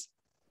regs.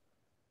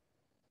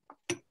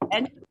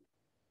 Ed?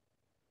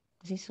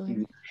 Is he still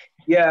here?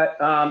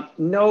 Yeah,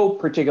 no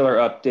particular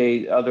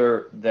update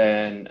other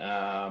than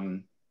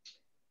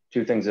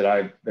two things that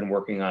I've been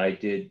working on. I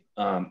did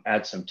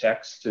add some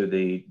text to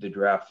the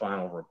draft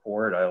final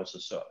report. I also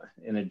saw,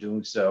 in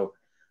doing so,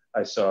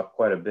 I saw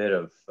quite a bit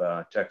of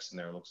text in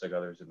there. It looks like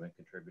others have been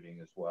contributing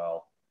as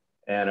well.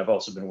 And I've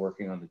also been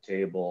working on the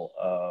table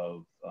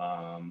of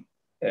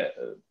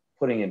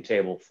putting in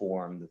table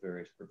form the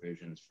various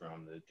provisions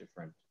from the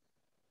different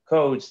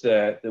codes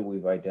that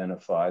we've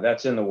identified.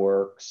 That's in the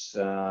works.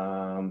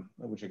 I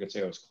wish I could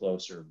say I was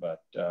closer,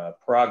 but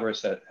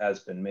progress has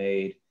been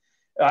made.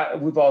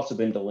 We've also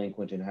been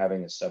delinquent in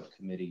having a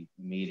subcommittee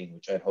meeting,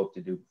 which I'd hoped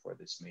to do before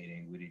this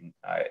meeting. We didn't.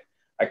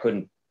 I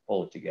couldn't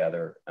pull it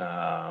together,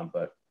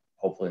 but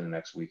hopefully in the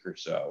next week or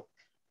so,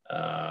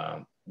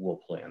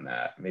 we'll plan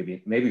that.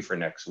 Maybe for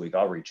next week,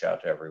 I'll reach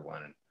out to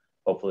everyone and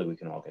hopefully we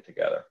can all get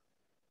together.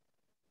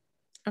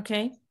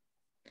 Okay.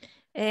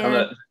 And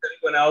does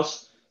anyone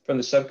else from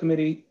the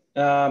subcommittee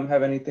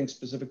have anything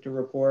specific to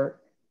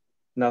report?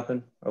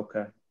 Nothing.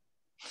 Okay.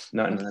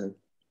 Nothing.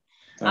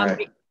 All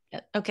right.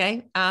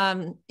 Okay.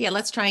 Yeah,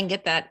 let's try and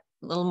get that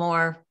a little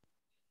more,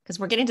 because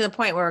we're getting to the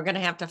point where we're going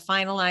to have to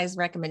finalize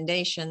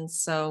recommendations.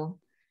 So,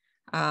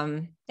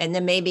 and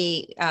then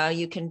maybe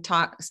you can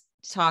talk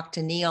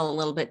to Neil a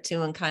little bit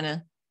too, and kind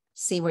of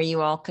see where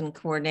you all can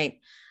coordinate.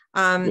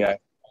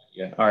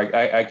 Yeah. All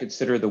right. I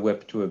consider the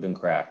whip to have been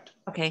cracked.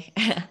 Okay.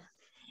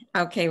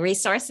 Okay.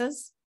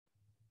 Resources.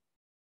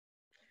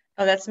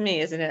 Oh, that's me,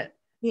 isn't it?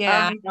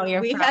 Yeah.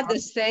 We had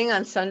this thing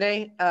on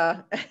Sunday.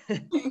 I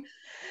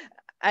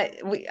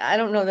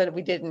don't know that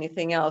we did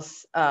anything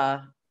else.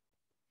 And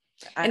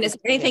is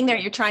there anything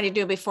that you're trying to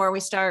do before we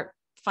start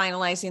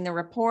finalizing the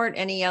report?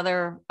 Any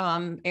other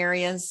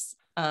areas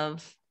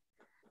of?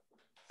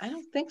 I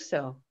don't think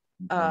so.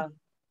 Okay.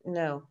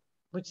 No,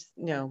 we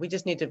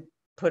just need to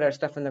put our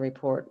stuff in the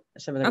report,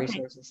 some of the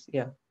resources.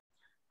 Yeah.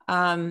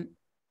 And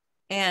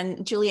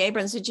Julie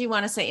Abrams, did you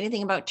want to say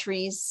anything about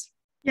trees?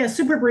 Yeah,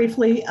 super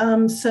briefly. We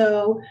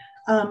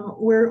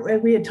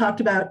had talked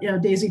about,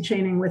 daisy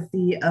chaining with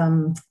the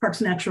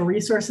Parks and Natural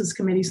Resources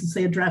Committee since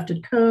they had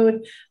drafted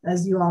code.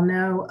 As you all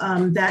know,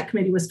 that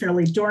committee was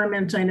fairly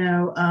dormant. I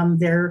know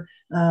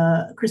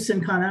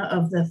Kristen Kana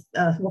of the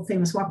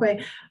famous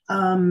walkway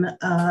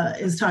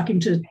is talking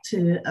to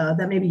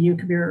that maybe you,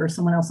 Kabir, or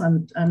someone else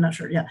on, I'm not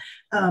sure. Yeah,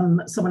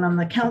 someone on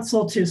the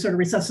council to sort of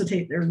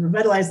resuscitate or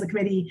revitalize the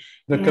committee.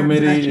 The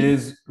committee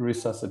is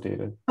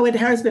resuscitated. Oh, it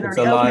has been. It's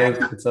alive.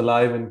 Okay. It's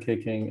alive and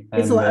kicking.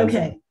 And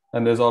okay.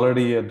 And there's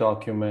already a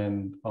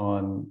document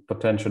on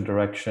potential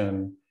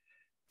direction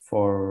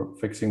for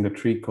fixing the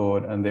tree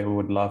code, and they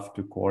would love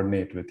to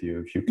coordinate with you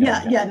if you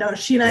can. Yeah, no,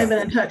 she and I have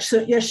been in touch.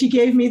 So yeah, she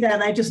gave me that,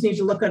 and I just need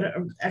to look at it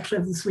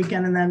actually this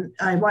weekend, and then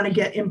I want to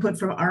get input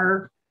from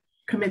our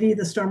committee,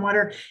 the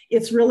Stormwater.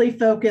 It's really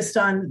focused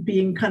on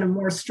being kind of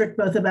more strict,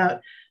 both about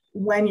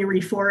when you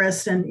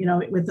reforest and,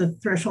 with the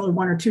threshold of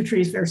 1 or 2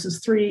 trees versus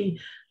 3,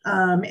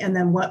 and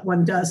then what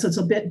one does. So it's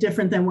a bit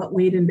different than what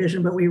we'd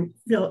envisioned, but we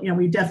feel,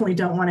 we definitely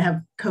don't want to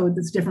have code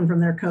that's different from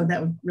their code.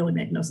 That would really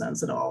make no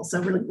sense at all.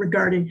 So really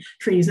regarding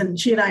trees, and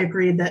she and I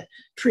agreed that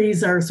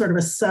trees are sort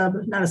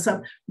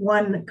of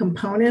one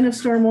component of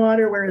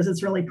stormwater, whereas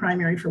it's really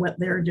primary for what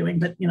they're doing.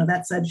 But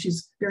that said,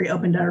 she's very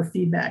open to our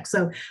feedback.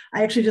 So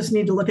I actually just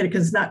need to look at it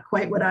because it's not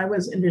quite what I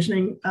was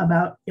envisioning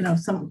about,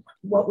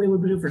 what we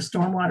would do for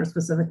stormwater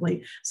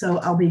specifically. So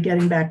I'll be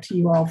getting back to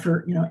you all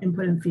for,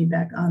 input and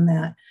feedback on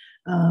that.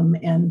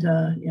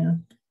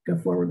 Go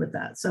forward with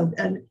that. So,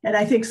 and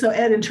I think so,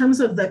 Ed, in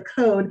terms of the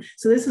code,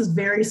 so this is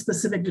very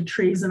specific to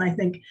trees. And I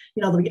think,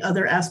 there'll be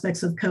other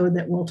aspects of code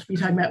that we'll be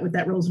talking about with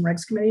that Rules and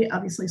Regs Committee,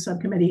 obviously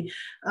subcommittee.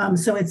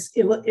 So I think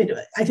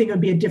it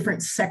would be a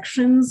different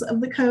sections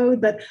of the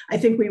code, but I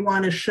think we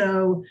want to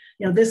show,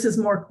 this is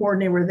more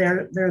coordinated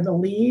where they're the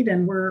lead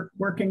and we're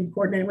working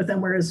coordinated with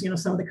them. Whereas,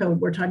 some of the code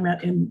we're talking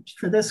about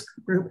for this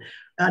group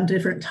on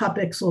different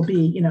topics will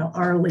be,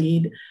 our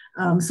lead.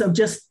 So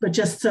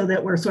just so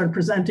that we're sort of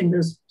presenting,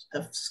 there's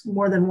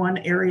more than one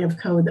area of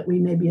code that we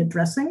may be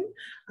addressing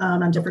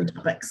on different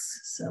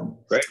topics. So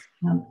great.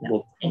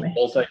 Anyway.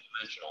 Multi-dimensional.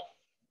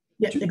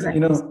 Yeah,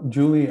 exactly.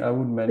 Julie, I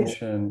would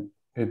mention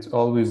it's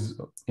always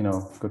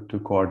good to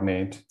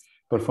coordinate,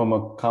 but from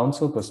a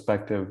council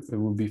perspective, it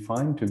would be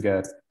fine to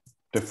get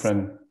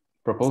different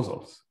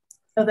proposals.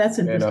 Oh, that's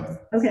interesting.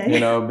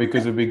 Okay.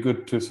 Because it'd be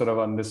good to sort of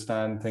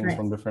understand things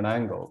from different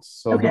angles.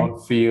 So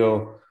don't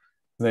feel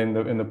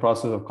in the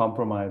process of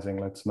compromising,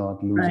 let's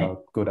not lose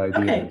out good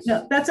ideas. Okay,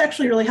 no, that's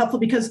actually really helpful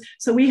because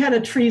we had a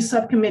tree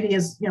subcommittee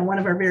as one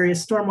of our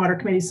various stormwater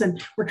committees,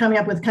 and we're coming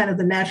up with kind of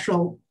the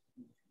natural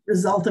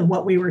result of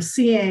what we were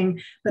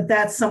seeing, but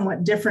that's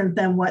somewhat different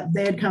than what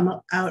they had come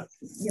out,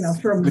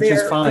 from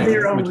their own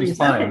reasons. Which is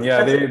fine. Okay,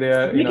 yeah, they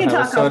are, we can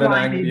talk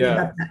offline maybe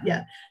about that.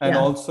 Yeah. And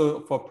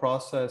also for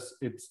process,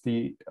 it's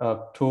the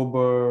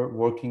October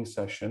working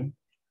session.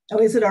 Oh,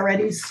 is it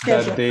already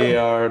scheduled? That they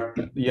are,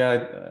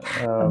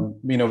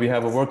 we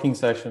have a working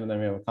session and then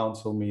we have a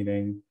council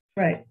meeting.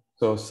 Right.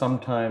 So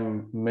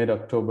sometime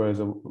mid-October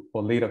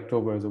or late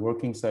October is a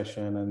working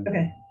session, and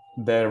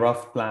their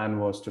rough plan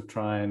was to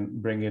try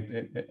and bring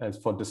it as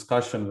for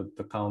discussion with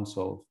the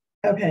council.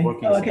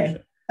 Working session.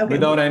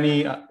 Without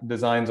any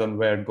designs on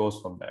where it goes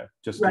from there.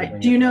 Just right.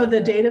 Do you know the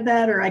date of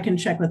that, or I can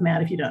check with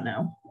Matt if you don't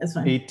know? That's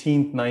fine.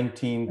 18th,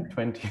 19th,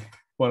 20th.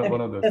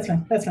 One of those. That's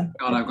fine. That's fine.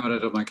 God, I've got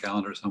it on my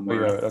calendar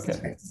somewhere.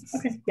 Okay.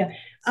 Okay.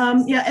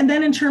 Yeah. And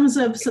then in terms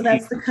of, so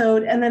that's the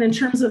code. And then in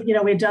terms of,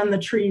 we've done the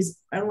trees,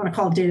 I don't want to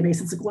call it database,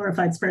 it's a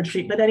glorified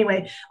spreadsheet, but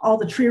anyway, all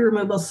the tree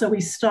removal. So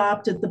we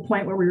stopped at the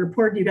point where we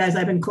reported you guys,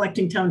 I've been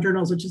collecting town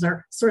journals, which is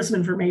our source of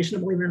information,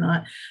 believe it or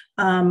not,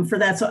 for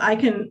that. So I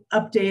can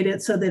update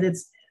it so that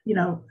it's,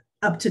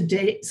 up to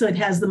date. So it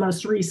has the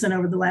most recent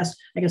over the last,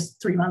 I guess,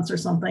 3 months or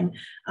something.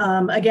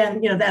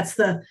 Again, that's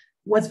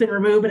what's been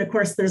removed. And of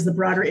course, there's the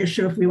broader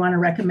issue if we want to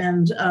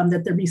recommend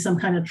that there be some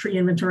kind of tree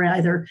inventory,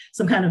 either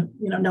some kind of,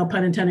 no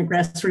pun intended,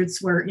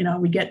 grassroots where,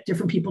 we get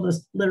different people to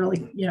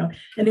literally,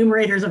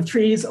 enumerators of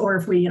trees, or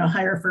if we,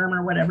 hire a firm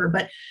or whatever.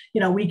 But,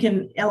 we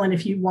can, Ellen,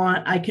 if you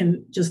want, I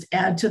can just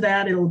add to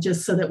that. It'll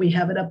just so that we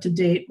have it up to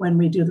date when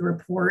we do the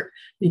report,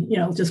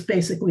 just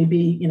basically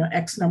be,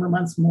 X number of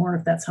months more,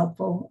 if that's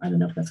helpful. I don't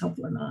know if that's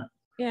helpful or not.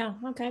 Yeah.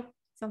 Okay.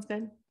 Sounds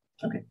good.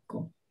 Okay,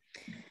 cool.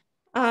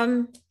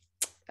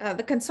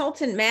 The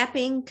consultant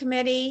mapping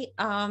committee,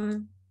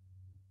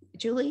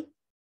 Julie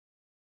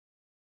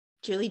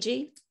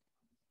G.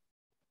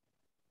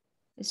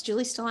 Is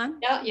Julie still on?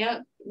 Yeah.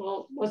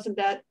 Well, wasn't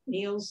that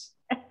Neil's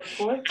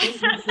report?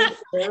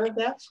 Aware of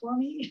that for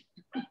me?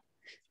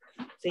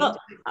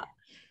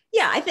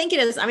 Yeah, I think it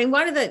is. I mean,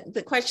 one of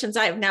the questions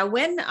I have now,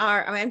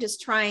 I'm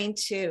just trying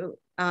to,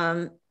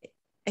 I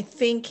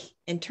think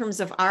in terms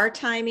of our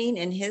timing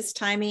and his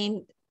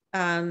timing,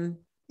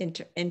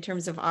 in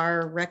terms of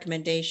our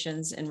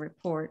recommendations and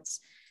reports,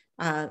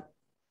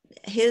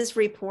 his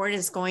report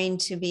is going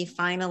to be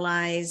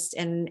finalized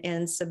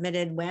and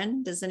submitted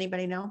when? Does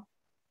anybody know?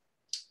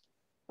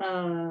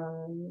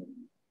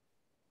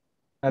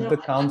 At the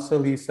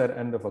council, he said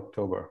end of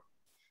October.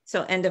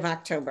 So end of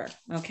October,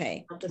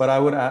 okay. But I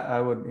would,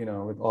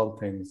 with all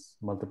things,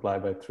 multiply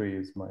by 3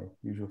 is my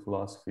usual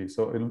philosophy.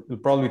 So it'll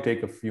probably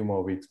take a few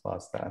more weeks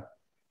past that,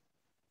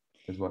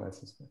 is what I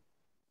suspect.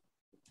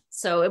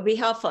 So it'd be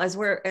helpful as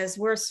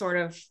we're sort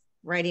of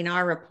writing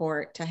our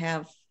report to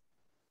have,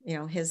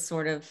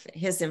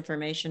 his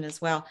information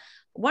as well.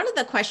 One of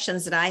the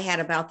questions that I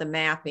had about the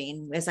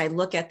mapping, as I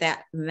look at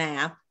that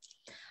map,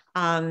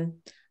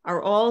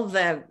 are all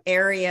the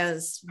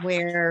areas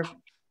where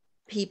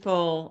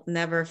people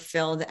never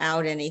filled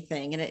out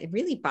anything. And it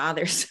really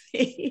bothers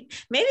me.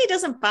 Maybe it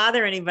doesn't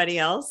bother anybody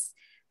else,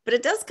 but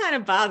it does kind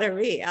of bother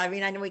me. I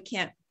mean, I know we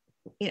can't,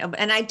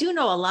 and I do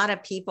know a lot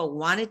of people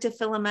wanted to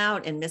fill them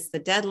out and missed the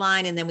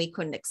deadline, and then we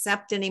couldn't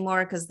accept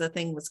anymore because the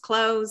thing was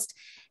closed.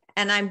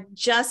 And I'm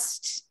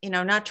just,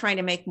 not trying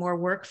to make more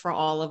work for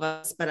all of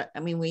us, but I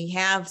mean, we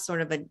have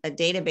sort of a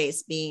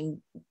database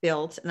being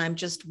built, and I'm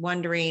just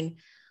wondering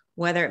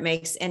whether it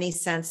makes any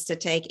sense to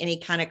take any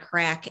kind of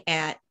crack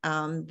at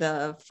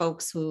the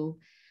folks who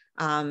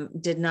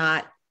did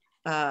not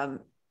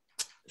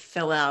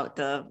fill out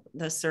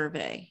the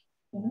survey.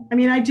 I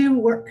mean, I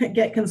do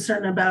get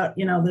concerned about,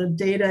 the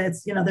data.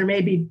 It's, there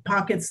may be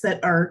pockets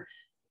that are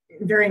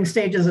varying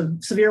stages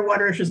of severe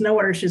water issues, no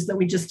water issues that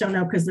we just don't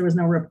know because there was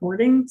no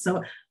reporting.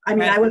 So, I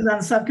mean, right. I was on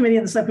the subcommittee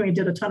and the subcommittee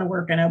did a ton of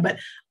work, I know, but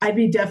I'd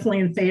be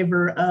definitely in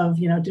favor of,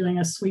 doing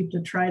a sweep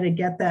to try to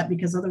get that,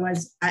 because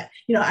otherwise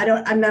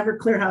I'm never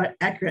clear how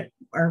accurate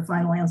our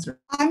final answer.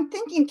 I'm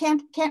thinking,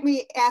 can't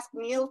we ask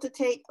Neil to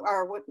take,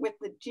 or with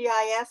the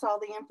GIS, all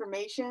the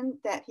information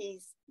that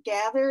he's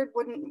gathered?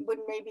 Wouldn't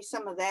maybe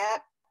some of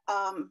that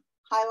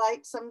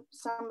highlight some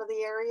of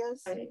the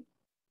areas?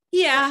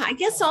 Yeah, I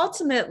guess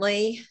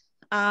ultimately,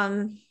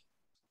 I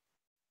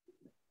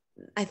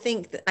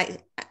think that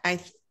I,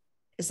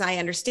 as I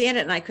understand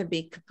it, and I could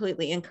be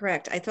completely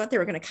incorrect, I thought they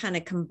were going to kind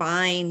of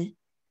combine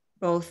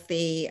both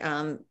the,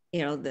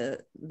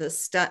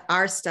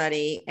 our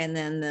study and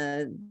then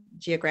the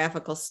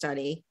geographical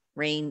study,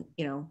 rain,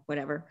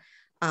 whatever,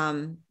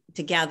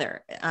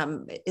 together.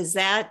 Is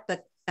that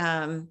the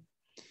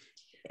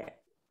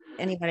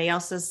anybody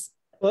else's?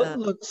 Well,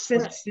 look,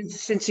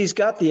 since he's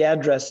got the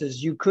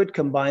addresses, you could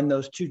combine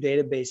those two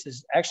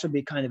databases. Actually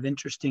be kind of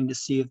interesting to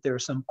see if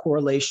there's some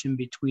correlation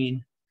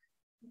between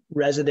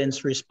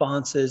residents'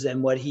 responses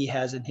and what he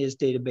has in his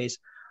database.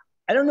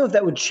 I don't know if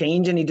that would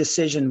change any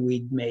decision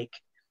we'd make.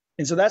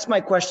 And so that's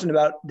my question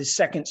about the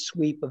second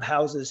sweep of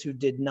houses who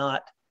did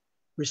not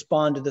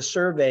respond to the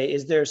survey.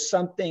 Is there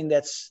something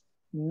that's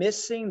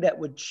missing that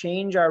would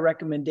change our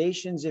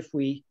recommendations if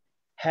we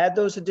had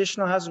those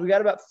additional houses? We got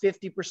about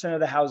 50%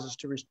 of the houses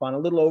to respond, a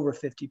little over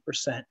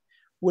 50%.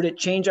 Would it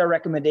change our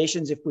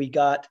recommendations if we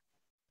got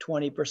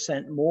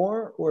 20%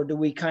 more, or do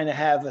we kind of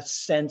have a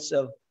sense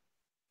of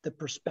the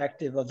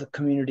perspective of the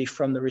community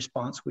from the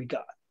response we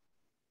got?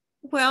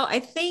 Well, I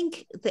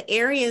think the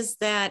areas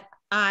that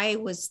I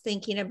was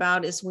thinking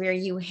about is where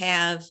you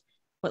have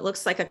what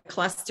looks like a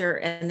cluster,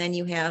 and then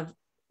you have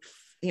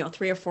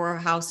 3 or 4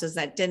 houses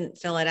that didn't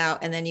fill it out.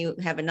 And then you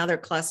have another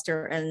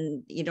cluster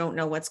and you don't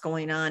know what's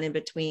going on in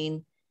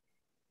between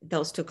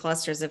those 2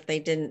 clusters. If they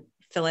didn't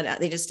fill it out,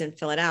 they just didn't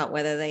fill it out,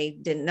 whether they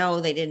didn't know,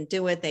 they didn't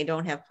do it, they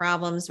don't have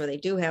problems, or they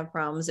do have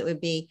problems. It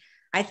would be,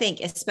 I think,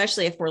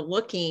 especially if we're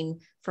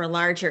looking for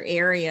larger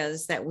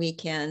areas that we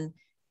can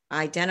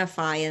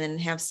identify and then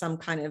have some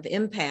kind of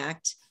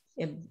impact.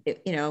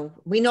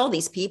 We know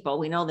these people,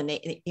 we know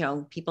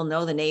people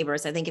know the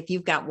neighbors. I think if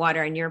you've got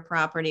water on your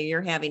property,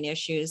 you're having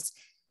issues,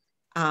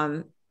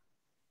 I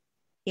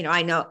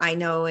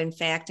know, in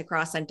fact,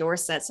 across on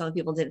Dorset, some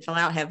people didn't fill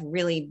out, have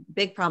really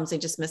big problems. They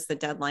just missed the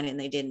deadline and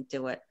they didn't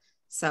do it.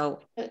 So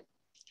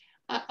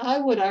I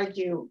would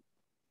argue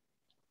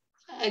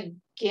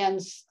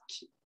against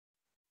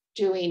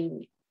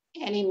doing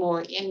any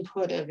more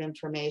input of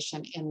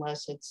information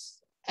unless it's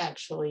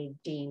actually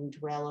deemed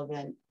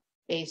relevant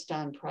based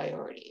on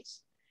priorities.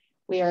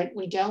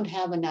 We don't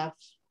have enough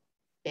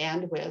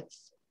bandwidth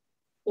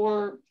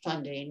or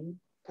funding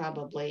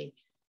probably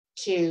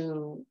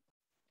to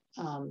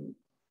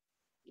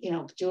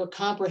do a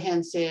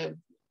comprehensive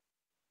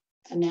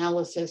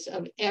analysis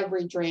of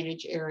every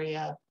drainage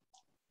area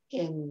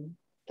in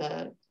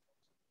the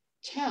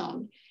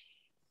town.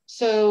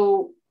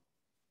 So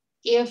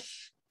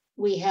if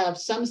we have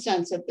some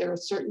sense that there are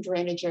certain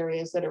drainage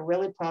areas that are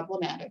really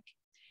problematic,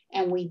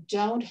 and we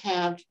don't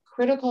have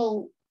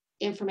critical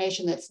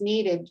information that's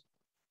needed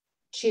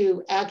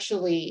to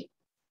actually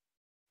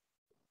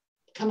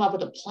come up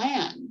with a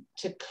plan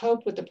to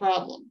cope with the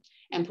problem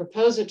and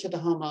propose it to the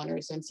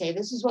homeowners and say,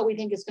 this is what we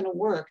think is going to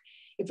work.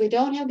 If we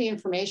don't have the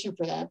information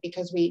for that,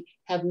 because we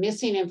have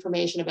missing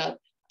information about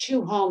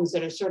 2 homes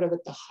that are sort of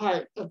at the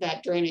heart of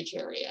that drainage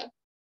area,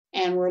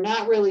 and we're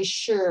not really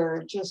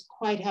sure just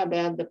quite how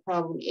bad the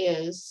problem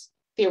is,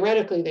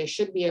 theoretically there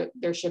should be a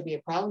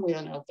problem, we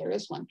don't know if there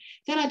is one,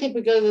 then I think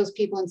we go to those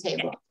people and say,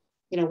 look,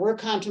 we're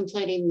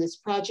contemplating this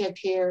project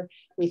here.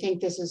 We think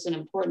this is an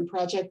important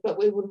project, but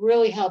we would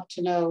really help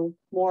to know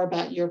more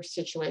about your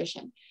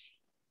situation.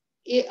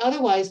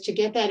 Otherwise, to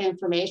get that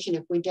information,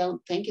 if we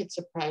don't think it's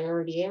a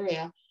priority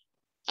area,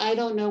 I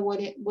don't know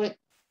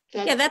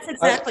that's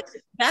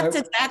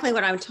exactly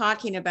what I'm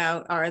talking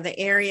about, are the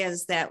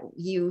areas that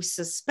you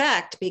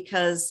suspect,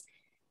 because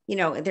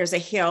there's a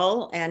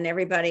hill and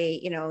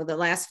everybody, the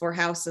last 4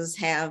 houses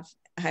have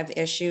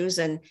issues,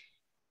 and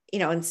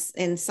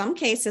in some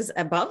cases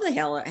above the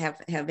hill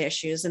have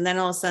issues, and then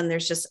all of a sudden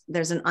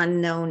there's an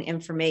unknown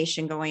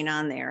information going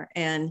on there.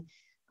 And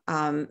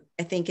I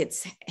think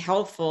it's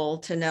helpful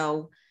to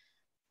know,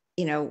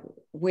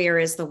 where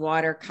is the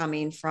water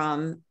coming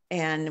from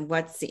and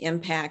what's the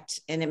impact.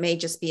 And it may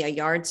just be a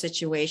yard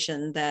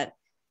situation that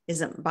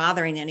isn't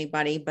bothering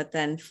anybody, but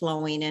then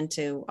flowing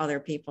into other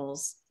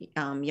people's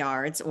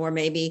yards, or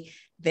maybe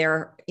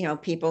they're,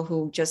 people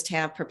who just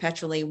have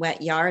perpetually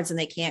wet yards and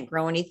they can't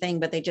grow anything,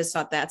 but they just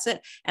thought that's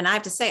it. And I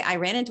have to say, I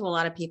ran into a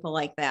lot of people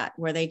like that,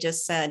 where they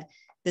just said,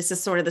 this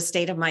is sort of the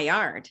state of my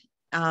yard.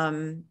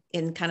 In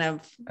kind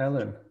of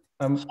Ellen,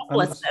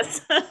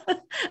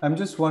 I'm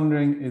just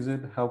wondering, is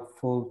it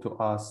helpful to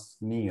ask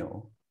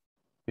Neil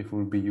if it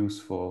would be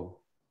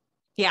useful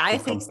I to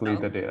think complete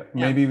so. the data?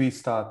 Yeah. Maybe we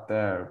start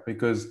there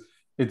because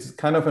it's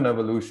kind of an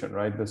evolution,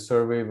 right? The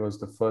survey was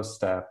the first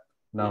step.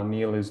 Now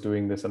Neil is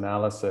doing this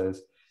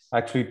analysis.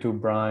 Actually, to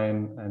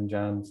Brian and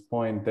Jan's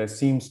point, there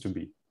seems to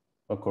be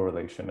a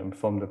correlation. And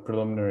from the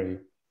preliminary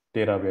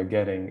data we are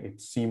getting,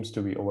 it seems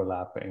to be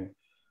overlapping.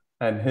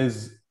 And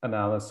his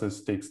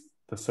analysis takes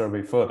the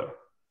survey further.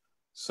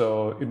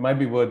 So it might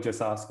be worth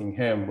just asking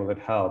him, will it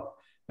help?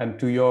 And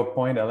to your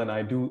point, Ellen,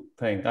 I do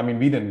think, I mean,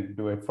 we didn't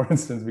do it, for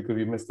instance, because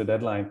we missed the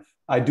deadline.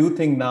 I do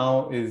think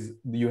now is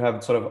you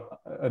have sort of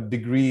a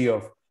degree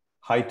of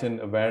heightened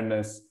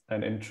awareness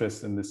and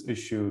interest in this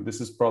issue. This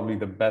is probably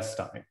the best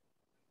time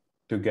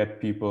to get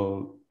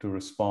people to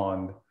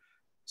respond.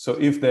 So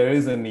if there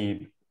is a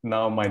need,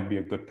 now might be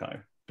a good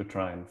time to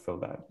try and fill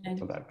that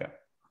gap.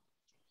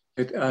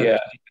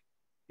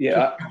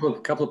 A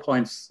couple of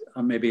points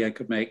maybe I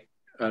could make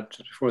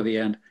before the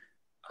end.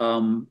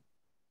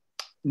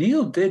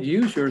 Neil did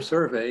use your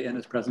survey in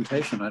his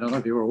presentation. I don't know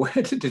if you were aware.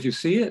 Did you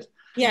see it?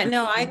 Yeah,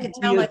 no, I could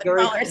tell by the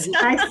colors.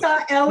 I saw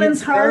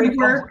Ellen's hard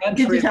work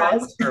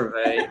digitized.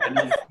 Survey,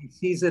 and he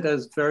sees it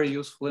as very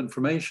useful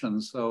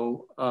information.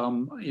 So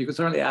you could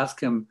certainly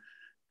ask him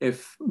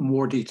if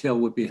more detail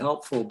would be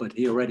helpful, but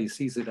he already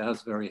sees it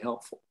as very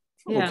helpful.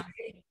 Yeah.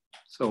 Okay.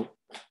 So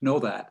know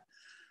that.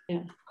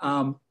 Yeah.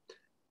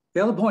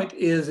 The other point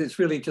is it's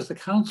really just a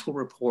council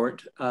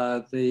report.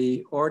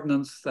 The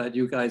ordinance that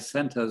you guys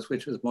sent us,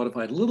 which was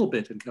modified a little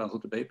bit in council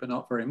debate, but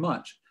not very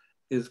much,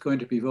 is going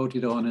to be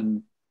voted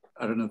on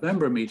at a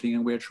November meeting,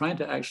 and we're trying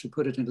to actually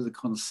put it into the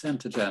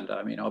consent agenda.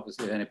 I mean,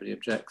 obviously, if anybody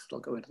objects, it'll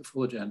go into the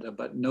full agenda,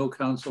 but no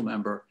council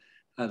member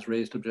has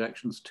raised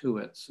objections to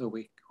it. So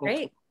we hope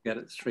to get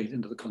it straight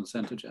into the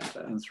consent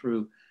agenda and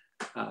through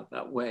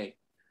that way.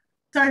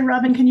 Sorry,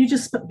 Robin, can you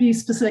just be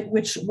specific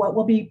what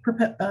will be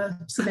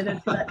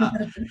submitted for that?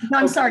 No,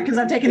 I'm sorry, because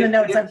I'm taking the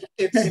notes.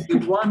 It's the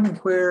one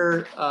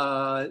where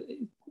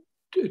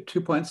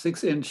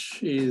 2.6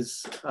 inch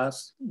is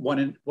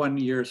 1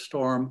 year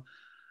storm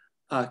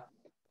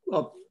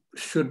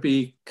should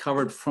be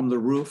covered from the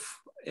roof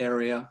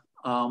area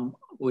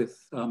with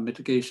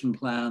mitigation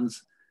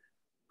plans.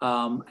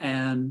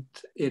 And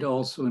it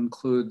also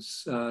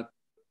includes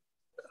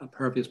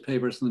pervious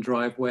pavers in the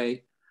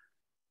driveway.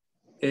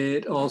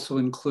 It also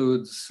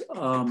includes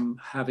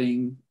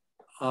having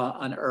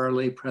an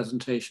early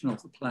presentation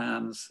of the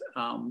plans.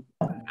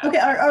 Okay,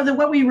 or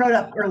what we wrote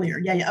up earlier.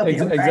 Yeah. Okay,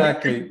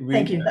 exactly.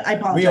 Thank you. I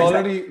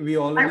apologize. We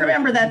already. I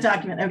remember that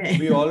document. Okay.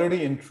 We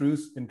already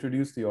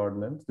introduced the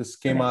ordinance. This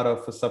came out of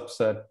a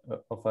subset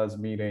of us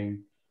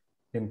meeting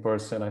in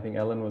person. I think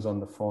Ellen was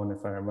on the phone,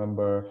 if I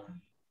remember.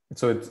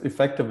 So it's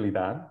effectively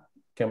that,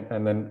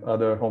 and then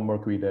other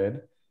homework we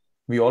did.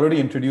 We already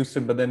introduced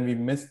it, but then we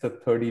missed the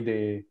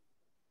 30-day.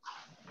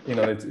 You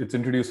know, it's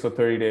introduced for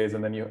 30 days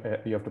and then you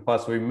have to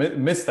pass. So we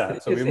missed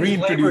that. So we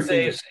reintroduced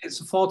it. It's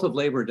the fault of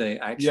Labor Day,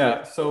 actually.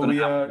 Yeah. So we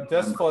are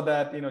just for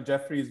that. You know,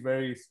 Jeffrey is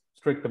very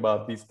strict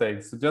about these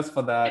things. So just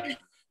for that,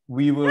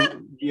 we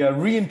are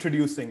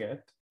reintroducing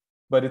it,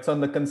 but it's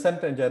on the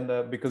consent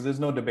agenda because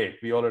there's no debate.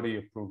 We already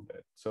approved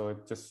it, so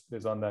it just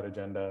is on that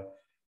agenda,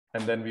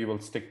 and then we will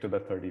stick to the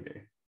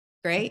 30-day.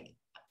 Great.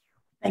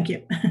 Thank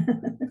you.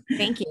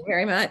 Thank you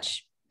very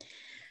much.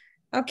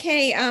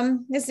 Okay,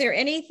 is there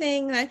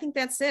anything? I think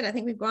that's it. I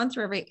think we've gone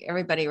through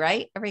everybody,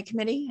 right? Every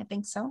committee, I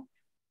think so.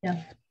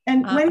 Yeah.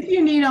 And when do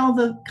you need all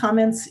the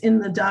comments in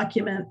the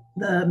document,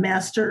 the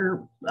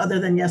master, other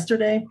than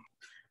yesterday?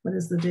 What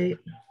is the date?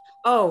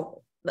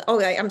 Oh,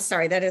 I'm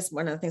sorry. That is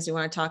one of the things we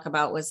want to talk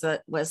about was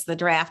the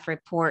draft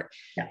report.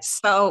 Yeah.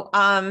 So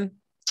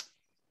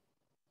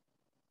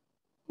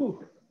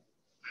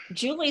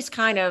Julie's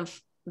kind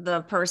of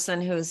the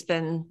person who's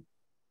been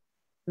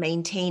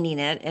maintaining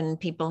it, and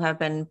people have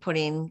been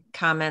putting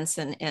comments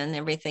and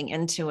everything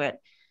into it.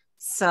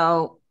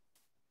 So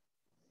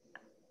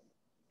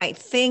I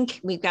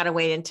think we've got to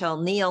wait until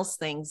Neil's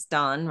thing's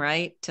done,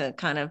 right? To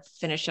kind of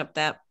finish up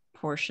that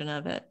portion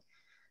of it.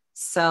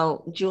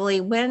 So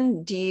Julie,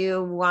 when do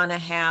you want to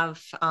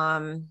have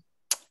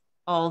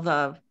all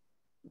the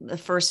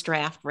first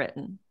draft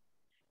written?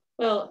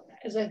 Well,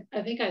 as I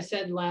think I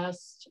said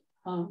last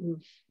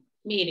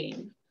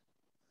meeting,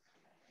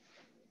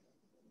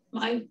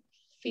 my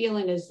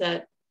feeling is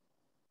that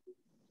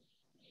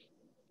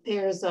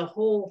there's a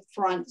whole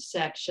front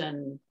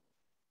section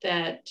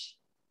that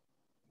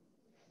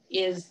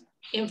is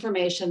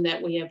information that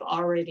we have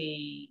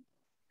already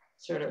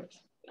sort of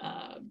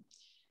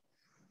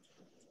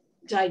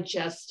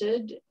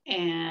digested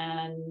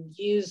and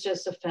used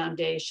as a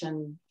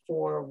foundation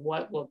for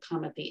what will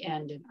come at the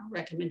end in our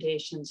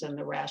recommendations and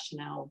the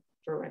rationale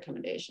for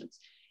recommendations.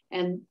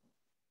 And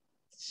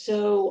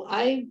so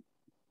I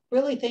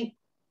really think,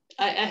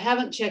 I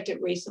haven't checked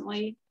it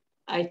recently.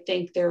 I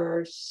think there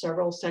are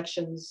several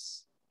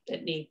sections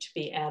that need to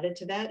be added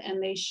to that,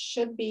 and they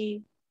should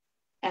be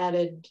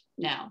added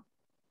now.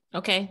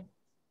 Okay.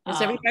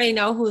 Does everybody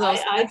know who those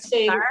I'd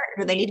say are,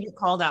 or do they need to be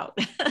called out?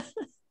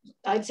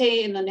 I'd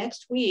say in the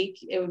next week,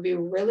 it would be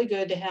really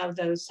good to have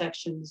those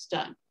sections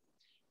done.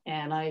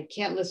 And I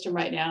can't list them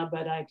right now,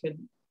 but I could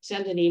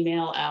send an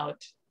email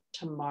out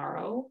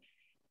tomorrow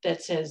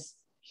that says,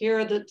 here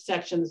are the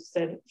sections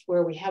that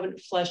where we haven't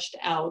fleshed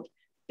out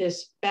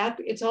this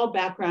it's all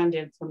background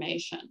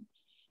information.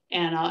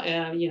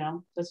 And, you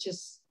know, let's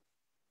just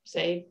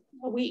say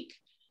a week.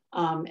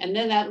 And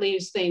then that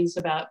leaves things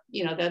about,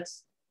 you know,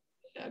 that's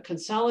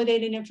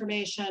consolidating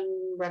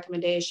information,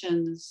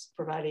 recommendations,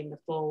 providing the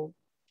full,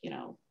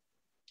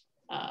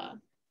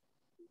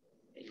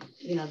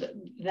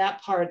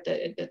 that part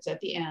that's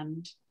at the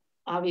end.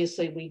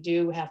 Obviously, we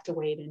do have to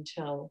wait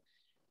until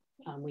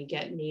we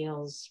get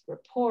Neil's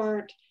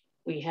report.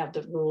 We have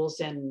the Rules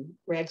and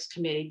Regs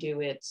Committee do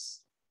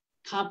its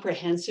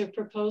comprehensive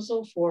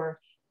proposal for,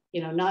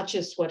 not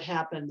just what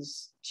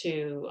happens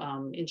to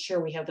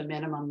ensure we have the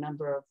minimum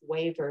number of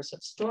waivers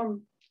of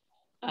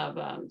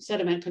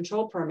sediment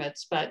control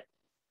permits, but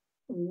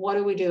what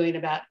are we doing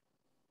about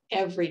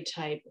every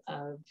type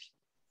of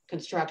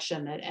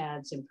construction that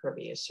adds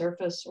impervious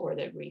surface or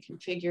that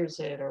reconfigures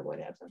it or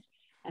whatever.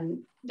 And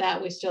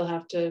that we still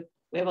have to,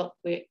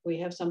 we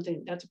have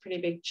something that's a pretty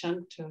big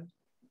chunk to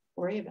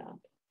worry about.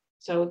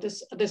 So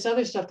this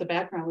other stuff, the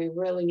background, we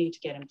really need to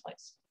get in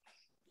place.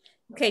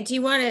 Okay, do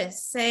you want to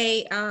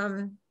say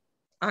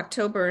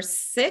October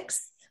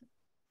 6th?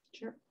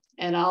 Sure.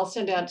 And I'll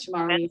send out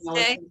tomorrow.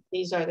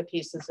 These are the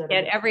pieces that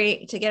get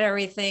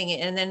everything,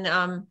 and then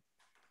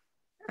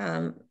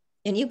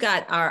and you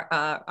got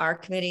our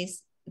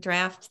committee's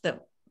draft,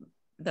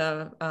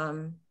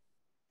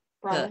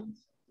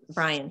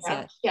 Brian's,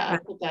 yeah, I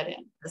put that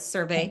in the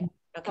survey.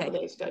 Okay.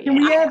 Can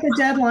we add the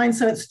deadline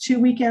so it's 2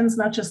 weekends,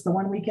 not just the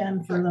 1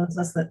 weekend for those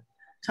of us that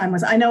time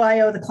was? I know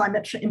I owe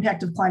the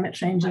impact of climate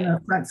change in the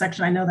front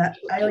section. I know that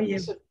I owe you.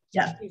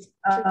 Yeah.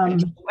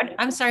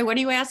 I'm sorry, what are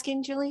you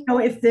asking, Julie? No,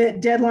 if the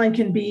deadline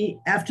can be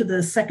after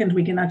the second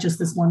weekend, not just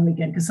this 1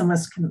 weekend, because some of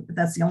us can,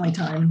 that's the only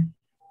time.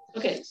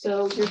 Okay,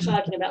 so you're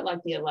talking about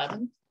like the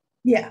 11th?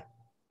 Yeah.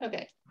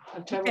 Okay,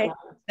 October 11th.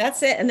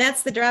 That's it, and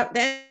that's the draft.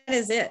 That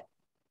is it.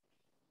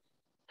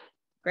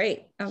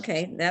 Great,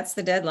 okay, that's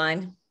the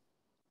deadline.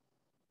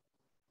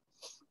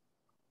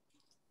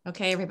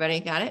 Okay, everybody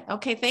got it?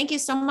 Okay, thank you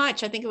so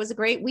much. I think it was a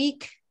great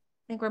week.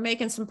 I think we're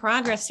making some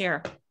progress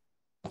here.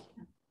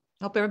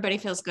 Hope everybody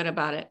feels good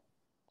about it.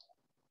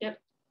 Yep.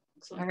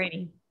 All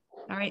righty.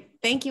 All right.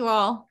 Thank you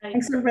all.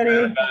 Thanks,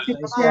 everybody.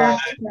 Bye.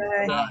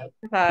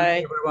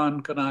 Bye. Everyone.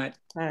 Good night.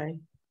 Bye.